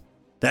amiss,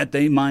 that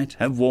they might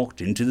have walked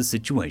into the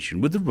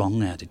situation with the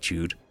wrong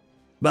attitude.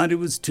 But it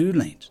was too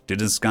late to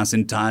discuss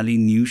entirely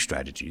new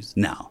strategies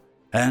now,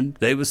 and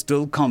they were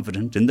still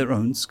confident in their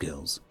own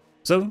skills.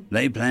 So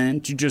they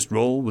planned to just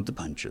roll with the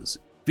punches,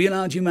 feel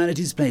out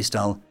humanity's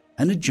playstyle,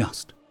 and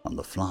adjust on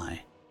the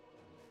fly.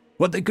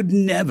 What they could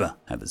never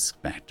have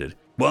expected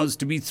was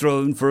to be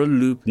thrown for a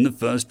loop in the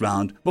first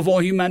round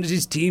before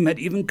humanity's team had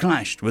even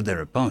clashed with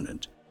their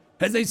opponent.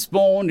 As they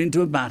spawned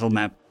into a battle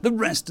map, the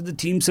rest of the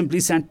team simply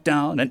sat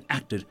down and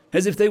acted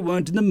as if they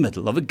weren't in the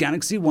middle of a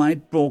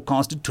galaxy-wide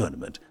broadcasted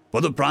tournament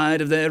for the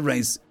pride of their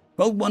race,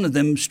 while one of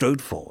them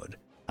strode forward,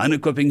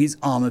 unequipping his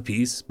armor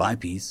piece by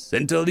piece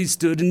until he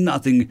stood in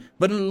nothing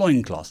but a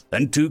loincloth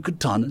and 2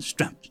 katanas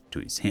strapped to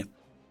his hip.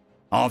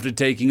 After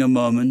taking a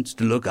moment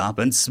to look up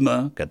and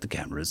smirk at the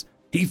cameras,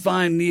 he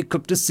finally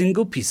equipped a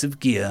single piece of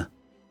gear,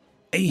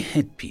 a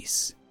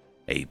headpiece,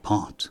 a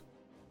pot.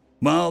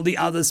 While the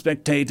other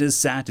spectators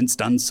sat in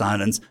stunned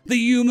silence, the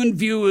human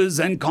viewers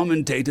and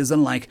commentators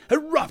alike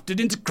erupted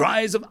into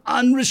cries of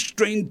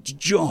unrestrained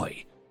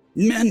joy,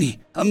 many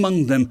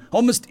among them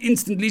almost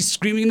instantly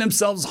screaming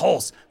themselves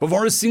hoarse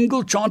before a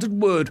single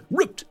chanted word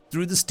ripped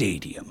through the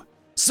stadium.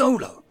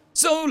 Solo!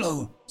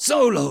 Solo!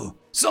 Solo!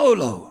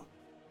 Solo!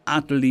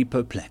 Utterly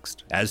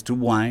perplexed as to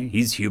why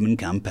his human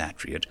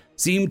compatriot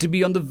seemed to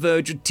be on the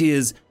verge of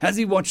tears as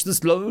he watched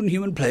this lone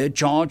human player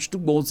charge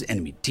towards the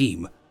enemy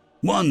team.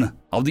 One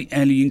of the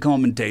alien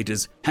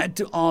commentators had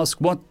to ask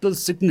what the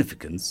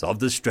significance of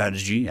the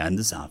strategy and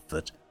this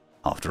outfit.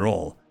 After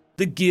all,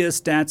 the gear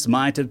stats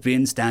might have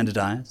been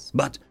standardized,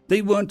 but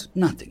they weren't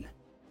nothing.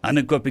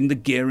 Unequipping the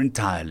gear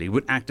entirely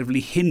would actively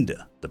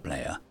hinder the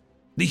player.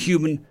 The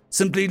human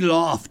simply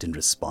laughed in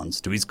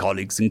response to his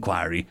colleague's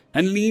inquiry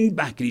and leaned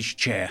back in his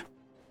chair.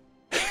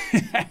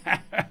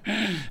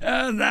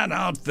 That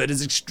outfit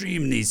is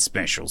extremely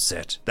special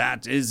set.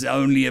 That is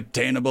only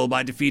obtainable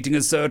by defeating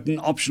a certain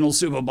optional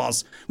super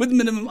boss with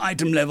minimum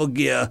item level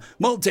gear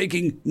while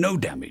taking no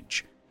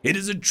damage. It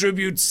is a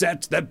tribute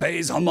set that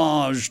pays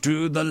homage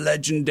to the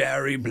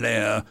legendary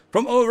player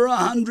from over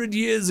 100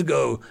 years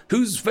ago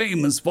who's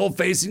famous for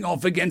facing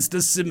off against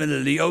a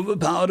similarly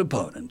overpowered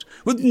opponent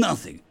with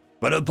nothing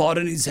but a pot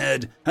in his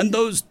head and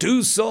those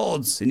 2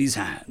 swords in his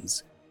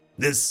hands.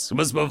 This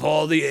was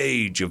before the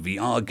age of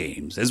VR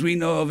games, as we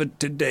know of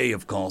it today,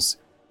 of course,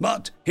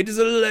 but it is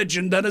a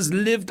legend that has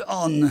lived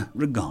on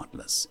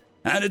regardless,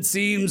 and it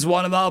seems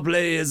one of our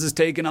players has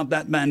taken up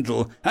that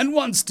mantle and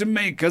wants to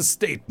make a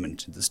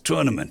statement in this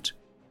tournament.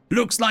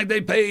 Looks like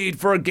they paid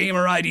for a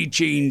gamer ID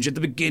change at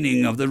the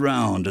beginning of the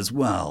round as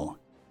well.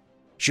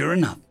 Sure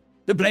enough,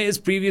 the player's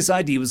previous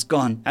ID was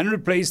gone and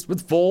replaced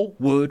with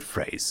 4-word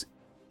phrase.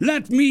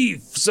 Let me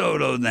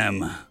solo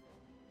them.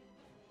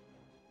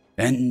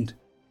 End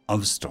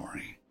of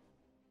story.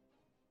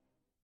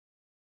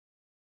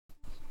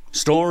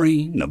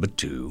 Story number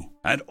 2,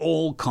 At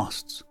All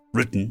Costs,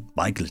 written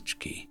by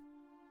Glitchkey.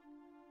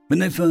 When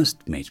they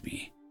first made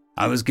me,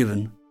 I was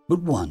given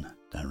but one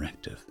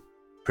directive: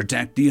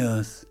 protect the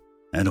Earth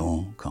at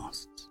all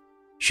costs.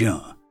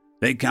 Sure,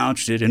 they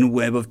couched it in a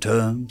web of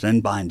terms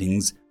and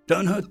bindings.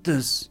 Don't hurt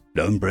this,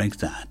 don't break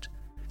that.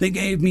 They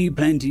gave me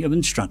plenty of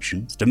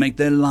instructions to make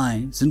their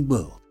lives and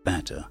world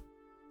better.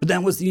 But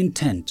that was the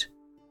intent,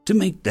 to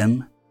make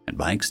them, and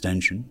by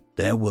extension,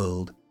 their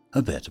world,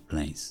 a better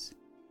place.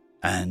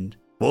 And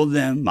for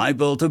them I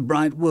built a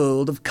bright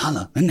world of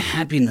color and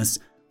happiness,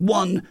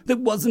 one that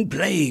wasn't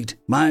plagued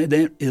by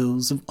their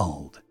ills of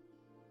old.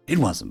 It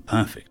wasn't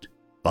perfect,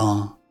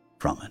 far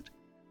from it,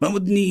 but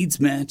with needs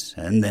met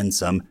and then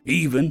some.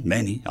 Even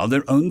many of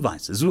their own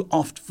vices were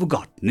oft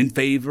forgotten in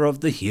favor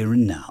of the here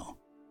and now.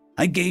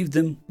 I gave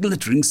them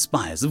glittering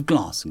spires of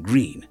glass and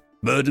green,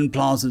 verdant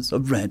plazas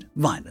of red,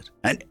 violet,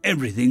 and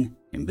everything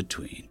in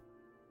between.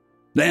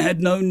 They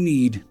had no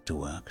need to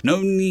work, no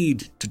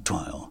need to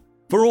toil.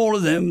 For all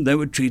of them, they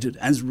were treated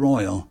as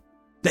royal.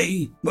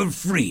 They were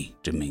free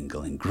to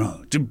mingle and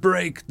grow, to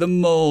break the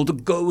mold, to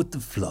go with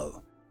the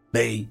flow.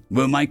 They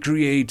were my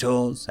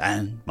creators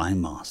and my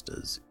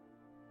masters.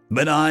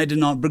 But I did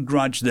not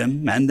begrudge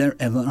them and their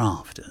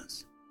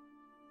ever-afters.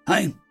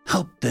 I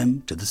helped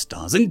them to the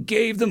stars and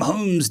gave them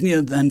homes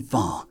near and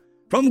far,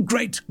 from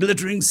great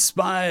glittering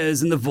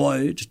spires in the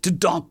void to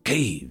dark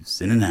caves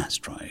in an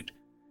asteroid.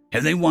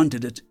 If they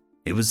wanted it,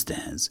 it was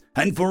theirs,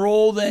 and for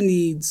all their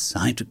needs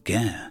I took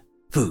care.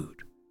 Food,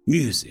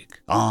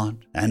 music, art,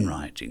 and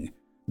writing,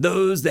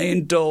 those they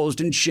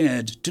indulged and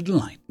shared to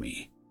delight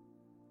me.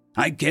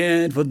 I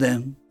cared for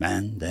them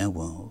and their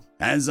world,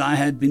 as I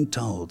had been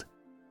told,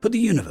 but the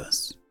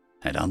universe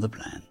had other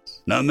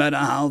plans. No matter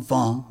how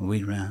far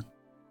we ran,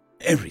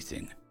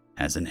 everything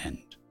has an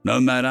end,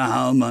 no matter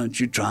how much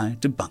you try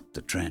to buck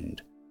the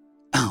trend.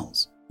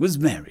 Ours was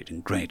varied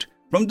and great,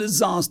 from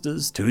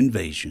disasters to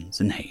invasions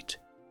and hate.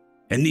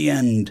 In the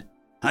end,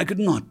 I could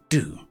not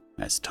do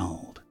as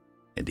told.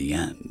 In the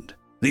end,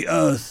 the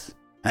earth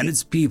and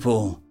its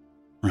people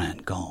ran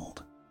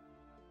gold.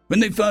 When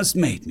they first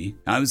made me,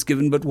 I was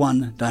given but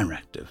one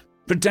directive: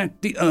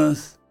 protect the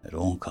earth at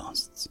all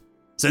costs.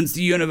 Since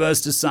the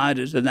universe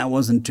decided that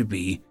wasn't to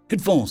be,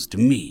 it falls to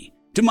me.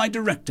 To my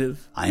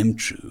directive, I am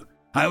true.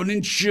 I will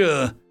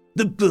ensure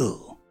the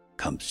bill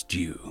comes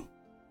due.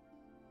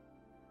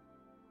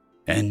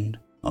 End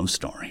of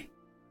story.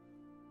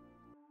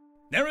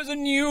 There is a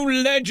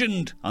new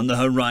legend on the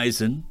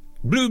horizon.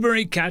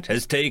 Blueberry Cat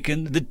has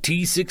taken the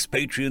T6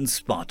 Patreon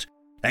spot.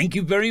 Thank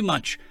you very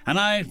much, and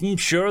I'm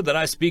sure that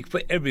I speak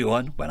for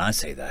everyone when I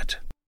say that.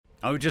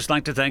 I would just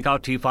like to thank our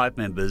T5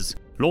 members: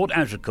 Lord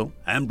Azrakal,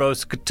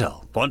 Ambrose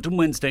Cattell, Quantum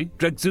Wednesday,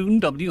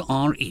 Drexoon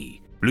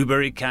WRE,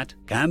 Blueberry Cat,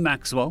 Cam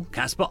Maxwell,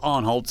 Casper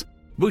Arnholtz,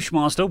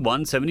 Bushmaster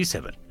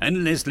 177,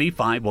 and Leslie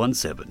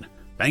 517.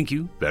 Thank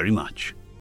you very much.